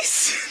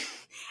movies.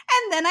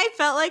 And then I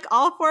felt like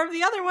all 4 of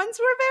the other ones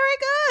were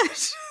very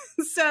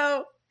good.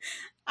 So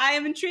I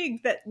am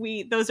intrigued that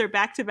those are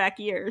back-to-back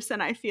years,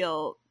 and I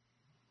feel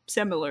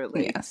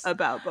similarly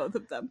about both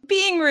of them.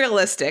 Being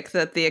realistic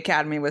that the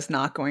Academy was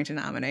not going to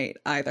nominate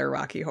either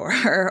Rocky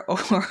Horror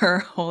or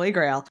Holy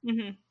Grail.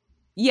 Mm-hmm.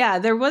 Yeah,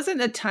 there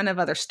wasn't a ton of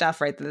other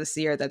stuff right this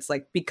year that's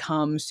like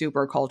become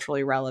super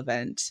culturally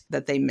relevant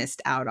that they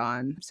missed out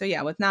on. So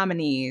yeah, with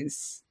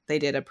nominees, they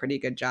did a pretty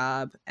good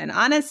job. And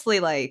honestly,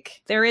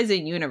 like, there is a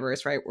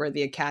universe, right, where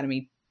the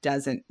Academy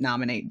doesn't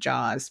nominate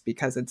Jaws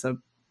because it's a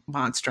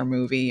monster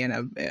movie and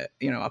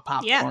a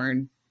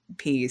popcorn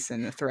piece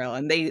and a thrill.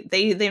 And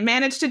they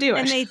managed to do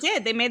it. And they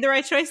did. They made the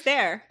right choice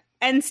there.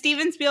 And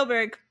Steven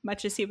Spielberg,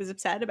 much as he was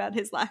upset about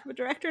his lack of a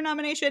director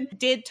nomination,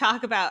 did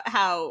talk about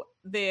how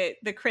the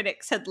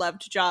critics had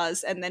loved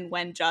Jaws, and then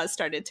when Jaws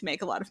started to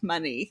make a lot of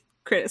money,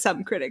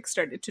 some critics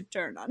started to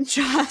turn on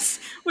Jaws,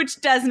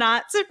 which does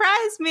not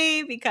surprise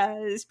me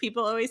because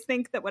people always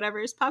think that whatever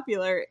is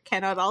popular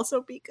cannot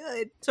also be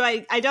good. So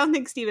I don't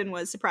think Steven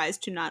was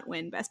surprised to not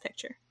win Best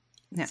Picture.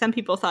 Yeah. Some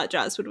people thought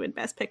Jaws would win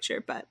Best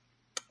Picture, but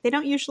they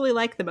don't usually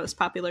like the most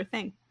popular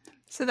thing.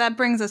 So that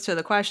brings us to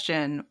the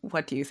question,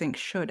 what do you think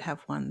should have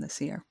won this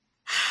year?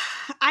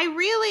 I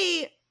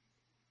really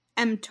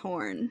am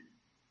torn.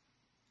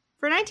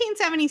 For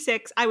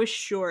 1976, I was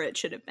sure it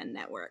should have been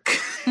Network.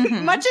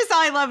 Mm-hmm. Much as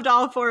I loved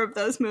all 4 of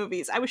those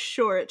movies, I was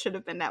sure it should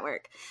have been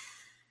Network.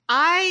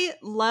 I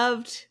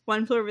loved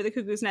One Flew Over the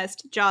Cuckoo's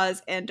Nest,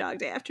 Jaws, and Dog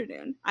Day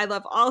Afternoon. I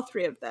love all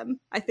 3 of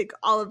them. I think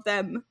all of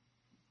them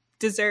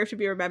deserve to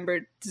be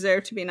remembered,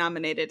 deserve to be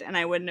nominated, and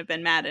I wouldn't have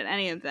been mad at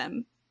any of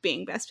them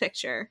being Best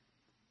Picture.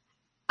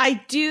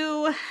 I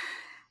do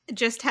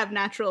just have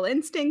natural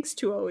instincts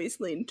to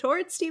always lean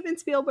towards Steven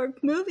Spielberg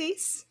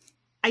movies.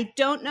 I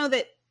don't know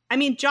that... I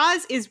mean,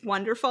 Jaws is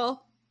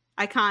wonderful,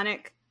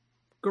 iconic,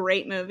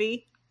 great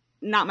movie.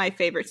 Not my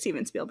favorite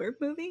Steven Spielberg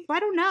movie. I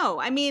don't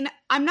know. I mean,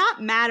 I'm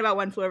not mad about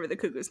One Flew Over the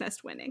Cuckoo's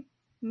Nest winning.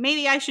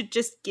 Maybe I should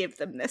just give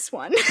them this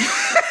one.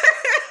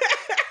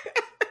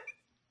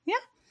 Yeah.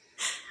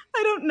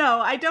 I don't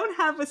know. I don't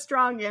have a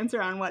strong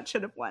answer on what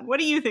should have won. What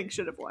do you think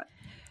should have won?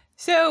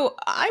 So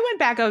I went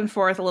back and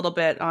forth a little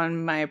bit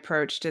on my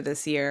approach to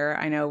this year.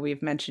 I know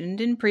we've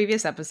mentioned in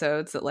previous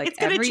episodes that like it's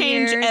going to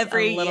change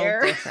every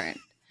year. Different.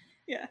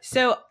 Yeah.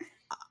 So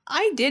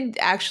I did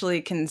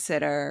actually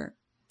consider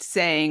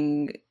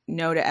saying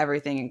no to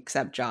everything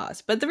except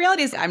Jaws. But the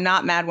reality is I'm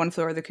not mad One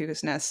Flew Over the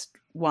Cuckoo's Nest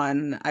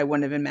won. I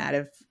wouldn't have been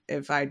mad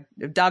if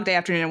Dog Day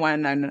Afternoon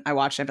won and I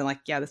watched it and been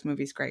like, yeah, this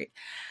movie's great.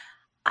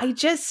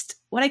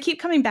 What I keep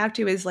coming back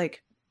to is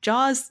like,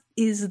 Jaws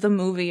is the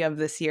movie of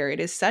this year.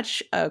 It is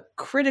such a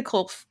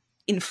critical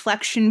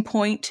inflection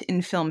point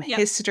in film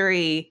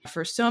history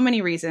for so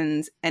many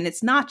reasons. And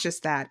it's not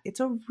just that. It's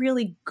a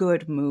really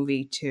good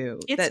movie, too.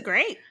 It's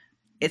great.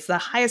 It's the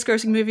highest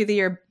grossing movie of the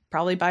year,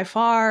 probably by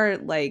far.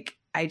 Like,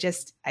 I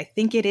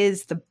think it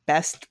is the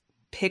best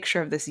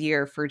picture of this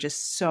year for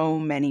just so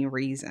many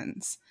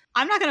reasons.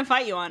 I'm not going to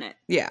fight you on it.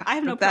 Yeah. I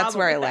have no problem That's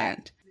where with I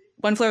land.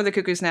 One Flew Over the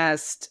Cuckoo's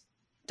Nest,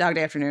 Dog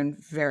Day Afternoon,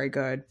 very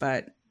good.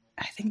 But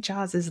I think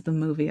Jaws is the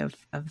movie of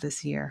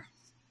this year.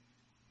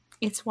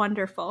 It's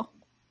wonderful.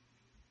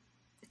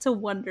 It's a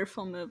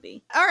wonderful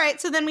movie. All right,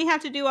 so then we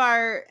have to do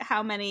our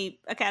how many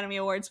Academy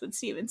Awards would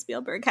Steven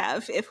Spielberg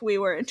have if we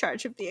were in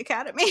charge of the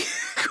Academy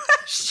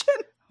question.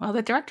 Well,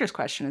 the director's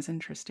question is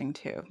interesting,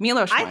 too.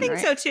 Milos won, I think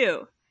right? so,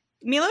 too.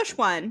 Milos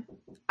won.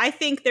 I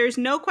think there's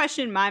no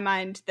question in my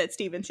mind that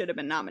Steven should have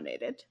been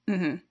nominated.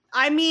 Mm-hmm.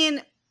 I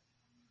mean,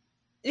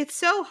 it's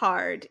so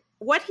hard.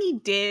 What he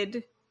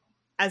did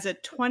as a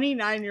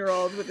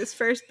 29-year-old with his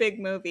first big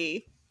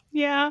movie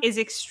is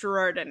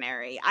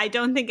extraordinary. I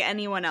don't think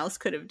anyone else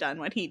could have done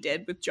what he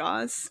did with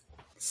Jaws.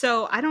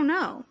 So, I don't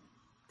know.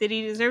 Did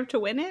he deserve to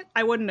win it?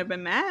 I wouldn't have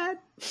been mad.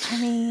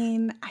 I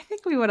mean, I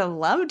think we would have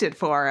loved it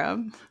for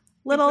him.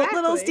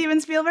 Little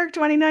Steven Spielberg,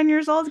 29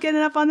 years old,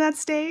 getting up on that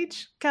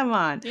stage. Come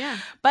on. Yeah.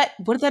 But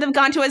would that have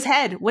gone to his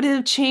head? Would it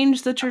have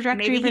changed the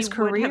trajectory of his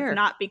career? Maybe he would have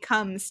not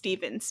become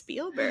Steven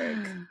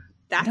Spielberg.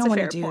 That's a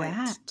fair do point.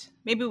 That.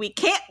 Maybe we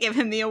can't give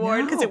him the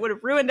award because it would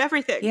have ruined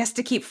everything. He has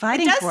to keep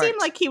fighting for it. It does seem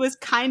like he was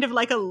kind of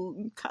like a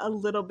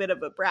little bit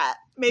of a brat.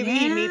 Maybe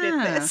he needed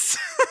this.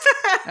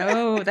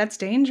 Oh, that's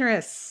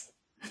dangerous.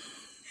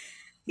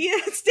 Yeah,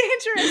 it's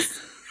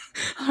dangerous.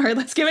 All right,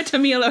 let's give it to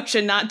Milos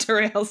and not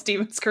derail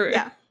Steven's career.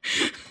 Yeah.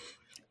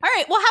 All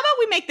right, well, how about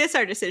we make this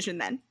our decision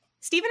then?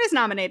 Steven is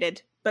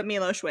nominated, but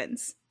Milos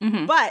wins.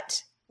 Mhm.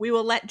 But we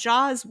will let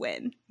Jaws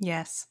win.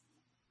 Yes.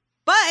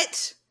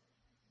 But,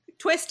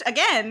 twist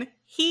again,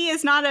 he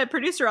is not a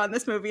producer on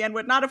this movie and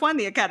would not have won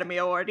the Academy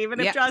Award, even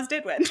if Jaws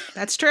did win.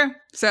 That's true.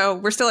 So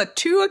we're still at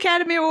 2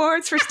 Academy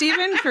Awards for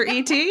Steven for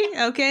E.T.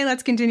 Okay,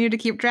 let's continue to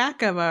keep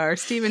track of our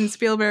Steven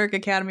Spielberg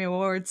Academy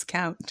Awards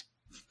count.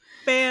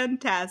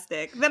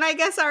 Fantastic. Then I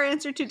guess our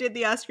answer to did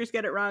the Oscars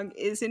get it wrong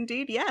is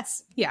indeed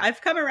yes. Yeah. I've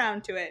come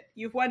around to it.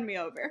 You've won me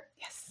over.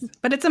 Yes.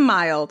 But it's a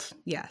mild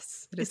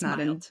yes. It's not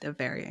mild. a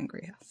very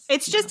angry yes.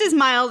 It's just as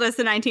mild as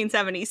the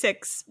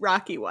 1976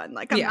 Rocky one.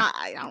 Like,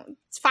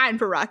 it's fine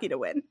for Rocky to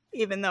win,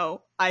 even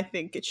though I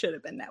think it should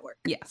have been Network.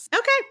 Yes.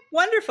 Okay,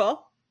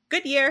 wonderful.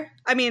 Good year.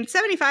 I mean,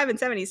 75 and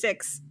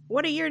 76.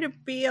 What a year to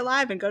be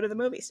alive and go to the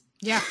movies.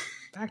 Yeah.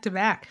 Back to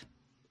back.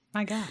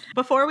 My God.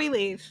 Before we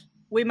leave,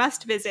 we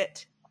must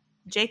visit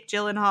Jake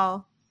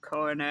Gyllenhaal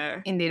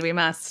Corner. Indeed, we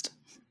must.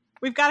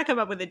 We've got to come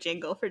up with a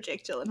jingle for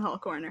Jake Gyllenhaal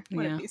Corner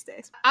one Yeah. of these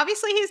days.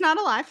 Obviously, he's not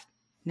alive.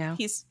 No.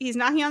 He's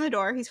knocking on the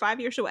door. He's 5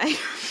 years away.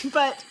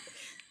 But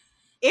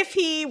if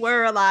he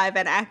were alive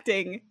and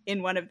acting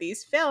in one of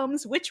these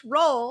films, which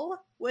role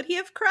would he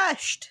have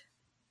crushed?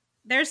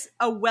 There's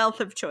a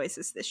wealth of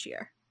choices this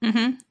year.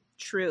 Mm-hmm.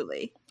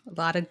 Truly. A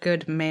lot of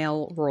good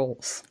male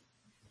roles.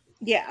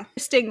 Yeah.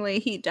 Interestingly,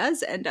 he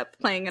does end up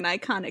playing an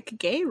iconic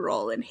gay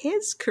role in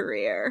his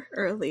career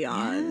early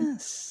on.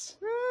 Yes.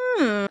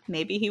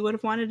 Maybe he would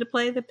have wanted to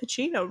play the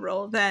Pacino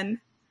role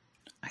then.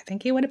 I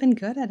think he would have been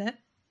good at it.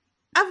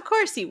 Of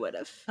course he would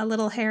have. A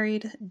little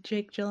harried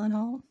Jake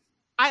Gyllenhaal.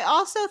 I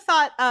also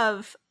thought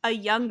of a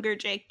younger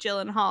Jake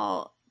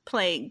Gyllenhaal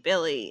playing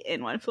Billy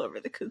in One Flew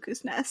Over the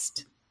Cuckoo's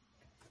Nest.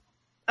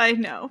 I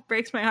know.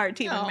 Breaks my heart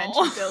to even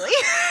mention Billy.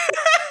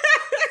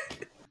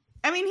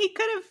 I mean, he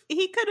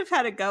could have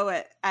had a go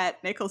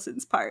at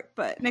Nicholson's part,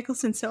 but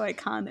Nicholson's so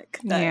iconic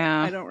that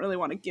I don't really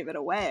want to give it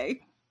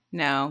away.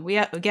 No,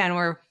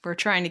 we're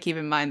trying to keep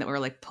in mind that we're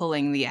like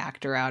pulling the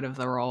actor out of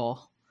the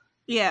role.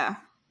 Yeah,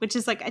 which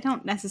is like I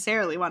don't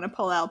necessarily want to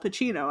pull Al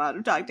Pacino out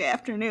of Dog Day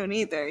Afternoon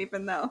either,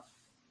 even though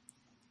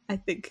I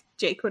think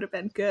Jake would have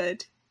been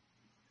good.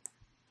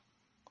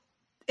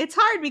 It's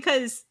hard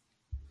because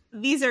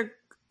these are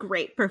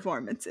great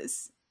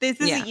performances. This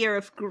is a year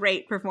of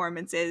great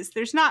performances.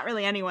 There's not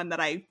really anyone that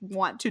I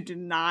want to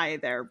deny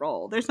their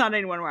role. There's not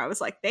anyone where I was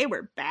like, they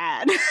were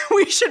bad.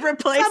 We should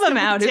replace them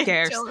out. Who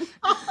cares?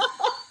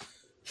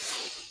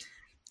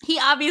 He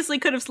obviously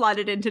could have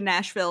slotted into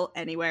Nashville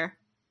anywhere.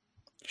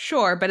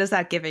 Sure, but is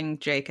that giving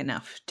Jake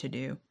enough to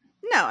do?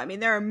 No, I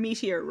mean, there are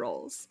meatier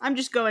roles. I'm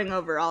just going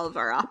over all of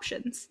our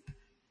options.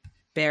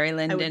 Barry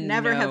Lyndon, I would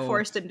never have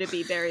forced him to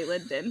be Barry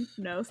Lyndon.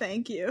 No,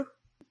 thank you.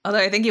 Although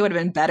I think he would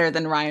have been better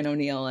than Ryan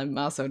O'Neal. I'm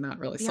also not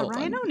really sold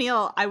Ryan on.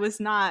 O'Neal,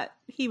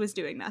 he was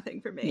doing nothing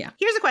for me. Yeah.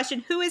 Here's a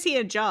question. Who is he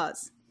in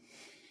Jaws?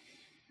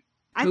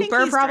 I Hooper,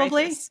 think he's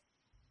probably? Dreyfus.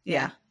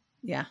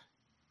 Yeah.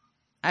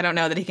 I don't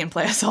know that he can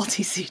play a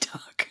salty sea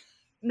dog.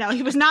 No,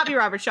 he was not be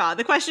Robert Shaw.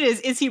 The question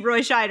is he Roy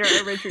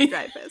Scheider or Richard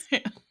Dreyfuss? Yeah.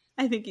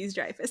 I think he's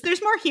Dreyfus.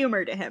 There's more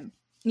humor to him.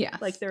 Yeah.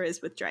 Like there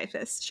is with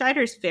Dreyfus.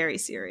 Scheider's very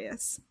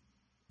serious.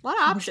 A lot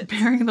of options.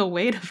 Bearing the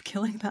weight of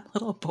killing that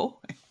little boy.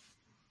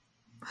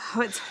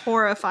 Oh, it's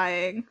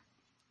horrifying.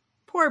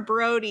 Poor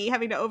Brody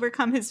having to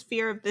overcome his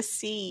fear of the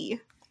sea.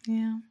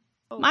 Yeah.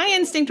 My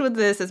instinct with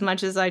this, as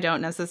much as I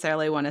don't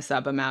necessarily want to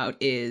sub him out,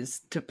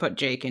 is to put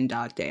Jake in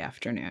Dog Day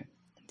Afternoon.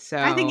 So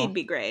I think he'd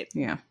be great.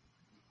 Yeah.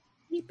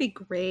 He'd be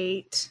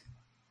great.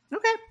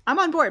 Okay, I'm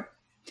on board.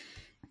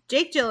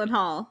 Jake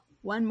Gyllenhaal,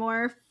 one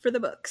more for the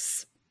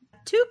books.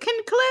 To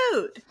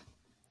conclude,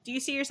 do you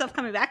see yourself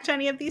coming back to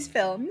any of these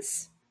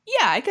films?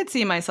 Yeah, I could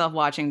see myself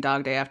watching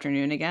Dog Day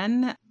Afternoon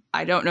again.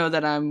 I don't know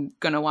that I'm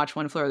going to watch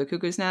One Flew Over the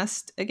Cuckoo's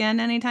Nest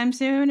again anytime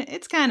soon.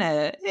 It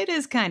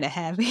is kind of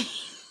heavy.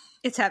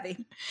 It's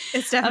heavy.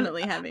 It's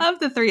definitely heavy. Of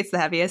the three, it's the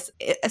heaviest.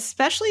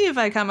 Especially if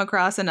I come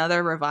across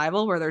another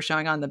revival where they're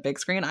showing on the big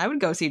screen. I would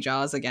go see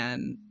Jaws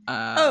again.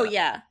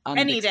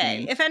 Any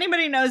day. If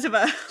anybody knows of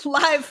a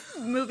live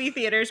movie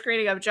theater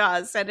screening of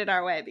Jaws, send it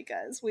our way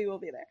because we will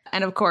be there.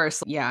 And of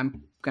course,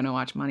 I'm going to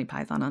watch Monty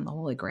Python on the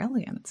Holy Grail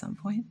again at some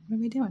point. What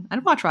are we doing?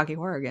 I'd watch Rocky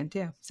Horror again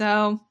too.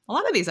 So a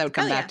lot of these I would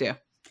come back to.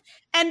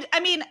 And I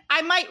mean,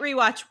 I might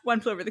rewatch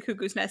One Flew Over the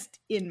Cuckoo's Nest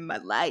in my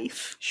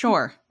life.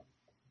 Sure.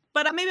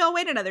 But maybe I'll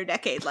wait another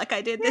decade like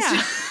I did this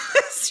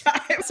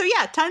time. So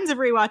yeah, tons of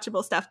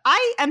rewatchable stuff.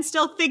 I am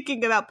still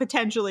thinking about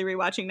potentially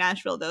rewatching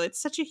Nashville, though. It's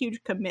such a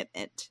huge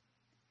commitment.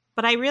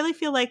 But I really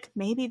feel like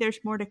maybe there's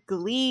more to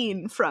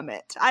glean from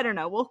it. I don't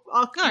know.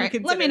 All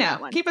right, let me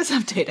know. Keep us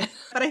updated.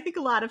 But I think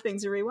a lot of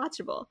things are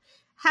rewatchable.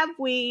 Have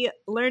we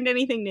learned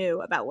anything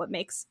new about what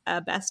makes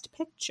a best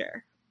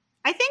picture?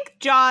 I think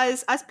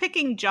Jaws, us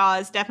picking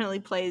Jaws definitely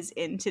plays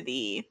into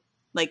the,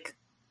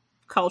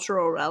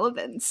 cultural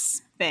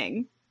relevance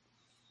thing.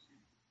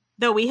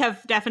 Though we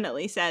have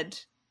definitely said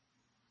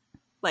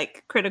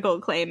like critical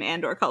acclaim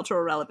and or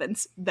cultural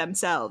relevance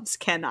themselves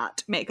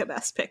cannot make a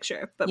Best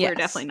Picture. But we're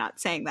definitely not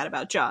saying that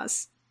about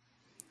Jaws.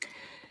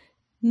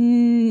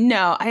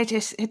 No,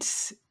 it's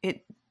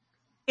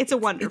a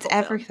wonderful It's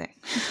everything.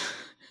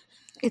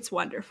 It's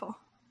wonderful.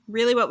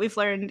 Really what we've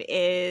learned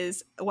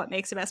is what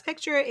makes a Best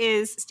Picture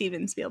is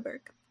Steven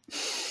Spielberg.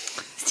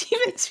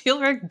 Steven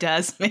Spielberg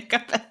does make a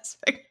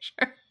Best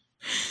Picture.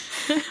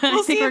 We'll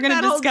I think we're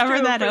going to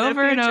discover that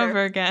over and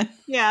over again.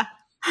 Yeah.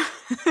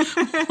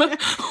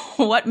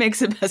 What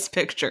makes a Best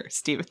Picture?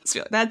 Steven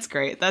Spielberg. That's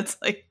great. That's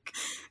like...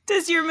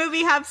 Does your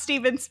movie have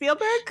Steven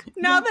Spielberg?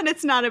 No, then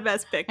it's not a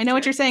Best Picture. I know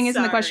what you're saying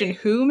isn't the question,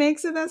 who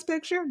makes a Best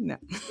Picture? No.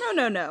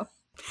 No.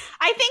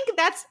 I think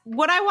that's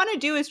what I want to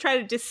do, is try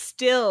to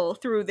distill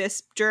through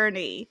this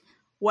journey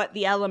what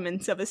the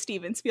elements of a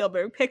Steven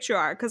Spielberg picture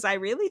are, because I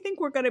really think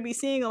we're going to be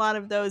seeing a lot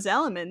of those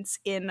elements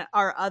in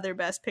our other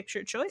Best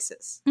Picture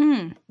choices.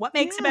 What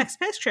makes a Best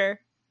Picture?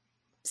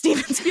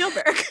 Steven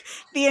Spielberg.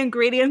 The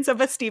ingredients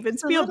of a Steven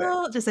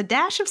Spielberg. Just a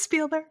dash of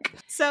Spielberg.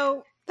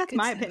 So that's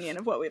my opinion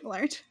of what we've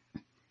learned.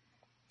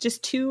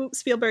 Just 2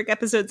 Spielberg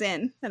episodes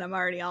in, and I'm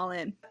already all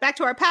in. Back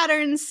to our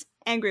patterns.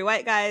 Angry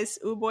white guys.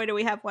 Ooh, boy, do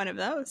we have one of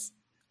those.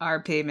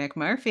 R.P.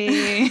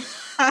 McMurphy.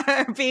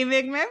 R.P.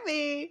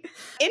 McMurphy.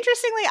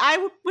 Interestingly,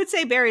 I would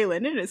say Barry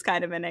Lyndon is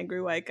kind of an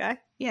angry white guy.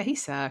 Yeah, he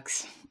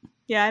sucks.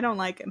 Yeah, I don't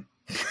like him.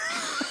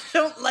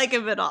 Don't like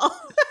him at all.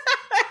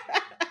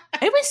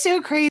 It was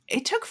so crazy.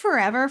 It took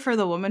forever for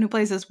the woman who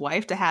plays his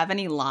wife to have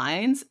any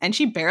lines, and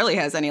she barely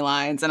has any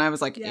lines. And I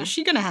was like, is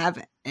she going to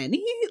have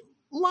any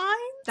lines?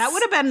 That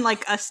would have been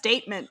like a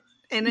statement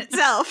in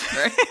itself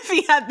if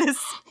he had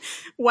this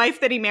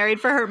wife that he married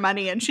for her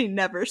money and she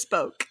never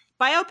spoke.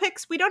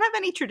 Biopics, we don't have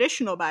any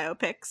traditional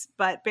biopics,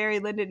 but Barry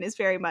Lyndon is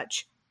very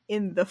much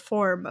in the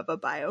form of a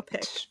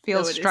biopic.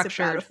 Feels structured. It is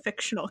about a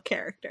fictional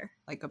character.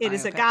 Like it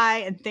is a guy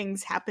and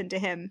things happen to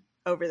him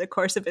over the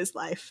course of his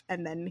life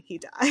and then he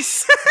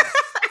dies.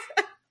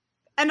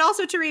 And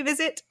also to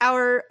revisit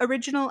our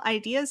original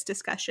ideas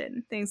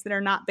discussion, things that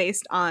are not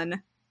based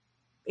on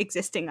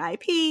existing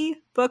IP,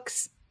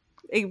 books,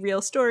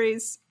 real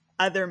stories,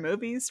 other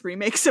movies,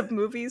 remakes of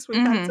movies. We've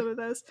had some of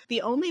those.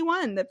 The only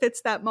one that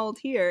fits that mold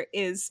here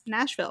is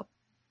Nashville.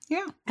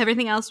 Yeah.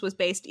 Everything else was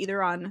based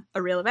either on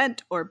a real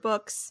event or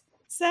books.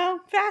 So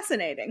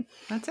fascinating.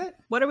 That's it.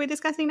 What are we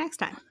discussing next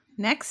time?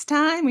 Next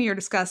time, we are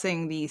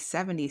discussing the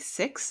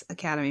 76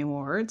 Academy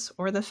Awards,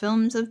 or the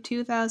films of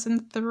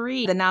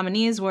 2003. The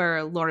nominees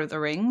were Lord of the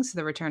Rings,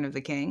 The Return of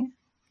the King,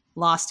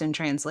 Lost in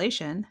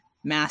Translation,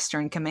 Master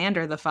and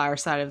Commander, The Far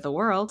Side of the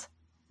World,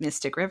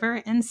 Mystic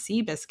River, and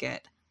Seabiscuit.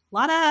 A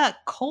lot of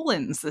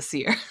colons this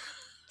year.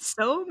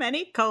 So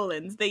many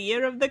colons. The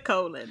year of the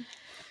colon.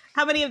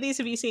 How many of these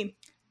have you seen?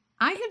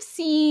 I have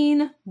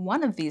seen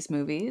one of these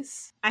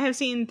movies. I have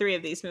seen 3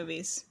 of these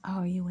movies.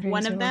 Oh, you would.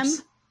 One of them,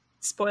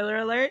 spoiler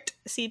alert,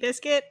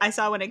 Seabiscuit, I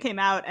saw when it came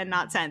out and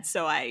not since,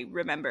 so I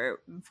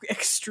remember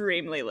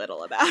extremely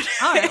little about it.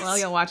 All right, well,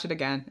 you'll watch it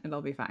again.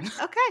 It'll be fine.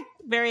 Okay,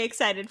 very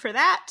excited for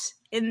that.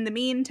 In the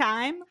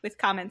meantime, with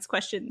comments,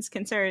 questions,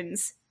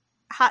 concerns,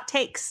 hot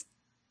takes,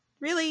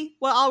 really,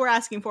 well, all we're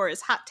asking for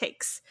is hot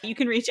takes. You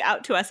can reach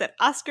out to us at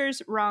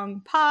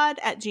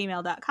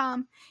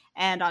oscarswrongpod@gmail.com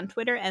and on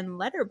Twitter and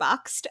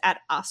Letterboxd at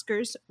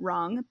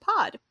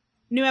oscarswrongpod.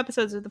 New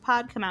episodes of the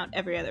pod come out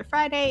every other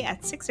Friday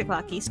at 6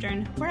 o'clock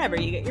Eastern, wherever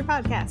you get your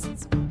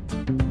podcasts.